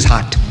already in his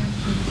heart.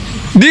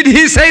 Did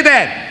he say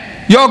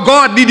that? Your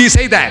God, did he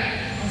say that?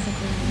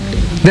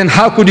 Then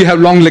how could you have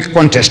long leg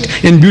contest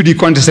and beauty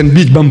contest and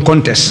beach bum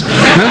contest?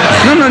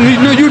 No,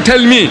 you tell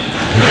me.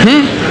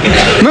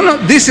 No,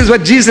 this is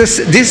what Jesus,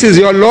 this is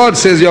your Lord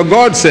says, your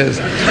God says.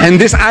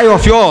 And this eye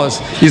of yours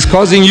is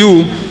causing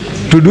you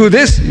to do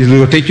this, it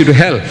will take you to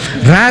hell.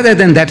 Rather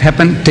than that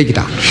happen, take it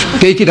out.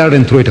 Take it out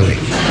and throw it away.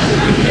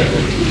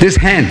 This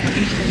hand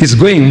is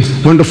going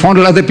to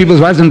fondle other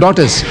people's wives and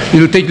daughters. It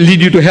will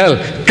lead you to hell.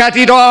 Cut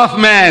it off,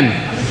 man.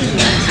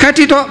 Cut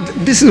it off.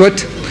 This is what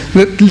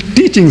the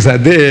teachings are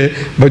there,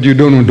 but you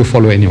don't want to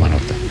follow any one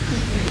of them.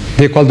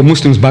 They call the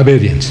Muslims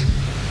barbarians.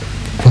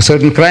 For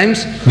certain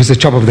crimes, it's a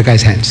chop of the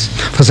guy's hands.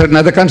 For certain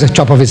other crimes, a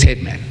chop of his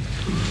head, man.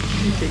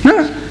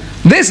 No.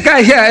 This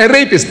guy here, a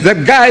rapist,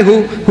 that guy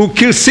who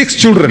killed 6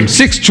 children,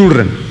 6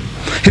 children.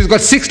 He's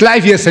got 6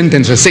 life year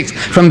sentences, 6,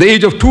 from the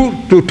age of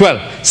 2 to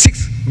 12.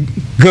 6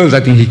 girls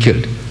I think he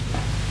killed.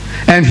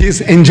 And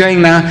he's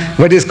enjoying now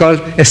what is called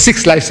a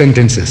 6 life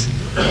sentences.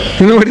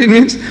 You know what it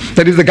means?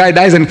 That if the guy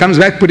dies and comes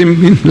back, put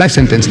him in life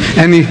sentence.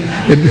 And he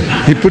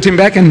put him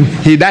back and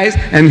he dies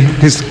and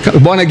he's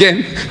born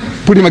again,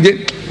 put him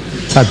again.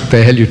 What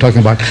the hell are you talking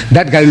about?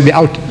 That guy will be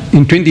out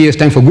in 20 years'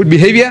 time for good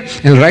behavior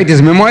and write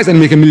his memoirs and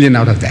make $1 million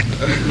out of that.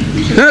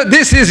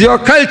 This is your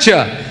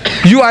culture.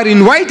 You are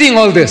inviting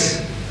all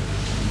this.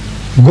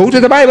 Go to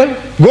the Bible.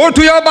 Go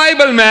to your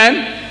Bible,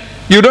 man.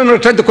 You don't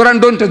want to touch the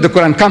Quran, don't touch the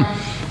Quran. Come,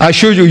 I'll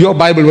show you your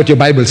Bible, what your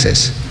Bible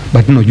says.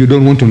 But no, you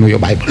don't want to know your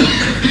Bible.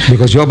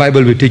 Because your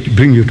Bible will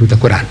bring you to the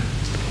Quran.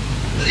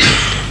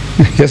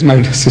 Yes,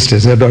 my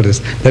sisters, my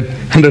daughters, that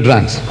 100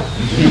 rands.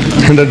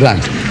 100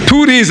 rands.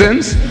 2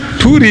 reasons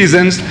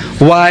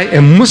why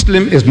a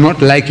Muslim is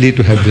not likely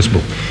to have this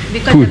book.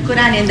 Because the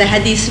Quran and the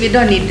Hadith, we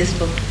don't need this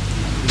book.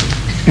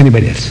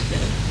 Anybody else?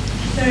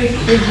 Sorry.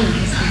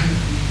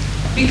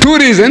 2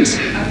 reasons.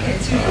 Okay,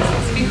 2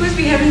 reasons. Because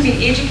we haven't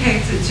been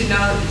educated to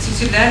know,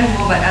 to learn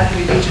more about other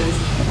religions.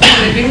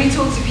 So when we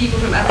talk to people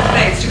from other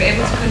faiths, to be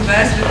able to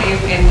converse with them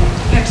and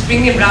perhaps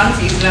bring them round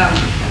to Islam.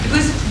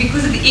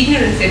 Because of the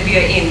ignorance that we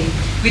are in,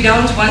 we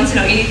don't want to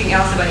know anything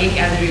else about any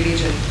other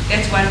religion.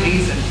 That's one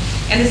reason.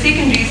 And the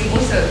second reason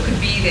also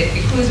could be that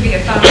because we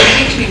have found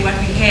actually what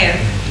we have,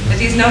 that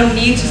there's no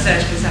need to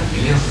search for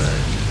something else.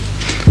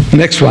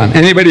 Next one.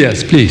 Anybody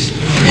else, please?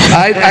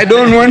 I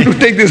don't want to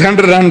take this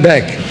 100 rand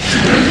back.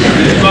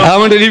 I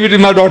want to leave it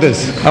with my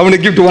daughters. I want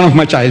to give to one of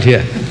my child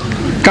here.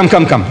 Come.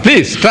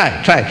 Please,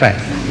 try.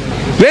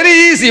 Very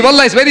easy.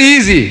 Wallah, it's very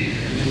easy.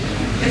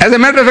 As a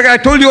matter of fact, I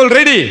told you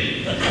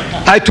already.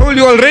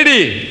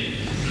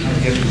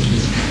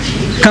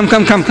 Come.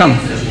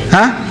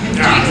 Huh?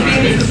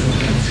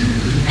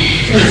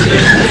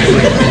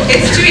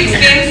 It's too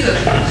expensive.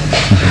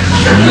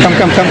 Come.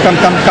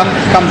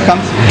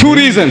 2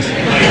 reasons.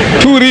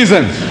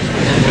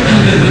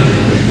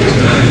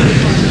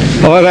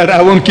 All right,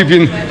 I won't keep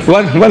you in.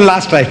 One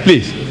last try,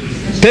 please.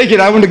 Take it,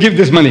 I want to give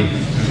this money.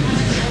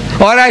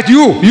 All right,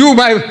 you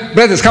my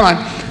brothers, come on.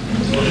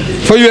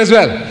 For you as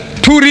well.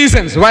 2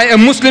 reasons why a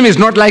Muslim is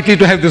not likely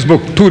to have this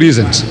book. 2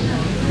 reasons.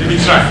 Let me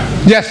try.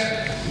 Yes.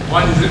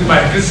 1 is written by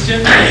a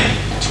Christian. 2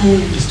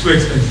 is too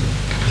expensive.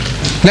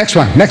 Next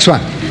one. Mixed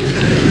marriage.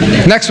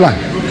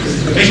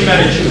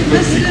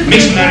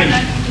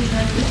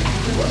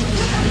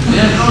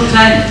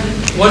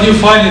 What you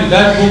find in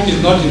that book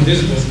is not in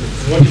this book.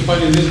 What you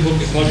find in this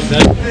book is not in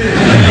that book.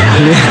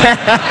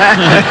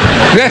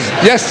 Yes.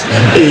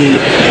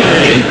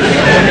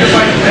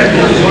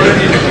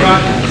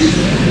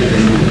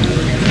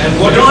 And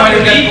what you find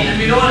in that book,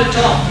 we don't want to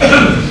talk.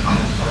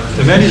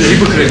 The man is a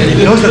hypocrite.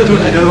 He knows the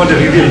truth. I don't want to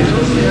reveal it.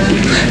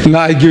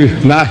 Now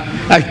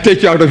I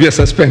take you out of your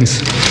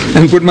suspense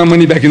and put my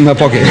money back in my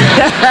pocket.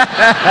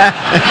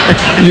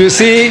 You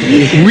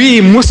see,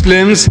 we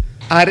Muslims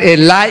are a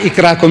la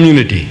ikra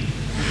community.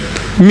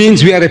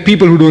 Means we are a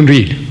people who don't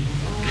read.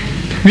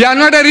 We are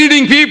not a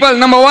reading people,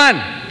 number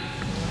 1.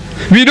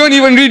 We don't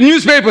even read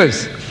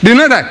newspapers. Do you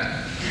know that?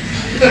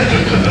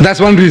 That's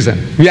one reason.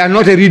 We are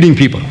not a reading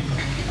people.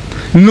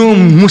 No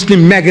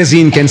Muslim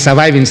magazine can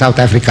survive in South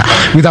Africa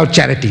without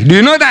charity. Do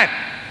you know that?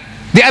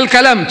 The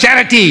Al-Qalam,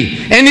 charity.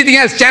 Anything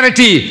else,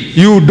 charity.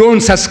 You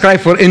don't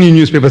subscribe for any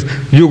newspapers.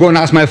 You go and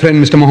ask my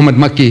friend Mr. Muhammad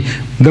Makki,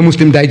 the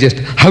Muslim Digest,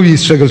 how he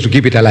struggles to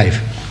keep it alive.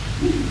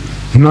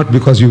 Not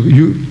because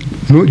you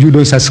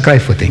don't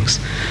subscribe for things.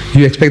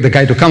 You expect the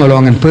guy to come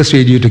along and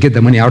persuade you to get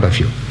the money out of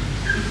you.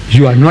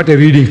 You are not a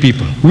reading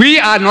people. We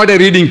are not a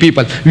reading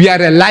people. We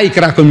are a la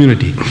ikra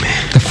community.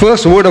 The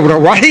first word of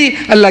wahi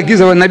Allah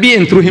gives our Nabi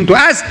and through him to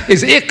us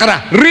is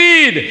iqra,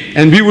 read.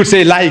 And we would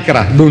say la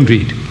ikra, don't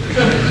read.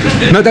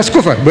 No, that's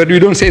kufr, but we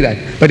don't say that.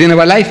 But in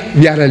our life,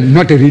 we are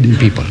not a reading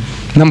people.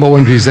 Number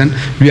 1 reason,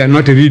 we are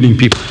not a reading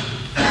people.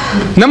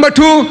 Number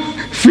 2,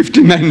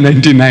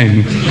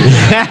 59.99.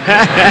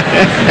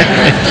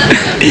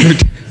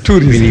 2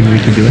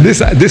 reasons.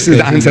 This is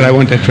the answer I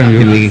wanted from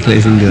you.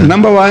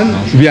 Number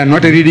 1, we are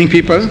not a reading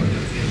people.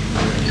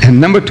 And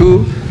number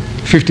 2,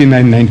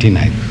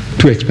 59.99.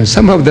 Too expensive.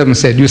 Some of them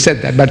said, you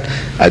said that, but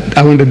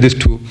I wanted this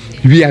too.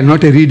 We are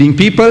not a reading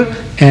people,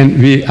 and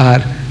we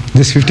are,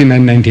 this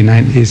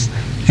 59.99 is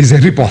a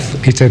rip-off.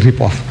 It's a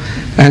rip-off.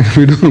 And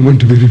we don't want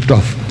to be ripped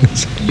off.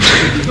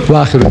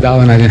 We'll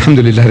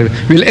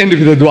end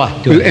with a dua.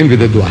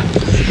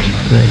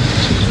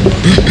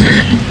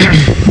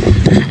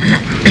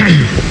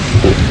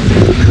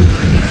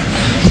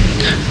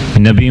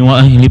 النبي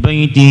وأهل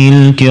بيته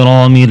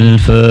الكرام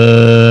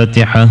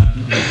الفاتحة.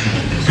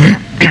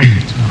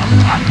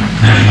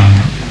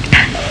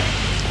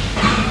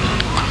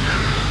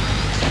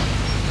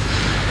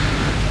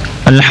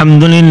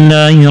 الحمد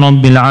لله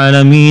رب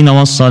العالمين،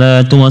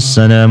 والصلاة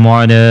والسلام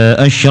على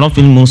أشرف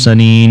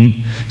المرسلين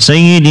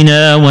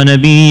سيدنا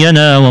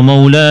ونبينا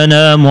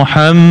ومولانا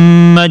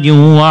محمد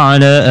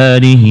وعلى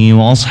آله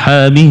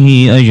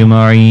وأصحابه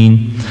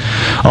أجمعين.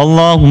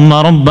 اللهم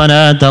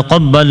ربنا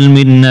تقبل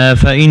منا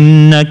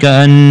فإنك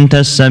أنت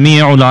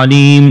السميع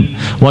العليم،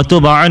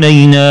 وتب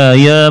علينا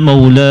يا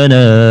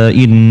مولانا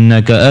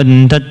إنك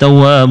أنت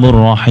التواب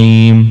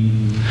الرحيم.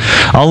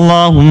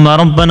 اللهم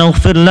ربنا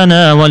اغفر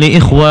لنا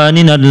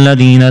ولإخواننا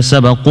الذين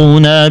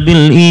سبقونا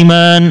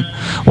بالإيمان،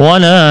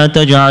 ولا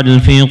تجعل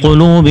في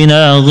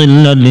قلوبنا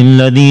غلا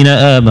للذين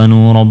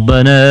آمنوا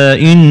ربنا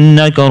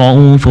إنك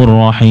رؤوف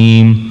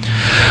رحيم.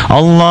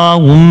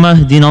 اللهم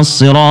اهدنا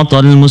الصراط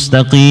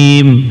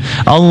المستقيم،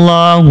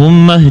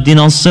 اللهم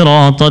اهدنا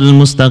الصراط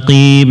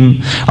المستقيم،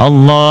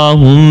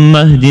 اللهم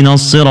اهدنا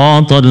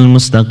الصراط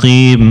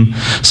المستقيم،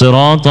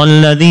 صراط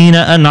الذين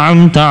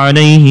أنعمت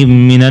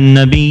عليهم من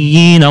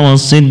النبيين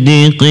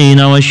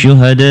والصديقين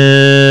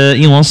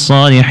والشهداء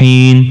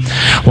والصالحين،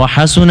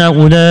 وحسن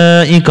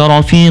أولئك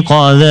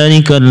رفيقا،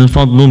 ذلك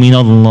الفضل من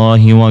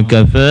الله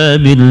وكفى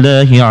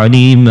بالله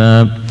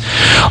عليما.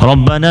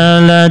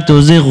 ربنا لا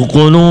تزغ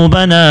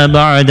قلوبنا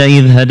بعد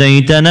إذ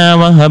هديتنا،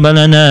 وهب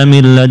لنا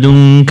من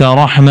لدنك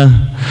رحمة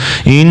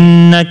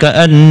إنك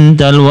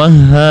أنت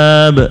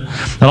الوهاب.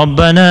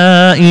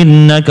 ربنا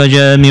إنك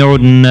جامع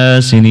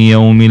الناس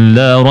ليوم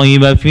لا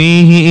ريب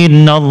فيه،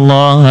 إن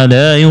الله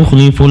لا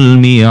يخلف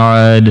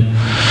الميعاد.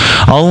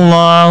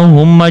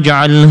 اللهم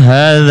اجعل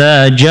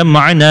هذا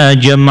جمعنا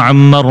جمعا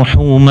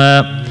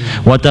مرحوما،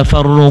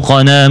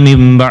 وتفرقنا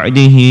من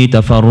بعده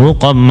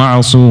تفرقا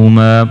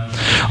معصوما.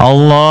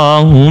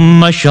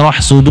 اللهم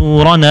اشرح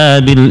صدورنا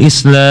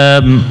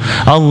بالإسلام،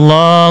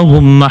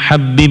 اللهم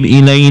حبب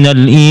إلينا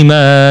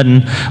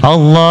الإيمان،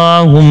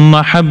 اللهم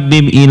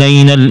حبب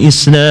إلينا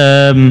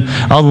الإسلام،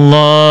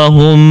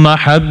 اللهم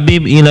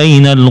حبب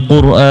إلينا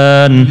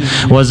القرآن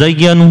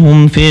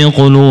وزينهم في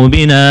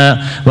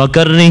قلوبنا،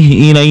 وكره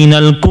إلينا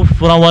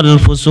الكفر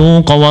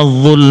والفسوق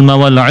والظلم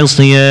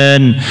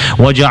والعصيان،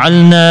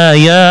 واجعلنا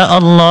يا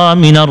الله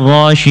من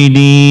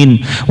الراشدين،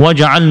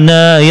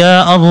 واجعلنا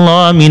يا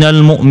الله من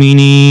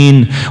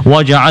المؤمنين،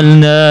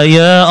 واجعلنا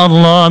يا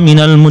الله من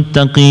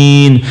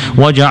المتقين،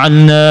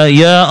 واجعلنا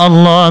يا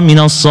الله من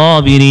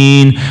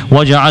الصابرين،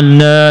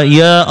 واجعلنا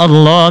يا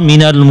الله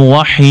من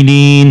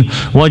الموحدين،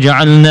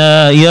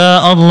 واجعلنا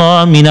يا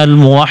الله من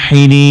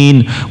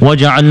الموحدين،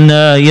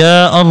 واجعلنا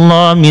يا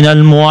الله من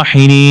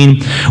الموحدين،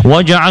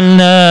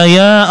 واجعلنا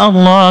يا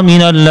الله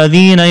من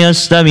الذين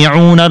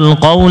يستمعون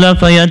القول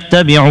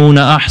فيتبعون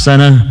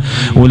أحسنه.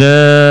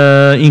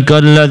 أولئك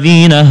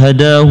الذين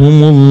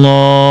هداهم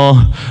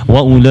الله،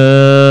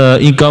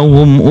 وأولئك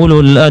هم أولو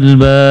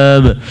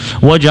الألباب.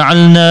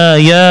 واجعلنا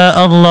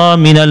يا الله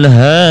من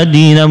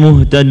الهادين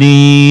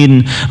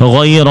مهتدين،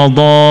 غير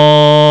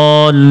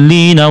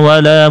ضالين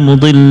ولا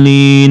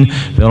مضلين،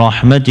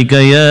 برحمتك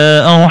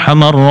يا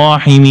أرحم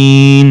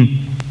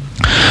الراحمين.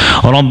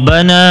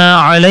 ربنا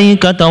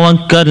عليك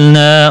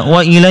توكلنا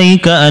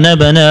وإليك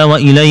أنبنا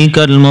وإليك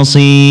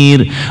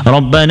المصير.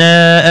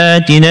 ربنا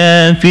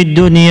آتنا في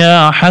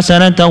الدنيا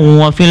حسنة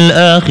وفي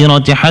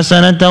الآخرة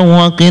حسنة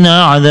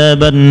وقنا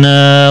عذاب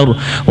النار،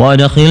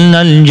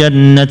 وأدخلنا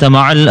الجنة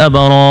مع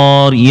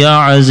الأبرار يا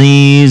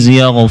عزيز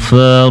يا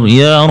غفار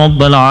يا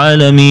رب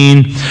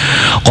العالمين.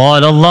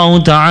 قال الله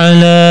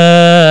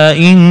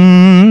تعالى: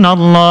 إن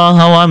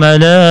الله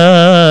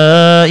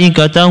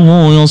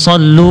وملائكته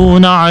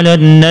يصلون على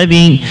النبي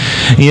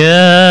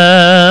يا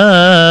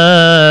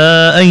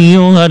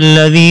أيها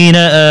الذين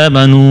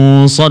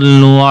آمنوا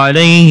صلوا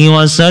عليه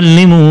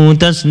وسلموا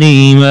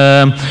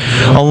تسليما.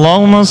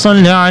 اللهم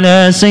صل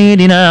على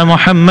سيدنا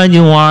محمد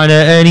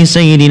وعلى آل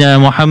سيدنا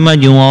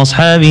محمد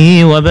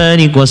وأصحابه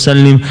وبارك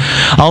وسلم.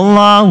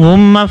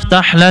 اللهم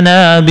افتح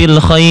لنا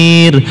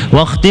بالخير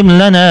واختم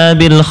لنا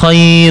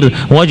بالخير،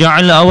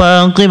 واجعل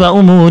عواقب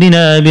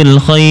أمورنا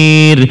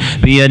بالخير،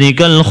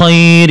 بيدك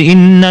الخير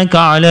إنك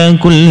على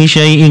كل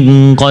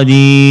شيء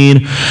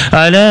قدير.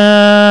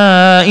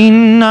 ألا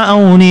إن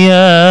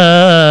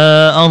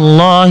أولياء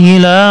الله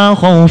لا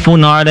خوف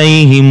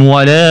عليهم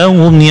ولا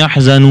هم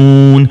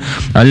يحزنون،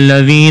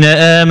 الذين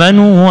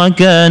آمنوا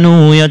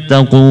وكانوا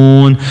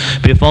يتقون.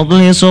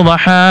 بفضل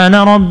سبحان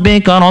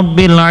ربك رب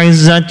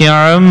العزة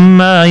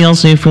عما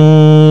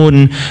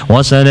يصفون،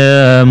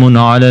 وسلام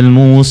على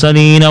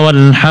المرسلين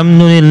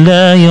والحمد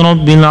لله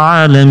رب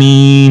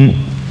العالمين.